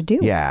was hard to do.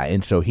 Yeah,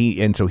 and so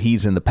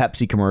he's in the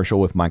Pepsi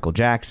commercial with Michael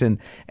Jackson,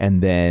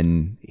 and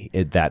then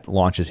that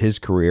launches his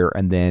career,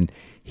 and then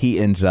he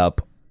ends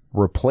up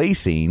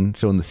replacing.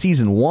 So in the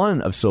season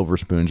 1 of Silver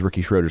Spoons,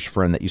 Ricky Schroeder's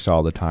friend that you saw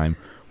all the time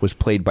was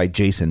played by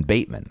Jason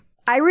Bateman.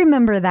 I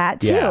remember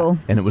that too. Yeah,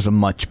 and it was a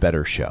much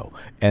better show.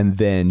 And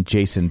then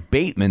Jason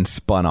Bateman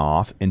spun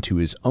off into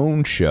his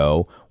own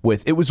show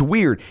it was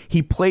weird.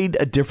 He played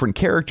a different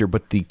character,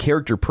 but the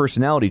character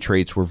personality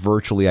traits were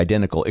virtually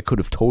identical. It could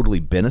have totally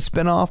been a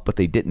spinoff, but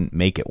they didn't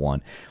make it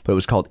one. But it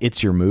was called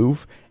It's Your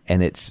Move,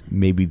 and it's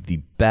maybe the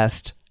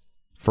best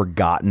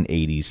forgotten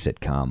 80s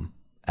sitcom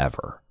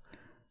ever.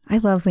 I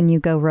love when you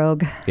go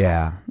rogue.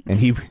 Yeah. And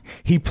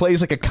he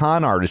plays like a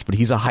con artist, but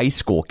he's a high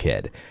school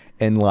kid.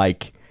 And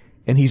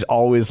he's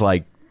always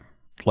like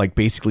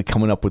basically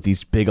coming up with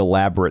these big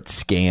elaborate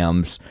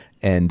scams.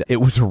 And it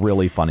was a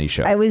really funny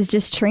show. I was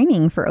just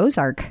training for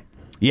Ozark.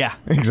 Yeah,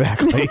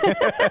 exactly.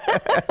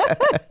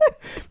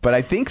 But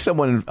I think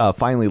someone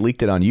finally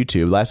leaked it on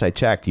YouTube. Last I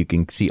checked, you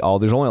can see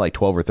there's only like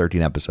 12 or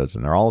 13 episodes,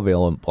 and they're all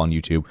available on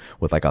YouTube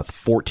with like a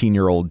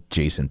 14-year-old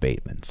Jason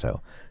Bateman.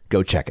 So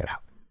go check it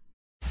out.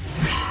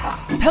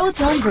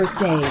 Peloton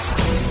birthdays.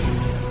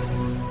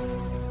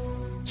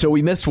 So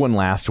we missed one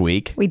last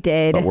week. We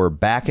did. But we're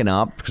backing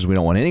up because we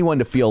don't want anyone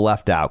to feel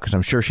left out, because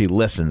I'm sure she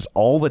listens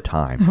all the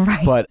time.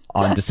 Right. But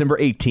on December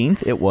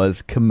 18th, it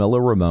was Camilla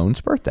Ramon's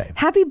birthday.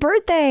 Happy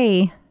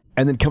birthday.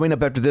 And then coming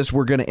up after this,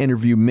 we're going to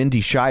interview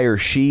Mindy Scheier.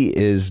 She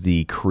is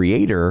the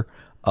creator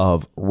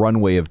of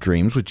Runway of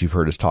Dreams, which you've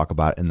heard us talk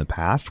about in the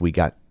past. We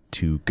got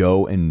to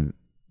go and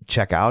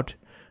check out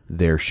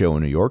their show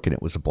in New York, and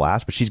it was a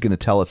blast. But she's going to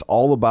tell us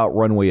all about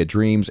Runway of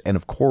Dreams and,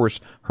 of course,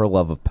 her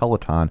love of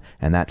Peloton,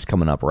 and that's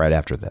coming up right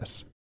after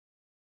this.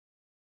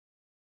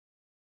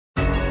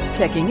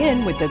 Checking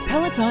in with the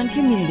Peloton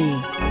community.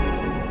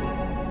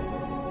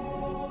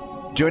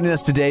 Joining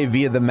us today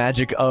via the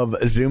magic of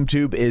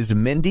ZoomTube is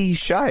Mindy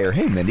Scheier.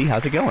 Hey, Mindy,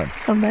 how's it going?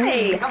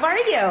 Hey, how are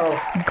you?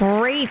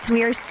 Great.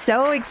 We are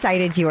so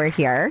excited you are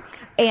here.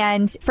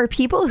 And for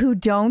people who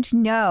don't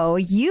know,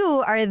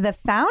 you are the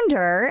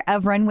founder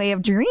of Runway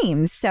of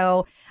Dreams.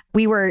 So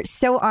we were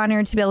so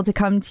honored to be able to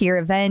come to your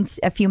event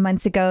a few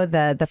months ago,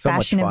 the so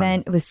fashion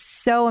event. It was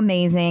so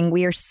amazing.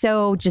 We are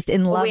so just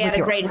in love with you. We had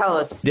a great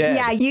host.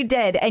 Yeah, you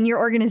did. And your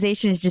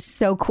organization is just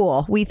so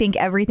cool. We think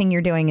everything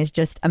you're doing is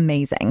just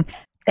amazing.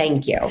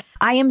 Thank you.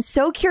 I am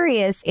so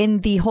curious in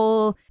the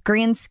whole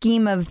grand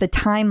scheme of the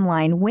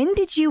timeline. When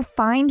did you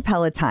find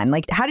Peloton?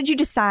 Like, how did you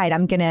decide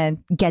I'm going to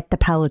get the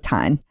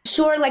Peloton?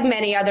 Sure. Like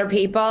many other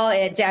people,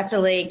 it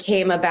definitely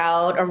came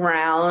about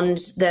around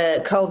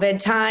the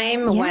COVID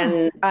time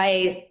when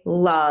I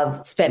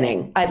love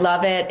spinning. I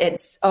love it.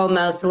 It's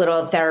almost a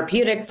little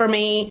therapeutic for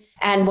me.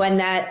 And when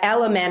that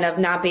element of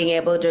not being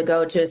able to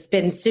go to a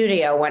spin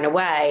studio went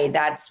away,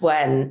 that's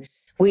when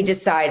we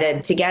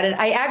decided to get it.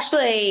 I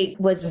actually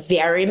was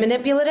very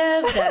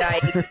manipulative that I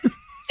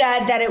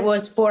said that it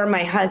was for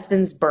my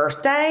husband's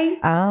birthday.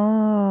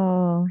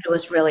 Oh. It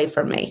was really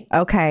for me.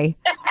 Okay.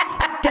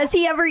 Does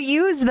he ever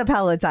use the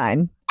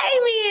Peloton?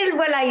 I mean,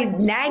 well, I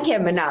nag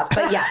him enough,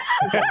 but yes,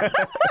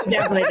 he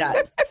definitely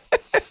does.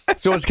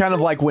 So it's kind of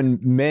like when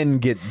men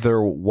get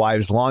their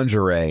wives'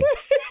 lingerie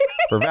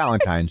for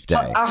Valentine's Day.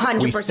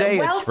 100%. We say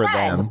well it's for said.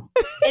 them.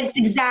 It's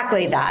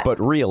exactly that. But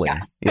really,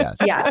 yes.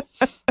 Yes.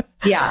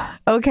 Yeah.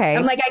 Okay.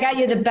 I'm like, I got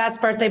you the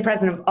best birthday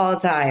present of all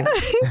time.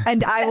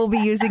 And I will be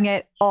using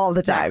it all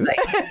the time.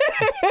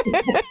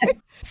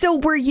 So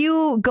were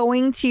you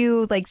going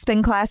to like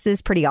spin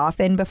classes pretty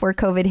often before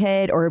COVID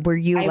hit, or were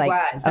you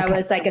I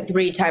was like a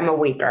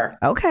 3-time-a-weeker.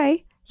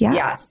 Okay. Yeah.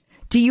 Yes.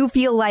 Do you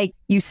feel like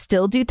you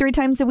still do 3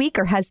 times a week,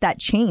 or has that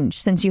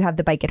changed since you have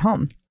the bike at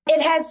home?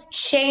 It has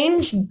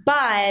changed,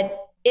 but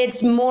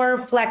it's more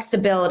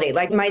flexibility.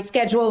 Like my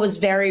schedule was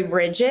very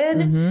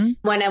rigid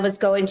when I was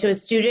going to a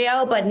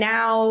studio, but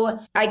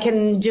now I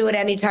can do it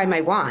anytime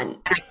I want.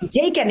 I can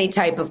take any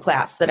type of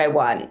class that I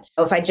want.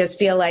 If I just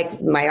feel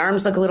like my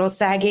arms look a little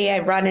saggy, I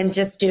run and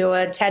just do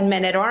a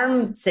 10-minute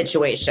arm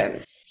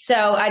situation.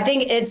 So I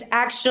think it's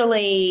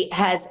actually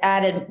has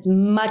added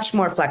much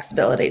more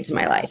flexibility to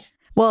my life.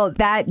 Well,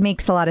 that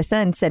makes a lot of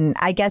sense. And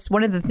I guess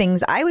one of the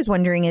things I was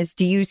wondering is,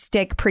 do you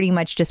stick pretty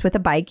much just with a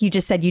bike? You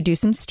just said you do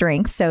some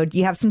strength. So do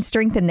you have some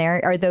strength in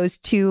there? Are those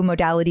 2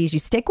 modalities you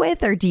stick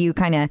with, or do you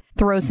kind of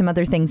throw some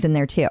other things in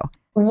there too?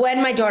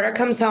 When my daughter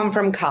comes home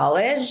from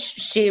college,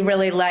 she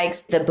really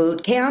likes the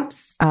boot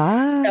camps.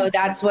 So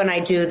that's when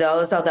I do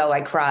those, although I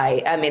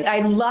cry. I mean, I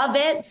love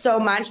it so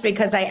much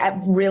because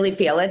I really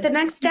feel it the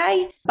next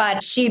day,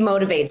 but she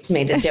motivates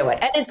me to do it.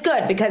 And it's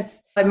good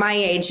because at my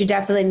age, you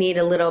definitely need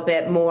a little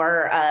bit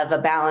more of a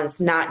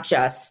balance, not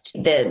just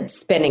the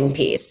spinning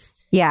piece.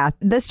 Yeah,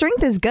 the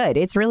strength is good.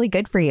 It's really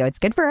good for you. It's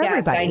good for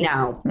everybody. Yes, I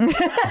know.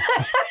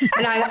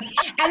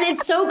 and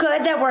it's so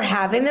good that we're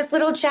having this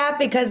little chat,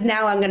 because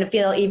now I'm going to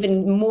feel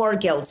even more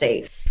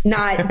guilty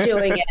not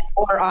doing it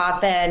more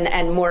often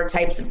and more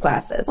types of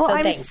classes. Well, so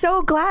I'm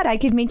so glad I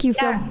could make you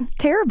feel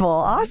terrible.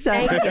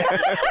 Awesome.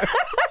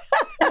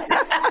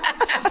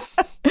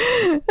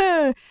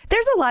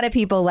 There's a lot of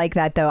people like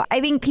that, though.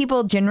 I think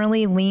people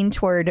generally lean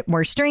toward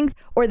more strength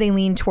or they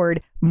lean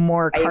toward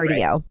more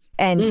cardio.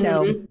 And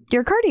so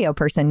you're a cardio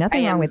person.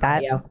 Nothing wrong with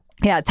that. Cardio.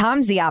 Yeah,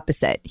 Tom's the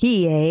opposite.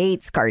 He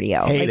hates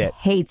cardio.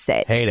 Hates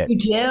it. Hate it. You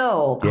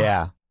do.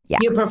 Yeah.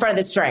 You prefer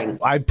the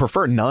strength. I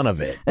prefer none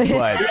of it, but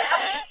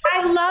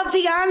I love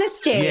the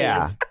honesty.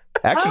 yeah.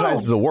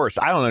 Exercise is the worst.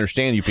 I don't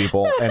understand you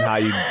people and how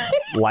you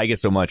like it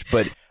so much,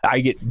 but I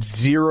get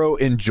zero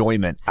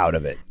enjoyment out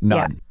of it.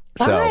 None. Yeah.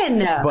 Fun.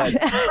 But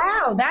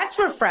Wow, that's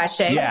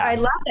refreshing. Yeah. I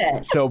love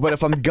it. so, but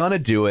if I'm going to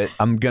do it,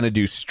 I'm going to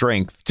do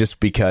strength just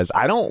because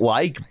I don't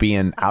like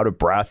being out of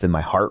breath and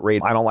my heart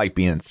rate. I don't like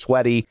being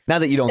sweaty. Not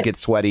that you don't get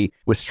sweaty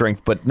with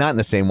strength, but not in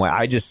the same way.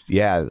 I just,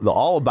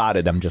 all about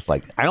it. I'm just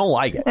like, I don't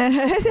like it.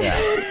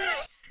 Yeah.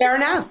 Fair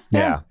enough.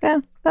 Yeah. Yeah.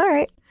 All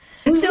right.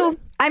 So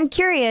I'm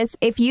curious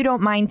if you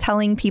don't mind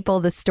telling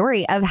people the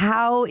story of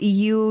how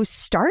you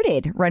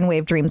started Runway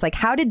of Dreams. Like,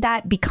 how did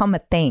that become a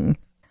thing?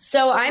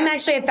 So I'm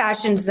actually a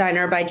fashion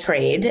designer by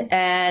trade,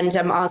 and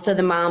I'm also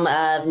the mom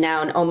of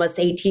now an almost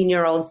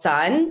 18-year-old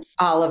son,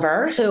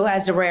 Oliver, who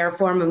has a rare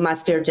form of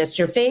muscular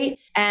dystrophy.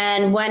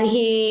 And when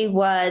he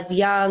was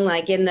young,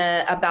 like in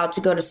the about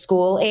to go to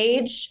school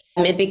age,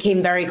 it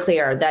became very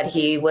clear that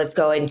he was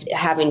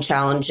having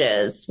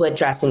challenges with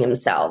dressing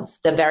himself.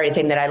 The very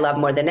thing that I love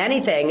more than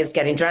anything is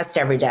getting dressed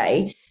every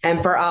day.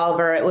 And for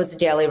Oliver, it was a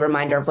daily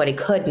reminder of what he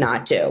could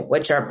not do,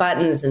 which are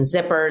buttons and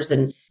zippers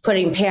and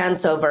putting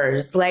pants over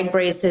his leg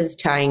braces,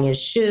 tying his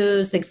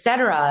shoes,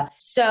 etc.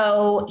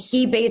 So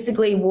he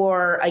basically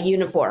wore a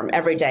uniform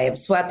every day of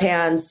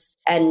sweatpants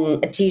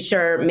and a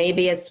t-shirt,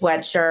 maybe a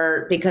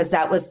sweatshirt, because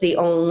that was the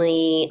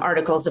only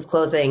articles of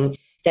clothing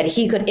that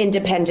he could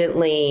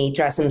independently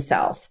dress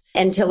himself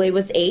until he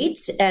was 8.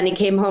 And he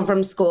came home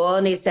from school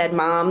and he said,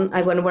 Mom,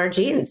 I want to wear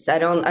jeans. I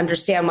don't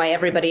understand why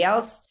everybody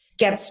else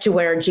gets to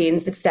wear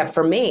jeans except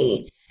for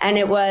me. And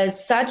it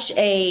was such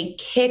a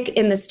kick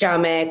in the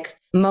stomach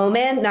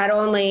moment, not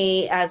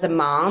only as a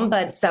mom,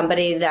 but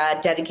somebody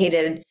that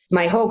dedicated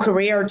my whole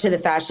career to the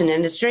fashion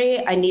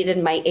industry. I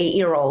needed my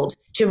 8-year-old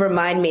to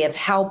remind me of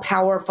how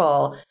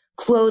powerful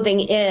clothing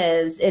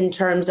is in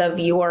terms of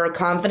your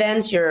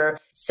confidence, your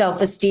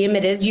self-esteem.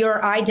 It is your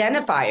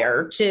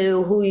identifier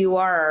to who you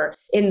are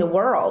in the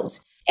world.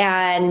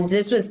 And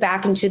this was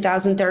back in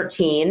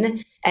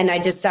 2013. And I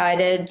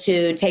decided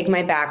to take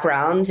my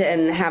background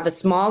and have a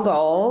small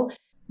goal,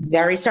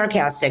 very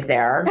sarcastic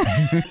there,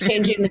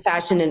 changing the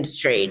fashion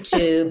industry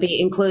to be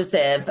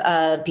inclusive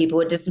of people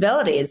with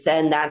disabilities.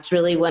 And that's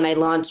really when I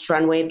launched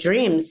Runway of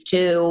Dreams,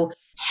 to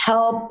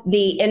help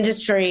the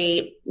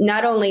industry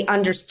not only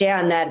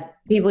understand that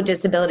people with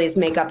disabilities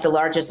make up the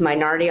largest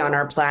minority on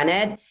our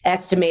planet,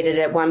 estimated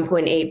at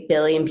 1.8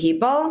 billion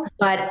people,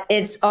 but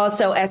it's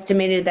also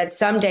estimated that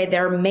someday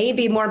there may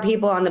be more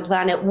people on the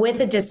planet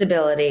with a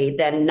disability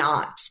than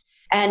not.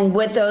 And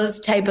with those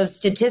type of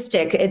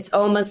statistic, it's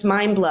almost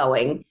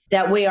mind-blowing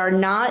that we are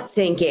not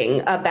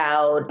thinking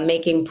about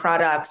making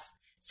products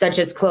such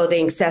as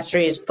clothing,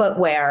 accessories,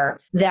 footwear,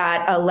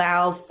 that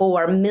allow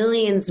for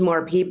millions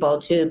more people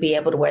to be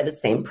able to wear the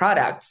same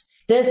products.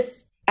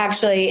 This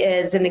actually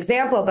is an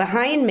example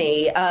behind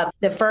me of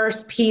the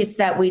first piece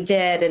that we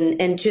did.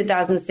 In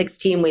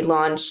 2016, we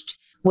launched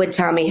with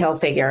Tommy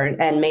Hilfiger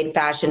and made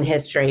fashion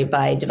history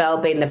by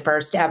developing the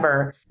first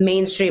ever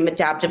mainstream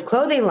adaptive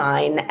clothing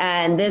line.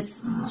 And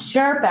this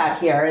shirt back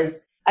here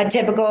is a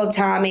typical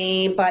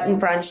Tommy button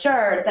front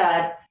shirt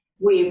that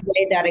we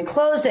way that it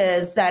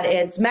closes, that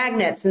it's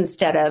magnets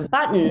instead of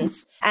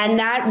buttons. And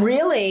that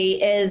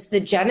really is the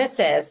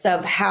genesis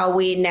of how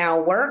we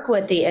now work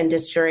with the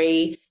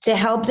industry to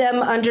help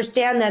them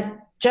understand that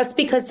just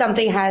because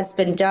something has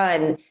been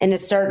done in a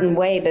certain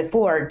way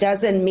before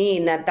doesn't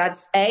mean that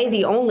that's A,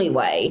 the only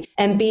way,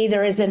 and B,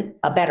 there isn't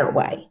a better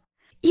way.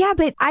 Yeah,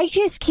 but I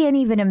just can't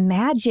even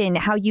imagine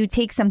how you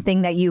take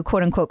something that you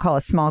quote unquote call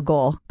a small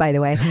goal, by the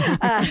way.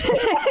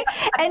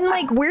 And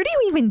like, where do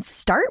you even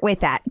start with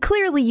that?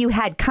 Clearly you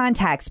had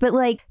contacts, but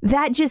like,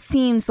 that just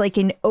seems like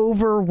an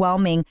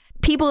overwhelming.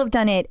 People have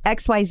done it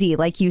XYZ,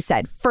 like you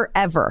said,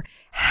 forever.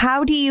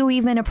 How do you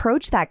even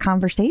approach that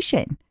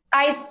conversation?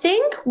 I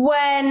think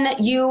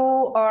when you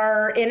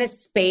are in a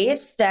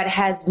space that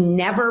has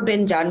never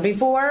been done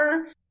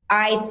before,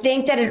 I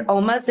think that it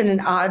almost in an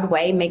odd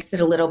way makes it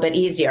a little bit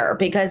easier,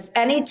 because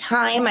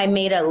anytime I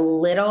made a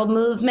little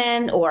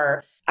movement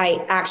or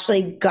I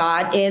actually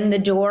got in the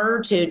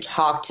door to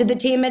talk to the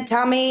team at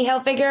Tommy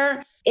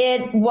Hilfiger,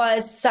 it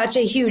was such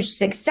a huge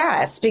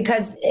success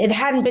because it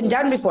hadn't been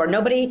done before.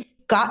 Nobody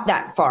got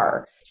that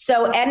far.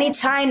 So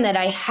anytime that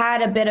I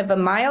had a bit of a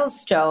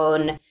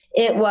milestone,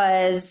 it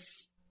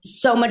was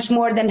so much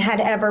more than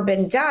had ever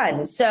been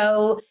done.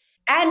 So,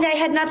 and I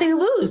had nothing to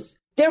lose.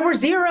 There were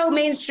zero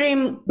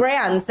mainstream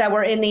brands that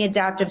were in the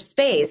adaptive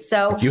space.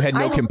 So you had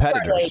no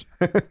competitors.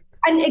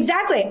 And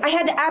exactly. I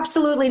had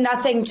absolutely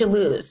nothing to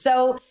lose.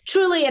 So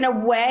truly, in a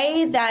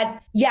way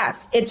that,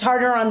 yes, it's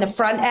harder on the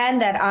front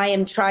end that I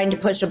am trying to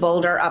push a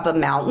boulder up a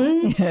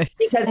mountain,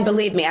 because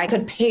believe me, I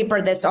could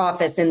paper this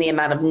office in the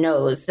amount of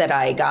no's that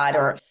I got,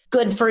 or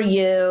good for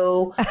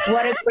you.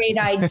 What a great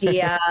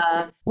idea.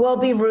 We'll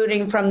be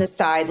rooting from the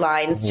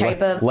sidelines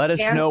type of Let us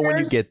know when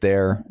you get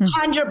there.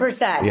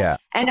 100%. Yeah.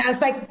 And I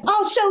was like,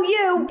 I'll show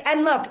you.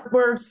 And look,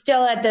 we're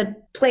still at the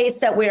place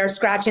that we are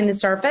scratching the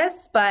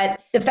surface. But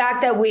the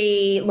fact that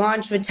we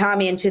launched with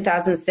Tommy in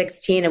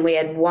 2016 and we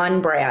had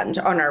one brand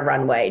on our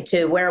runway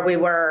to where we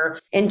were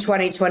in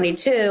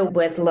 2022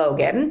 with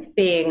Logan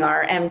being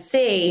our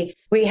MC,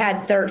 we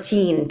had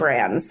 13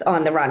 brands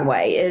on the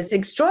runway is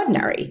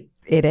extraordinary.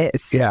 It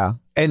is. Yeah.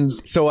 And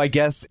so I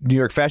guess New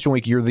York Fashion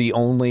Week, you're the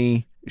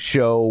only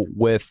show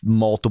with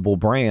multiple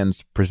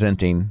brands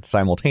presenting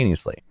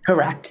simultaneously.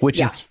 Correct. Which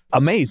is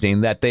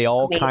amazing that they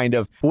all kind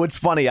of, what's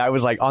funny, I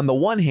was like, on the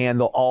one hand,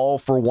 they'll all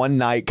for one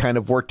night kind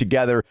of work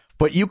together,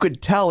 but you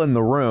could tell in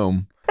the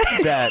room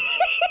that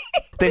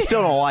they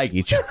still don't like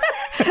each other.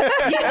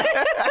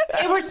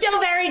 They were still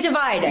very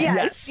divided.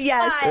 Yes.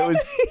 But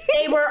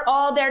they were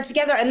all there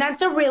together. And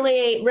that's a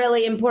really,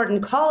 really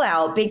important call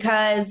out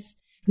because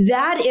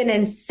that in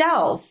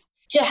itself,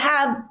 to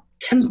have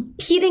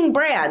competing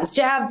brands,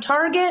 to have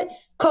Target,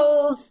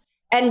 Kohl's,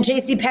 and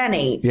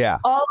JCPenney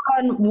all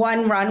on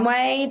one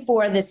runway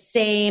for the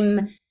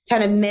same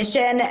kind of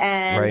mission.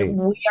 And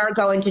we are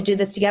going to do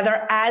this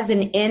together as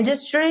an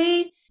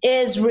industry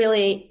is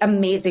really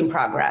amazing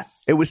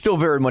progress. It was still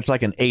very much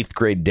like an 8th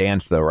grade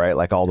dance, though, right?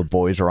 Like all the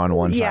boys are on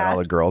one side, all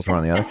the girls are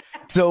on the other.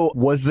 So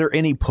was there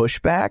any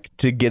pushback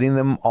to getting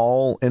them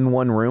all in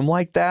one room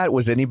like that?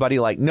 Was anybody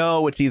like,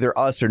 no, it's either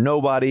us or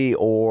nobody,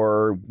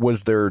 or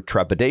was there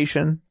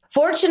trepidation?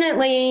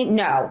 Fortunately,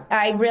 no.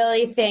 I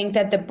really think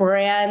that the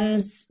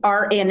brands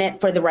are in it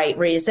for the right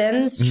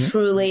reasons,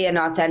 truly and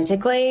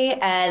authentically.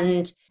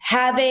 And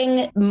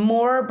having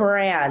more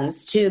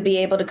brands to be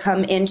able to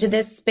come into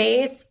this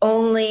space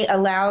only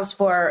allows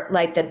for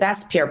like the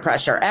best peer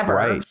pressure ever.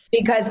 Right.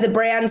 Because the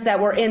brands that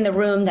were in the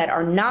room that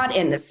are not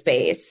in the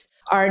space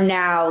are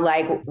now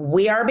like,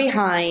 we are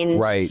behind.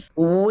 Right.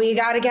 We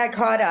got to get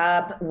caught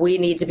up. We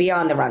need to be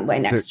on the runway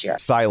next year.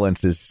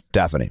 Silence is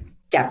deafening.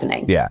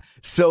 Deafening. Yeah.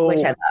 So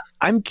Which I love.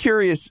 I'm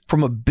curious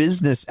from a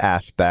business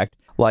aspect,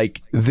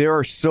 like there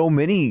are so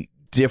many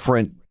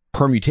different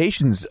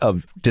permutations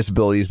of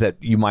disabilities that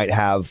you might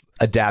have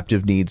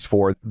adaptive needs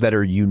for that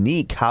are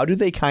unique. How do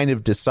they kind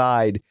of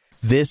decide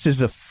this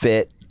is a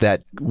fit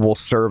that will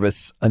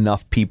service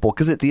enough people?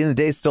 Because at the end of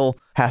the day, it still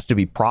has to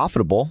be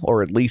profitable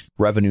or at least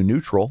revenue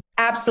neutral.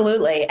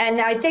 Absolutely. And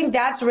I think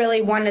that's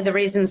really one of the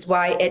reasons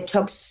why it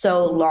took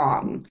so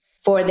long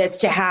for this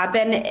to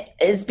happen,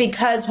 is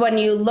because when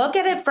you look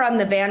at it from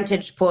the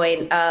vantage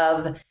point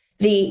of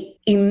the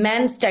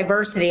immense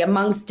diversity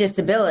amongst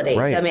disabilities.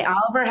 I mean,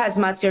 Oliver has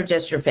muscular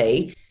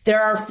dystrophy.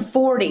 There are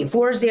 40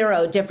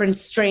 different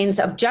strains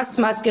of just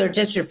muscular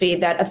dystrophy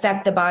that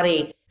affect the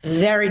body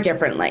very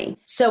differently.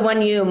 So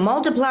when you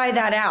multiply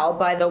that out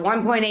by the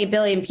 1.8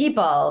 billion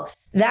people,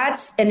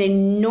 that's an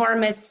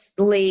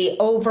enormously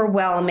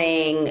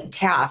overwhelming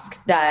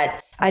task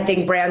that I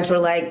think brands were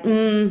like,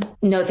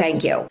 no,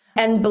 thank you.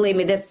 And believe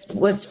me, this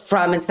was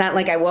it's not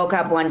like I woke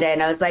up one day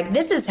and I was like,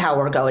 this is how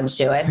we're going to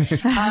do it.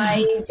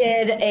 I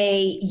did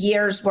a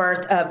year's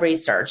worth of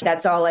research.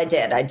 That's all I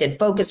did. I did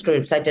focus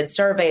groups. I did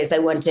surveys. I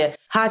went to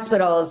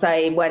hospitals.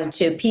 I went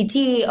to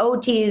PT,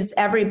 OTs,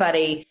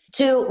 everybody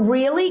to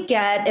really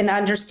get and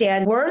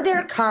understand, were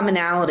there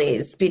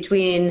commonalities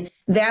between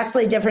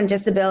vastly different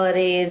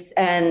disabilities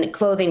and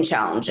clothing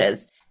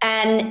challenges?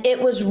 And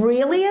it was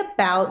really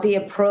about the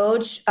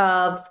approach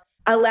of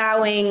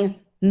allowing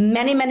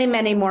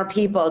many more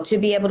people to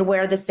be able to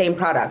wear the same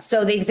product.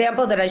 So the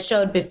example that I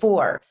showed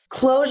before,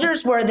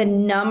 closures were the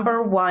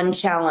number one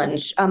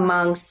challenge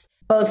amongst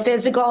both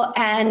physical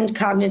and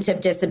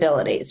cognitive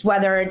disabilities,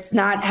 whether it's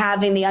not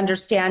having the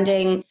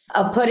understanding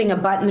of putting a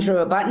button through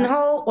a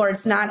buttonhole, or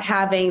it's not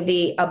having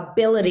the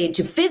ability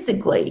to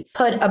physically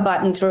put a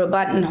button through a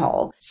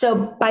buttonhole. So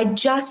by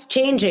just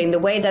changing the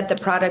way that the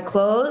product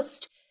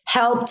closed,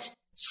 helped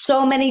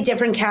so many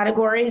different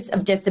categories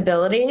of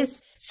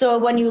disabilities. So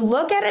when you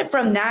look at it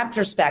from that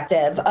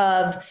perspective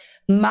of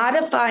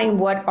modifying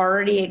what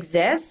already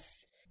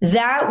exists,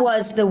 that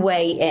was the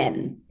way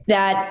in.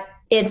 That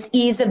it's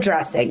ease of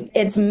dressing.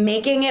 It's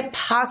making it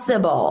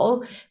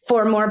possible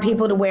for more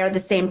people to wear the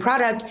same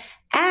product.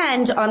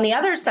 And on the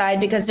other side,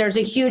 because there's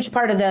a huge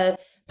part of the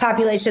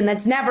population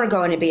that's never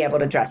going to be able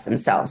to dress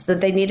themselves,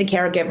 that they need a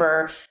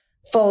caregiver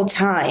full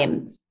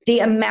time. The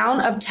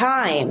amount of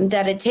time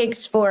that it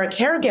takes for a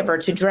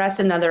caregiver to dress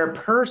another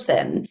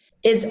person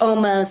is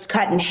almost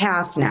cut in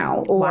half now,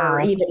 or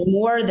even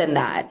more than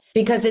that,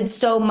 because it's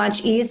so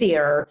much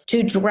easier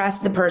to dress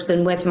the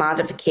person with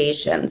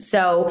modifications.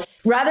 So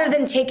rather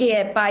than taking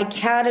it by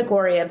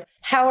category of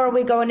how are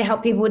we going to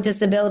help people with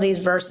disabilities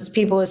versus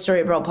people with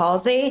cerebral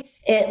palsy,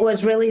 it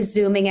was really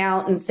zooming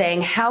out and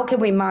saying, how can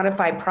we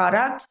modify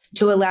product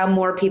to allow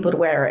more people to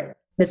wear it,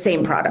 the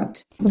same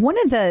product? One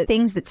of the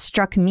things that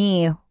struck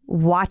me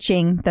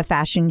watching the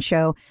fashion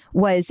show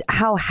was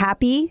how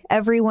happy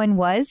everyone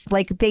was.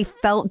 Like they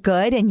felt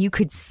good and you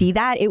could see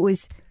that. It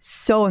was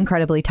so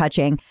incredibly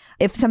touching.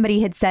 If somebody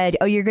had said,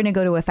 oh, you're going to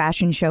go to a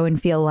fashion show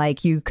and feel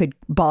like you could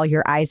bawl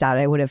your eyes out,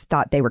 I would have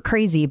thought they were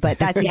crazy, but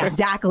that's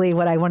exactly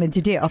what I wanted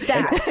to do.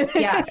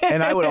 Yeah.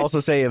 And I would also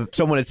say if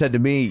someone had said to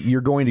me,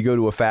 you're going to go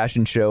to a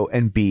fashion show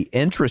and be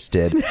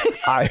interested,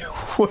 I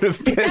would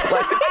have been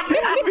like,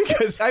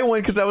 because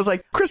I was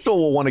like, Crystal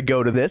will want to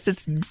go to this.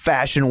 It's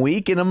fashion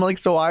week. And I'm like,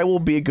 so I will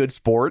be a good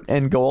sport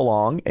and go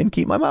along and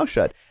keep my mouth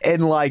shut.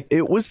 And like,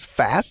 it was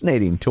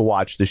fascinating to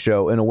watch the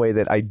show in a way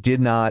that I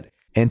did not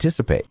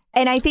anticipate.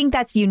 And I think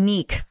that's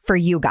unique for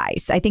you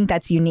guys. I think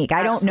that's unique.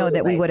 I don't know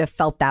that we would have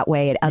felt that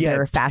way at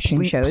other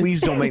fashion shows. Please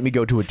don't make me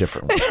go to a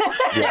different one.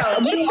 No,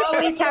 you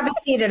always have a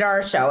seat at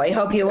our show. I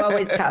hope you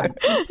always come.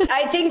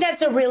 I think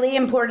that's a really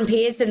important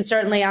piece, and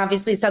certainly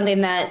obviously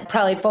something that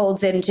probably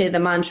folds into the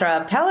mantra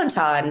of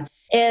Peloton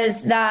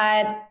is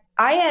that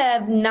I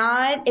have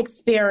not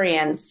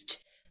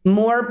experienced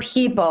more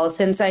people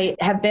since I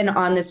have been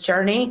on this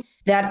journey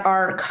that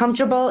are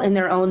comfortable in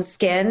their own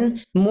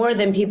skin more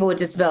than people with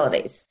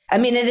disabilities. I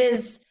mean, it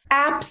is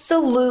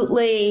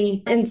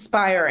absolutely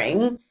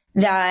inspiring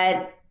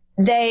that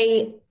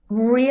they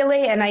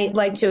really, and I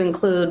like to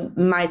include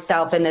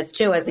myself in this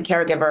too as a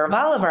caregiver of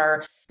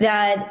Oliver,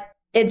 that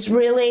it's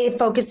really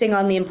focusing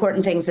on the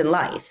important things in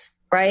life,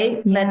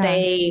 right? Yeah. That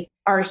they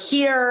are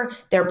here,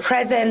 they're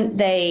present,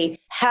 they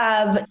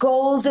have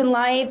goals in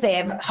life, they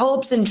have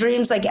hopes and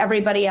dreams like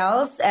everybody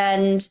else,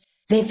 and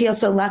they feel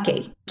so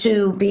lucky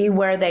to be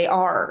where they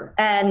are.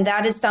 And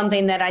that is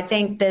something that I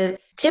think the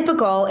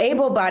typical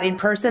able-bodied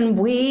person,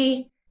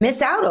 we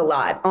miss out a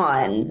lot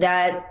on.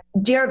 That,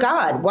 dear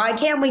God, why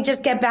can't we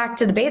just get back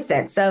to the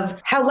basics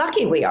of how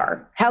lucky we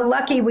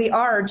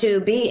are to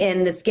be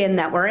in the skin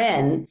that we're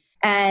in?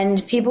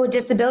 And people with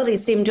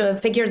disabilities seem to have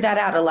figured that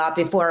out a lot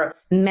before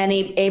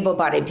many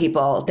able-bodied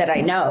people that I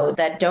know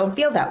that don't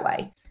feel that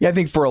way. Yeah, I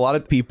think for a lot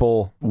of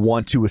people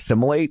want to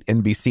assimilate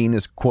and be seen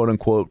as quote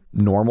unquote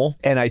normal.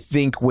 And I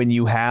think when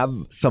you have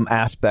some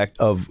aspect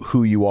of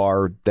who you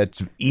are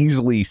that's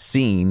easily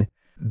seen,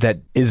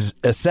 that is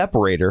a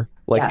separator,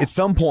 like at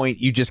some point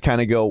you just kind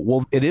of go,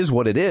 well, it is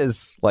what it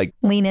is. Like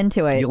lean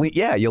into it. You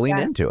lean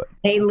into it.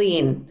 They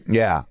lean.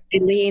 Yeah. They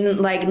lean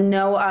like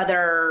no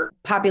other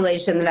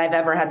population that I've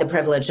ever had the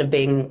privilege of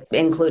being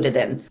included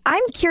in.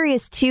 I'm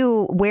curious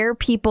too, where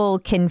people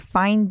can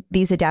find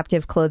these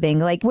adaptive clothing.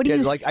 Like, what do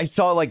you like? I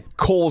saw like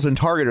Kohl's and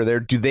Target are there.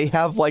 Do they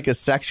have like a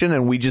section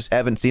and we just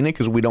haven't seen it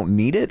because we don't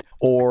need it?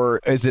 Or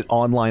is it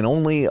online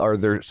only? Are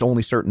there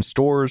only certain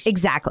stores?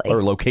 Exactly.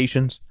 Or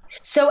locations?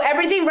 So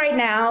everything right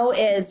now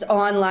is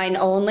online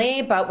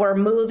only, but we're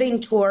moving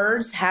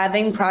towards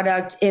having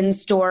product in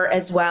store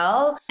as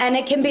well. And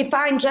it can be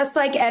found just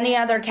like any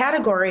other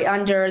category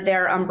under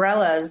their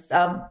umbrellas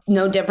of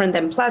no different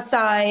than plus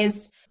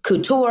size,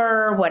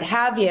 couture, what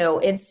have you.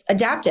 It's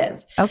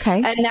adaptive.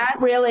 Okay. And that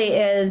really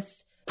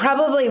is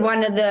probably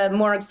one of the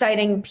more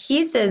exciting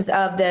pieces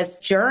of this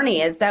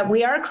journey is that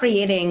we are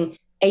creating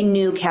a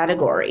new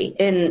category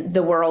in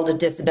the world of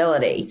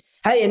disability.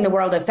 In the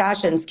world of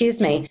fashion,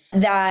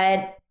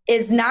 that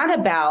is not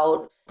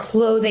about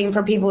clothing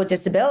for people with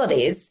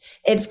disabilities.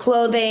 It's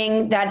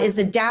clothing that is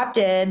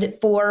adapted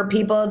for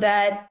people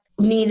that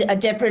need a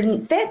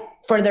different fit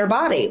for their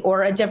body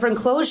or a different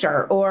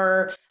closure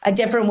or a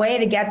different way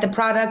to get the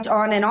product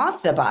on and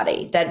off the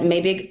body that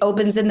maybe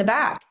opens in the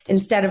back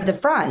instead of the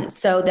front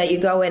so that you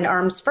go in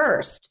arms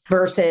first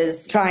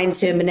versus trying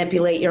to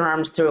manipulate your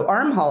arms through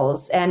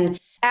armholes. And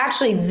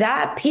actually,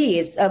 that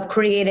piece of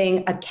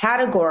creating a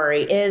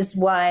category is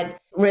what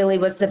really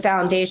was the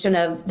foundation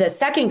of the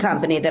second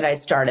company that I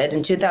started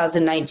in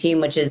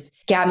 2019, which is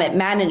Gamut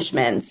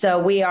Management. So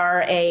we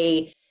are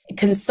a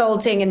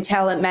consulting and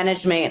talent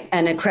management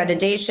and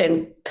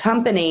accreditation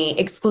company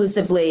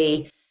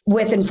exclusively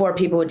with and for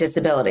people with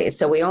disabilities.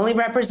 So we only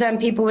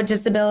represent people with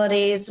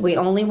disabilities. We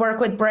only work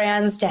with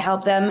brands to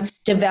help them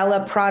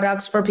develop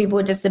products for people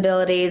with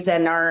disabilities.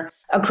 And our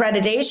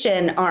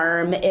accreditation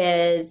arm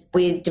is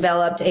we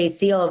developed a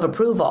seal of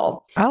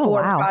approval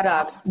for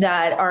products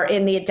that are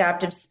in the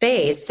adaptive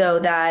space so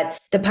that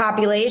the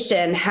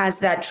population has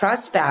that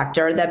trust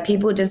factor that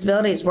people with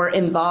disabilities were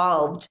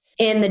involved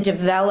in the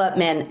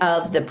development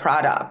of the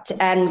product.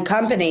 And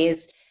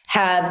companies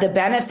have the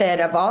benefit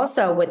of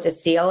also with the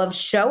seal of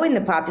showing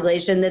the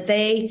population that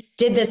they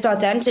did this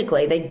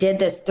authentically. They did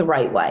this the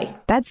right way.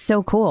 That's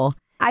so cool.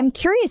 I'm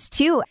curious,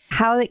 too,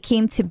 how it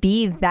came to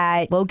be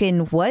that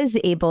Logan was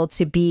able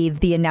to be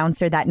the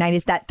announcer that night.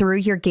 Is that through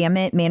your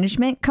Gamut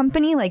Management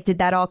company? Like, did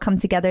that all come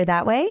together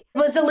that way? It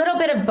was a little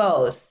bit of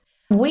both.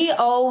 We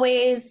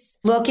always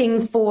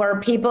looking for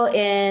people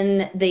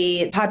in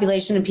the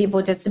population of people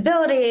with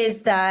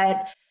disabilities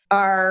that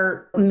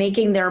are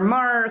making their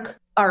mark,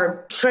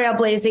 are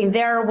trailblazing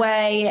their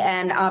way.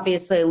 And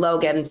obviously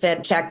Logan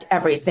Fit checked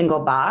every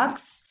single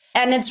box.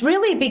 And it's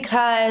really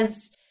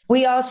because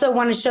we also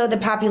want to show the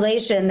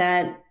population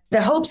that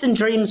the hopes and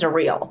dreams are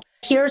real.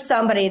 Here's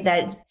somebody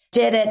that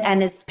did it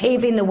and is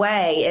paving the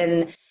way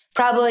in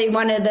probably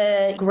one of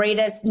the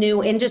greatest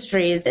new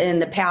industries in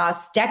the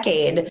past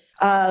decade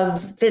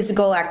of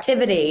physical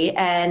activity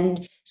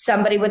and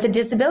somebody with a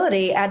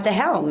disability at the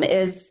helm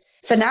is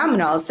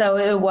phenomenal. So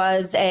it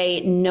was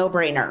a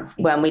no-brainer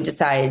when we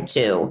decided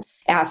to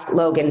ask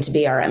Logan to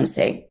be our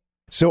MC.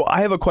 So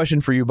I have a question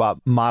for you about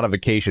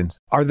modifications.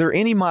 Are there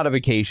any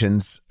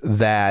modifications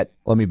that,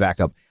 let me back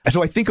up.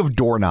 So I think of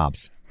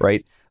doorknobs,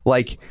 right?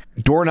 Like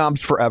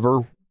doorknobs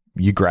forever,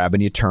 you grab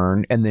and you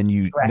turn, and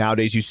then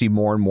nowadays you see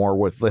more and more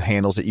with the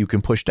handles that you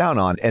can push down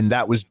on. And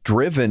that was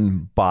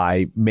driven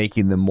by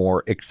making them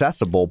more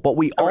accessible. But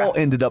we all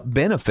ended up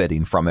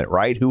benefiting from it,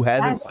 right? Who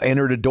hasn't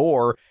entered a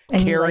door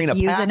and carrying a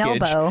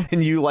package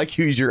and you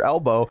use your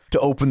elbow to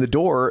open the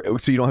door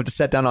so you don't have to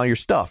set down all your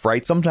stuff,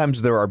 right?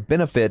 Sometimes there are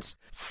benefits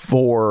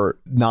for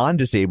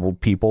non-disabled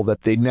people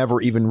that they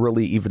never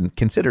even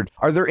considered.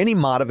 Are there any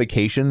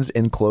modifications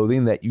in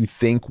clothing that you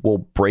think will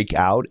break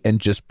out and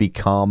just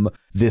become,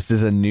 this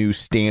is a new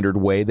standard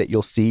way that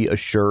you'll see a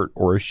shirt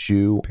or a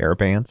shoe, pair of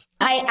pants?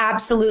 I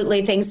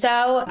absolutely think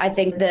so. I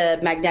think the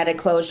magnetic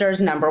closure is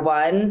number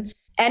one.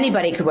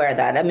 Anybody could wear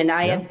that. I mean,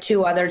 I have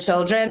 2 other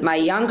children. My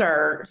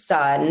younger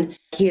son,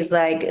 he's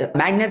like,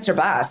 magnets or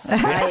bust.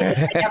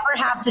 I never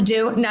have to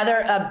do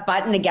a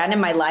button again in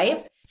my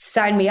life.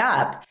 Sign me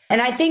up.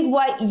 And I think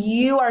what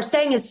you are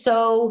saying is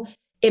so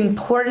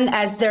important,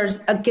 as there's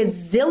a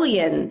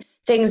gazillion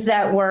things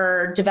that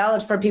were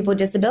developed for people with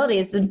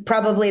disabilities.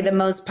 Probably the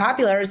most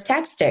popular is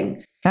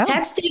texting. Oh.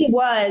 Texting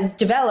was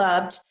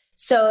developed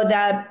so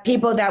that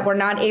people that were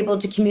not able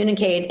to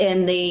communicate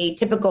in the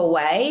typical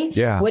way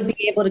would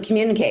be able to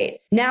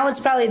communicate. Now it's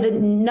probably the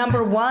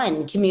number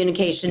one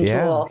communication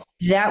tool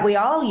that we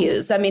all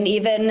use. I mean,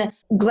 even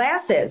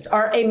glasses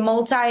are a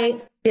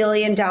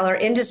multi-billion-dollar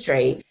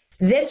industry.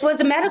 This was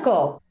a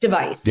medical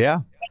device. Yeah.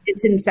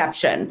 Its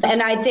inception.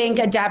 And I think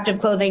adaptive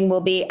clothing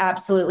will be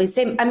absolutely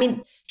same. I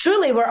mean,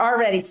 truly, we're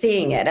already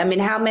seeing it. I mean,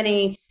 how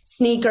many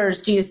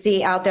sneakers do you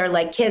see out there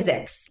like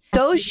Kizik's?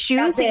 Those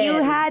shoes that you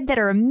had that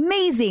are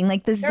amazing,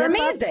 like the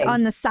zip-ups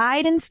on the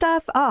side and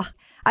stuff. Oh,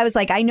 I was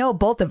like, I know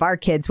both of our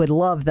kids would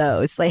love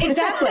those. Like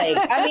Exactly.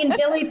 I mean,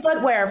 Billy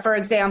Footwear, for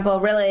example,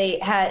 really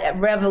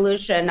had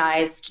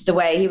revolutionized the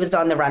way he was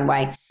on the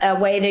runway. A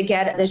way to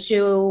get the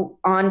shoe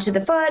onto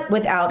the foot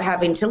without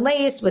having to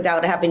lace,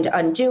 without having to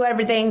undo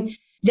everything.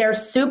 They're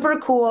super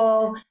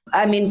cool.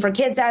 I mean, for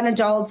kids and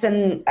adults,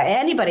 and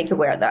anybody could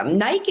wear them.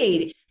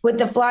 Nike with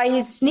the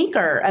Fly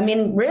sneaker. I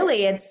mean,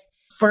 really, it's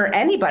for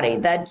anybody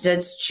that's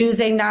just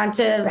choosing not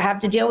to have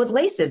to deal with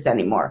laces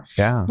anymore.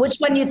 Yeah. Which,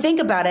 when you think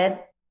about it,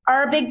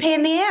 are a big pain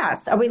in the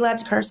ass. Are we allowed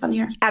to curse on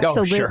here?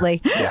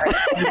 Absolutely. Oh, sure.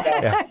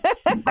 Yeah.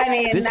 I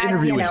mean, this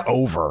interview is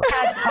over.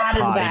 That's hot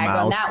in the bag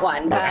on that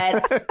one.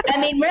 But I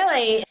mean,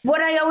 really,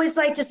 what I always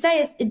like to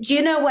say is, do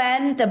you know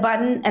when the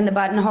button and the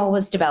buttonhole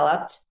was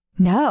developed?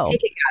 No.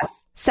 Take a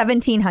guess.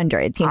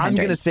 1700s. I'm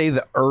going to say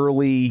the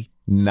early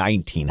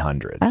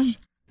 1900s. Oh.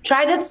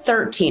 Try the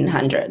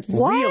 1300s.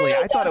 What? Really?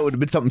 I thought it would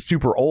have been something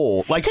super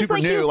old, like super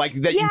new, like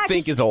that you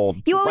think is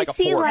old. You always like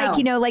see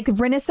like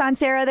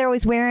Renaissance era, they're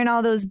always wearing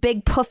all those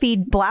big puffy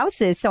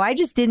blouses. So I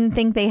just didn't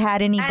think they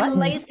had any buttons. And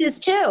laces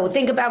too.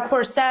 Think about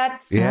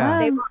corsets. Yeah.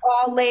 They were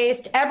all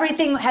laced.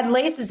 Everything had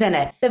laces in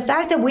it. The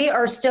fact that we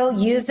are still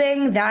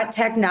using that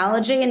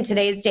technology in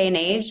today's day and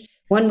age,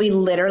 when we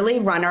literally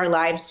run our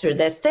lives through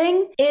this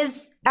thing,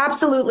 is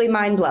absolutely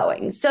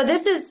mind-blowing. So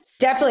this is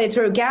definitely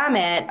through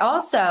Gamut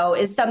also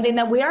is something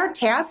that we are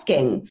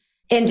tasking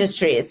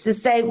industries to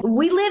say,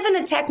 we live in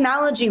a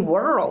technology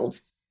world.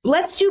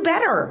 Let's do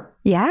better.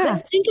 Yeah.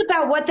 Let's think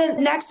about what the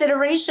next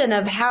iteration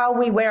of how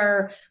we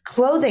wear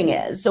clothing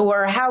is,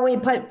 or how we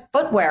put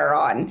footwear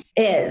on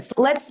is.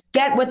 Let's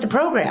get with the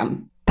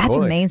program. That's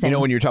amazing. You know,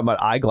 when you're talking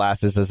about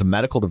eyeglasses as a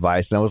medical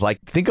device, and I was like,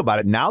 think about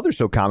it. Now they're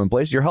so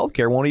commonplace, your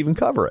healthcare won't even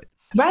cover it.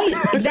 Right,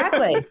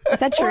 exactly. Is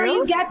that true? Or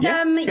you get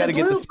them blue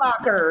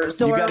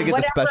blockers or whatever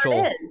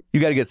it is. You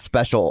got to get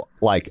special,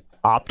 like,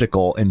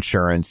 optical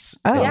insurance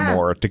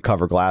more to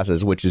cover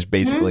glasses, which is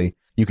basically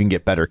you can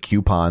get better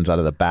coupons out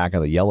of the back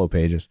of the yellow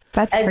pages.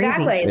 That's crazy.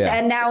 Exactly. Yeah.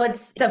 And now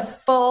it's a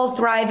full,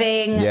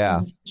 thriving,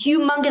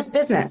 humongous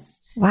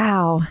business.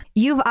 Wow.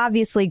 You've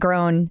obviously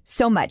grown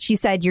so much. You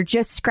said you're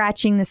just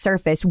scratching the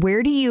surface.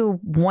 Where do you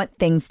want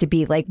things to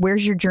be? Like,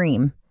 where's your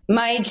dream?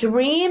 My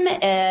dream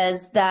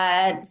is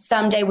that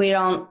someday we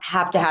don't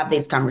have to have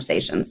these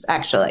conversations,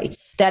 actually.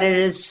 That it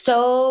is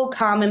so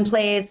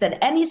commonplace that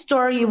any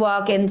store you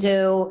walk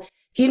into,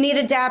 if you need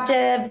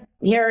adaptive,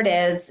 here it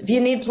is. If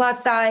you need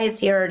plus size,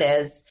 here it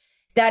is.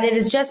 That it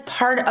is just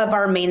part of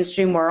our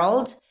mainstream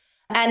world.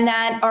 And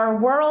that our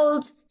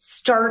world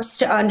starts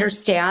to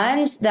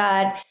understand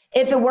that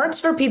if it works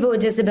for people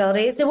with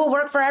disabilities, it will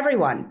work for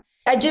everyone.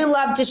 I do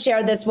love to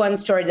share this one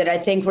story that I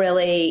think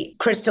really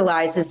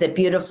crystallizes it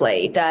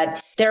beautifully,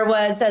 that there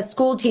was a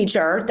school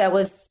teacher that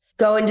was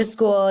going to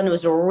school and it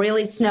was a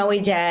really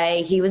snowy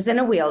day. He was in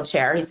a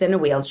wheelchair. He's in a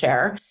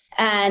wheelchair.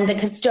 And the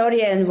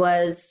custodian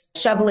was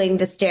shoveling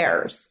the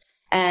stairs.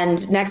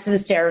 And next to the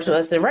stairs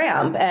was the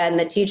ramp. And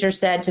the teacher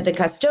said to the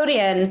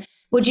custodian,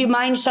 would you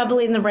mind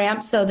shoveling the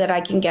ramp so that I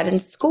can get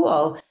into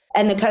school?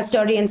 And the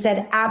custodian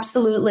said,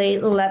 absolutely.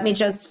 Let me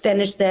just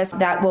finish this.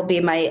 That will be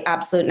my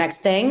absolute next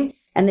thing.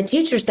 And the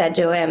teacher said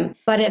to him,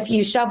 but if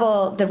you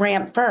shovel the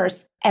ramp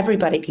first,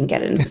 everybody can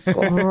get into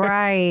school.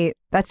 Right.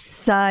 That's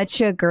such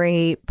a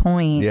great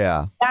point.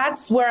 Yeah.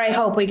 That's where I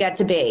hope we get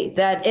to be,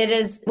 that it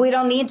is, we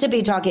don't need to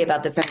be talking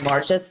about this anymore.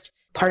 It's just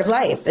part of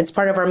life. It's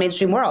part of our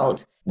mainstream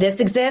world.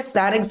 This exists,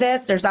 that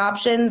exists. There's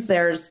options.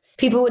 There's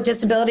people with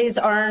disabilities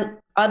aren't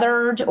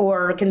othered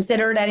or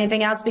considered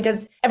anything else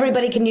because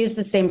everybody can use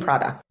the same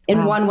product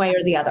in one way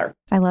or the other.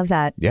 I love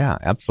that. Yeah,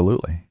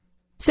 absolutely.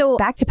 So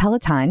back to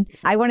Peloton,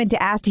 I wanted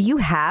to ask, do you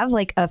have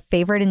like a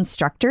favorite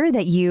instructor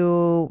that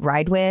you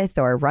ride with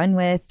or run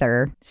with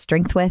or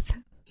strength with?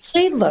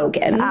 Say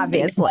Logan.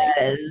 Obviously.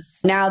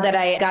 Because now that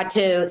I got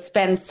to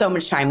spend so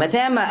much time with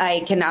him,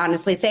 I can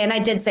honestly say, and I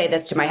did say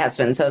this to my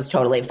husband, so it's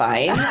totally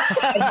fine.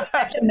 I have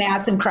such a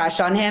massive crush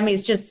on him.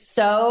 He's just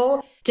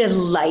so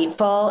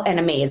delightful and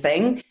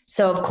amazing.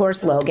 So, of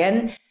course,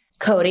 Logan.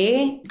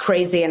 Cody,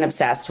 crazy and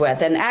obsessed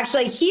with. And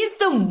actually, he's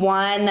the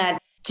one that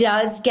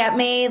does get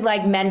me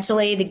like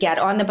mentally to get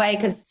on the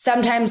bike, because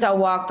sometimes I'll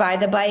walk by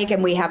the bike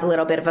and we have a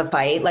little bit of a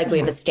fight, like we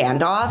have a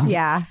standoff.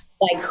 Yeah.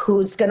 Like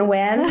who's going to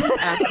win?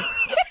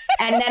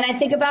 And then I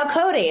think about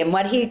Cody and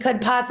what he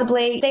could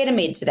possibly say to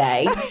me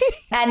today.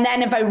 And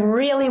then if I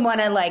really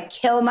want to like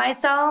kill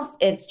myself,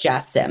 it's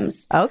Jess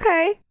Sims.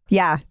 Okay.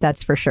 Yeah,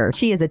 that's for sure.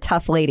 She is a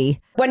tough lady.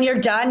 When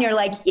you're done, you're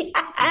like, yes,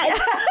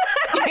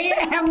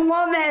 I am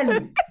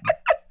woman.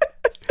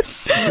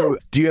 So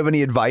do you have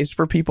any advice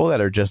for people that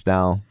are just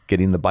now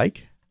getting the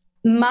bike?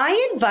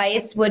 My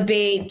advice would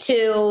be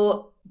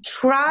to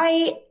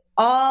try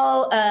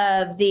all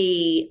of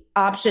the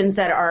options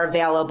that are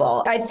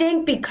available. I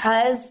think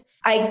because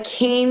I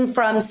came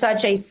from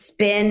such a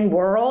spin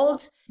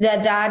world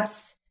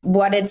that's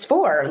what it's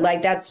for.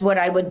 Like that's what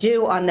I would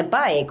do on the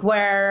bike,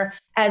 where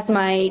as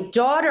my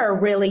daughter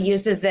really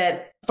uses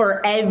it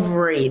for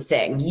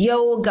everything,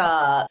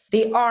 yoga,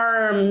 the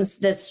arms,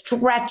 the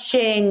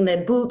stretching, the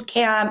boot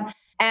camp.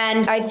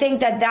 And I think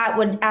that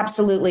would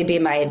absolutely be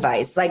my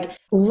advice. Like,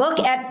 look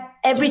at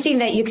everything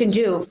that you can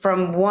do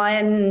from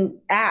one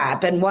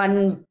app and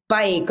one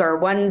bike or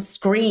one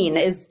screen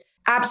is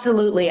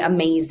absolutely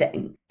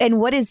amazing. And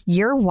what is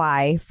your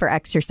why for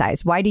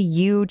exercise? Why do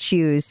you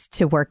choose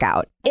to work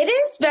out? It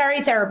is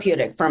very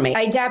therapeutic for me.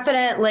 I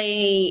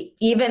definitely,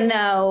 even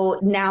though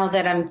now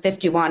that I'm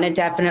 51, it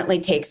definitely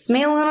takes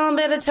me a little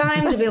bit of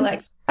time to be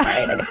like, all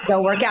right, I gotta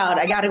go work out.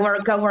 I gotta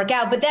go work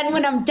out. But then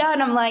when I'm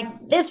done, I'm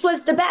like, this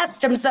was the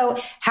best. I'm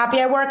so happy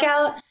I work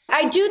out.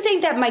 I do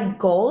think that my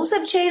goals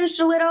have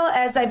changed a little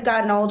as I've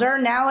gotten older.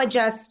 Now I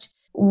just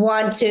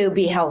want to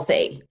be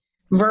healthy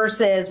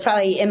versus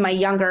probably in my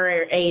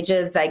younger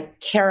ages, I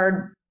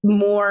cared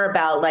more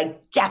about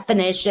like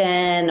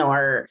definition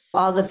or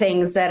all the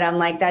things that I'm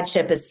like, that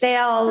ship has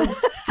sailed.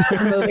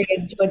 We're moving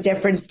into a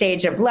different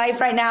stage of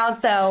life right now.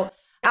 So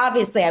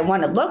obviously I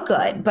want to look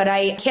good, but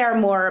I care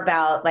more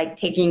about like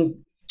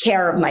taking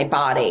care of my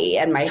body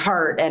and my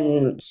heart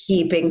and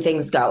keeping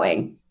things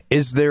going.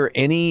 Is there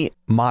any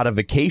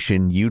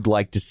modification you'd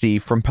like to see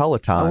from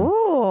Peloton?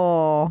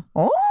 Oh.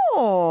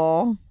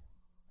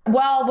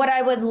 Well, what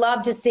I would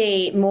love to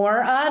see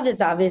more of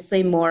is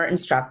obviously more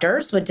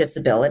instructors with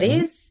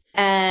disabilities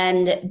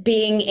and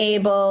being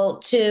able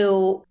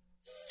to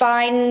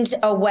find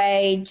a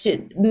way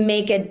to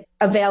make it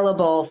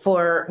available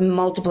for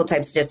multiple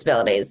types of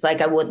disabilities.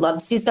 Like I would love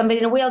to see somebody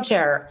in a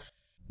wheelchair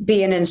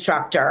be an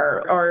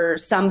instructor, or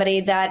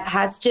somebody that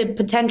has to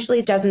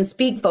potentially doesn't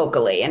speak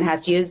vocally and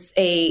has to use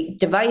a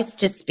device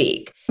to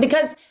speak.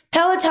 Because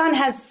Peloton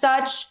has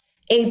such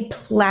a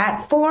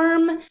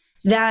platform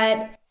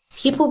that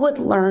people would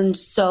learn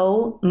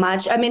so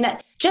much. I mean,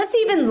 just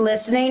even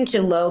listening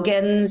to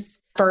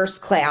Logan's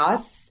first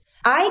class,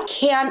 I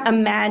can't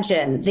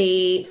imagine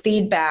the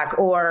feedback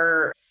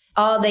or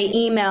all the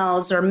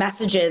emails or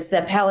messages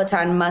that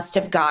Peloton must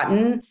have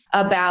gotten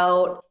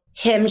about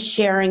him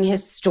sharing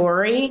his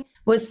story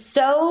was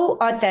so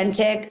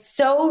authentic,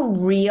 so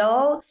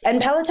real.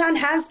 And Peloton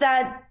has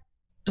that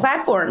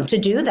platform to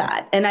do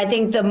that. And I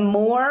think the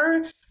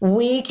more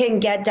we can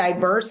get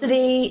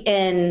diversity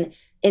in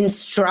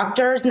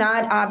instructors,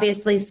 not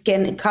obviously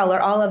skin color,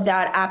 all of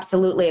that,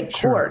 absolutely, of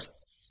course.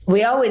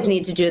 We always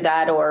need to do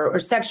that, or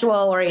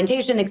sexual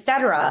orientation,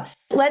 etc.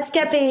 Let's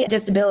get the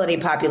disability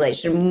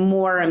population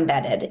more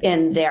embedded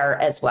in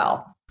there as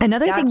well.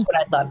 That's what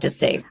I'd love to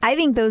see. I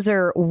think those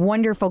are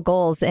wonderful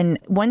goals. And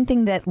one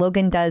thing that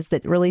Logan does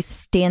that really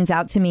stands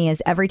out to me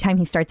is every time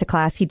he starts a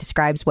class, he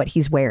describes what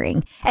he's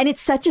wearing. And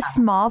it's such a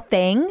small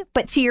thing.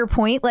 But to your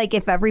point, like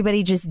if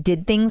everybody just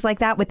did things like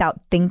that without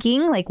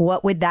thinking, like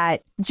what would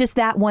that, just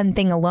that one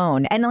thing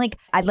alone. And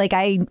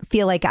I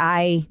feel like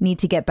I need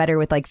to get better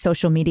with like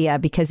social media,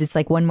 because it's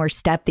like one more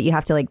step that you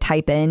have to like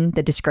type in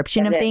the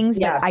description of things.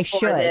 But I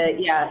should.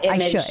 I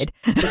should.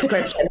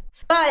 Description.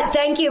 But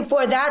thank you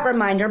for that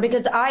reminder,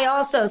 because I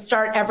also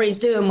start every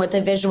Zoom with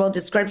a visual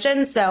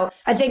description. So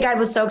I think I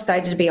was so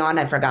excited to be on,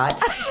 I forgot.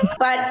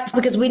 But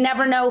because we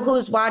never know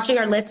who's watching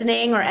or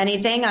listening or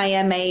anything, I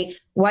am a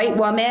white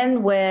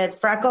woman with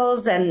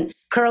freckles and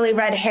curly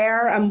red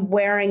hair. I'm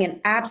wearing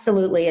an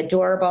absolutely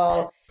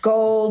adorable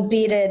gold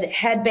beaded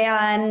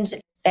headband.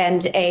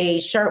 and a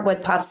shirt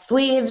with puffed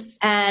sleeves.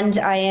 And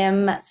I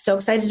am so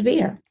excited to be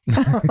here.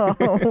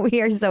 Oh,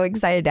 we are so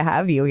excited to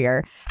have you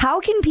here. How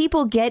can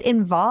people get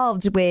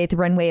involved with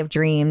Runway of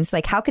Dreams?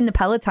 Like, how can the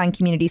Peloton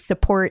community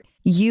support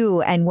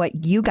you and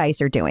what you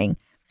guys are doing?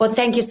 Well,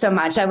 thank you so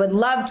much. I would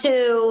love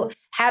to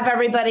have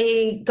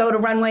everybody go to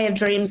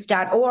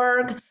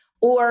runwayofdreams.org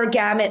or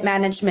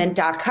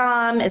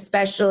gamutmanagement.com,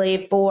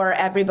 especially for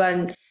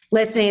everyone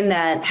listening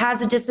that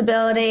has a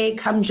disability.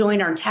 Come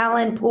join our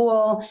talent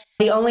pool.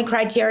 The only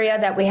criteria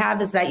that we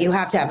have is that you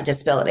have to have a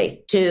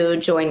disability to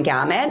join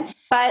Gamut.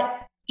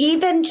 But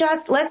even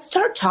just let's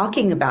start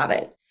talking about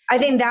it. I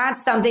think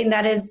that's something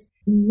that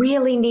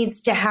really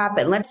needs to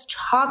happen. Let's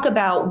talk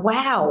about,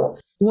 wow,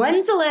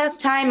 when's the last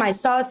time I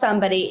saw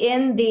somebody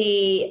in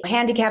the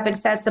handicap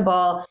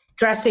accessible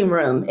dressing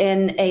room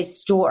in a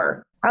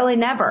store? Probably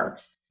never.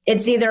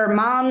 It's either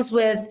moms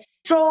with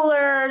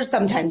strollers,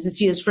 sometimes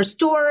it's used for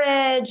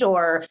storage,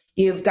 or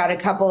you've got a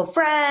couple of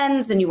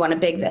friends and you want a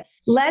big.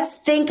 Let's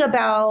think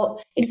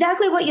about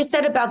exactly what you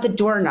said about the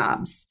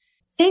doorknobs.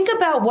 Think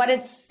about what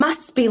it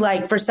must be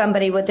like for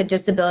somebody with a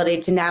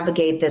disability to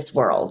navigate this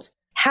world.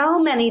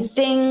 How many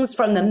things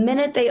from the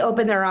minute they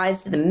open their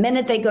eyes to the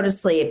minute they go to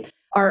sleep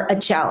are a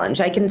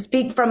challenge? I can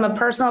speak from a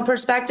personal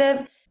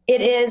perspective.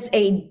 It is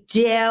a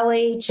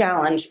daily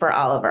challenge for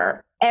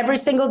Oliver. Every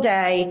single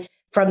day,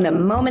 from the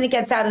moment he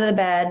gets out of the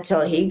bed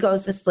till he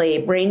goes to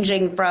sleep,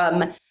 ranging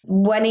from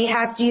when he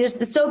has to use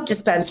the soap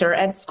dispenser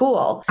at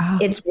school. Oh.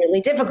 It's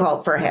really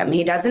difficult for him.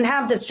 He doesn't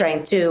have the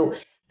strength to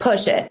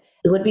push it.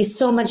 It would be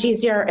so much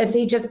easier if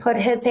he just put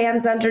his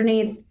hands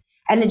underneath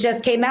and it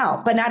just came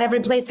out. But not every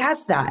place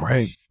has that.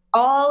 Right.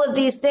 All of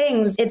these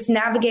things, it's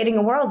navigating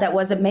a world that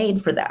wasn't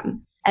made for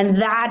them. And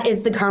that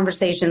is the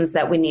conversations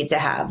that we need to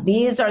have.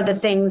 These are the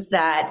things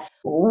that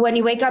when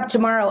you wake up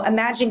tomorrow,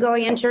 imagine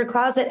going into your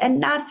closet and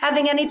not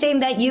having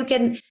anything that you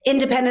can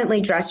independently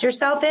dress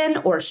yourself in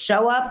or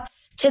show up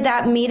to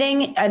that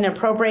meeting in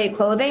appropriate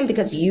clothing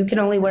because you can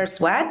only wear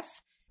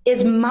sweats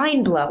is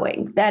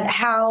mind-blowing. That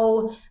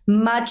how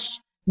much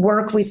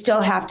work we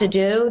still have to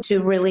do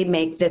to really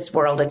make this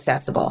world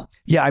accessible.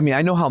 Yeah, I mean,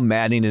 I know how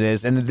maddening it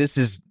is. And this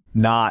is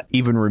not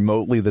even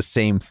remotely the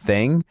same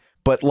thing.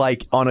 But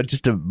like on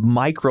just a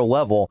micro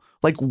level,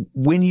 like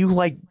when you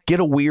like get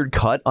a weird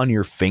cut on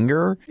your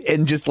finger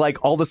and just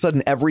like all of a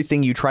sudden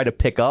everything you try to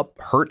pick up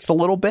hurts a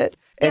little bit.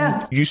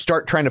 And you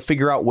start trying to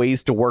figure out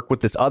ways to work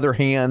with this other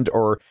hand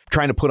or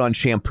trying to put on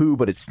shampoo,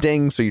 but it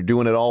stings. So you're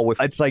doing it all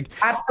with it's like.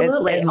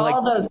 Absolutely. And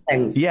all those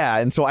things. Yeah.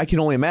 And so I can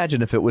only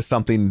imagine if it was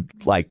something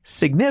like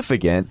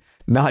significant,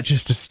 not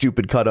just a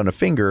stupid cut on a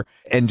finger,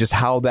 and just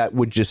how that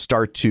would just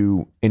start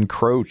to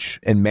encroach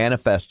and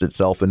manifest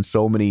itself in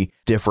so many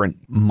different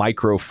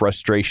micro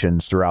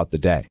frustrations throughout the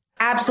day.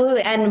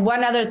 Absolutely. And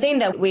one other thing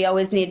that we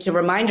always need to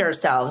remind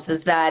ourselves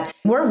is that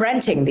we're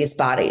renting these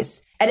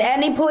bodies. At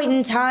any point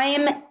in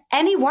time,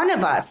 any one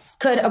of us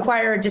could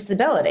acquire a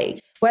disability,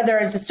 whether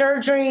it's a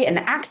surgery, an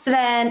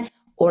accident,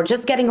 or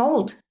just getting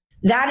old.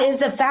 That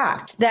is a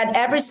fact that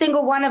every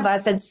single one of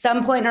us at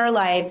some point in our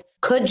life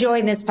could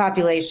join this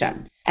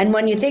population. And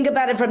when you think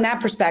about it from that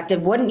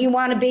perspective, wouldn't you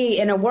want to be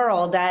in a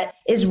world that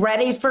is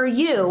ready for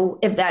you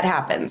if that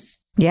happens?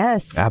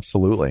 Yes.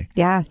 Absolutely.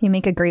 Yeah, you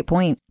make a great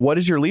point. What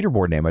is your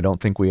leaderboard name? I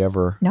don't think we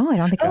ever... No, I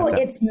don't think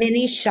it's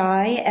Mindy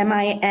Scheier,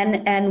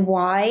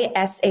 MINNYSHY.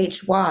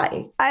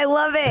 I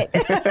love it.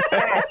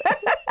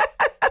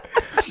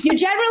 You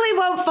generally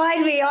won't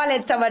find me on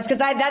it so much because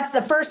that's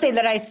the first thing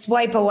that I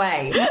swipe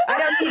away. I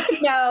don't need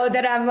to know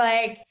that I'm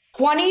like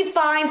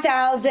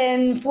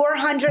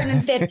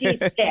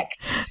 25,456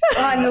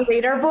 on the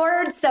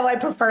leaderboard. So I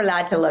prefer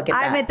not to look at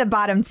that. I'm at the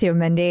bottom too,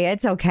 Mindy.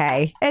 It's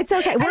okay. It's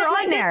okay. We're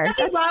on there.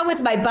 There's nothing wrong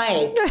with my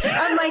bike.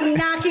 I'm like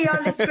knocking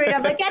on the screen.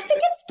 I'm like, I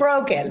think it's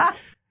broken.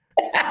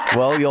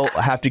 Well, you'll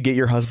have to get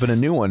your husband a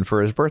new one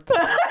for his birthday.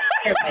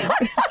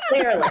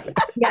 Clearly.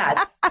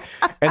 Yes.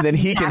 And then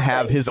he can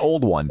have his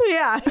old one.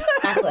 Yeah.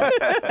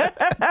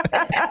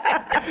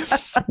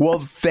 Well,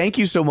 thank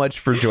you so much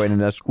for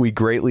joining us. We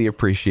greatly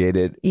appreciate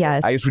it.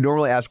 Yes. I guess we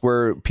normally ask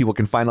where people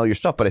can find all your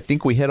stuff, but I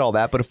think we hit all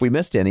that. But if we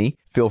missed any,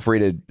 feel free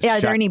to. Yeah.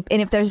 Are there any, and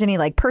if there's any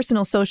like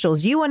personal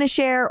socials you want to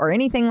share or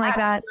anything like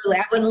Absolutely.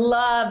 I would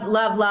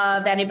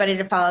love anybody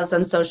to follow us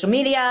on social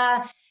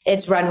media.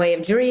 It's Runway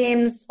of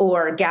Dreams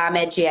or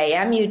Gamut,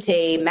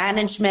 GAMUT,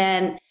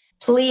 management.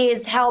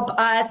 Please help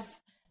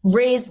us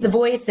raise the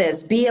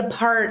voices, be a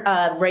part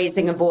of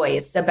raising a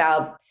voice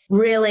about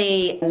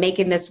really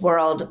making this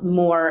world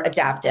more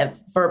adaptive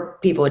for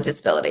people with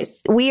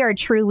disabilities. We are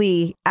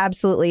truly,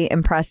 absolutely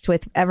impressed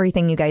with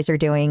everything you guys are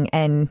doing,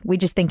 and we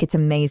just think it's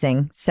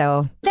amazing.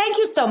 So thank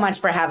you so much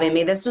for having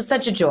me. This was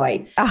such a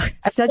joy. Oh,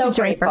 such a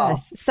joy for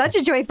us. Such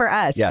a joy for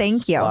us. Yes,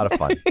 thank you. A lot of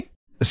fun.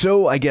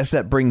 So I guess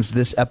that brings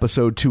this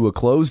episode to a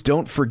close.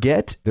 Don't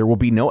forget, there will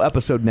be no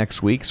episode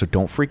next week, so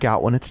don't freak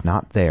out when it's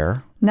not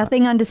there.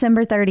 Nothing on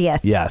December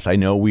 30th. Yes, I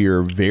know we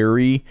are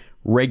very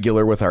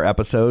regular with our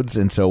episodes,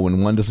 and so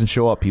when one doesn't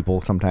show up,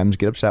 people sometimes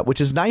get upset,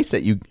 which is nice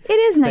that you. It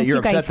is nice that you're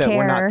you guys upset that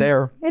we're care. not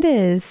there. It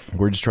is.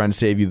 We're just trying to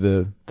save you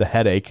the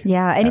headache.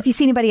 Yeah, and if you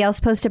see anybody else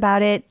post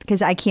about it,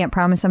 because I can't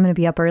promise I'm going to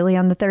be up early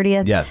on the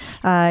 30th. Yes.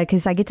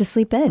 Because I get to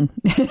sleep in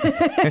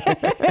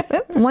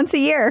once a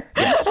year.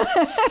 Yes.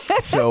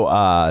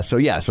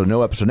 So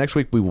no episode next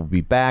week. We will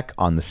be back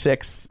on the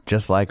 6th,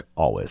 just like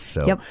always.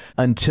 So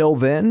until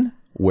then,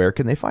 where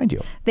can they find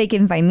you? They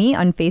can find me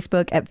on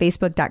Facebook at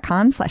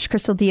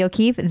facebook.com/Crystal D.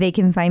 O'Keefe. They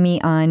can find me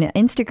on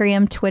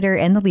Instagram, Twitter,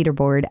 and the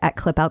leaderboard at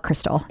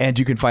ClipOutCrystal. And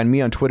you can find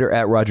me on Twitter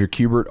at Roger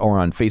Kubert or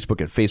on Facebook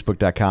at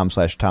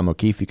facebook.com/Tom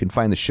O'Keefe. You can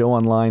find the show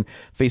online,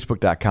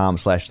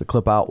 facebook.com/The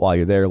Clip Out. While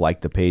you're there, like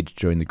the page,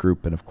 join the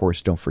group. And of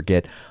course, don't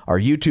forget our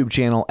YouTube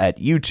channel at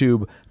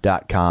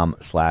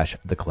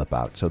youtube.com/The Clip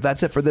Out. So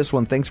that's it for this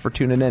one. Thanks for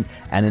tuning in.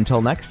 And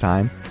until next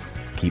time,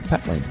 keep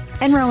pedaling.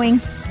 And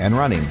rowing. And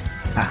running.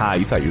 Haha,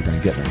 you thought you were going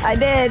to get me. I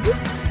did.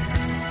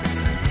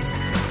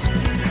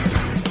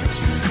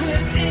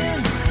 Clip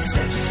in.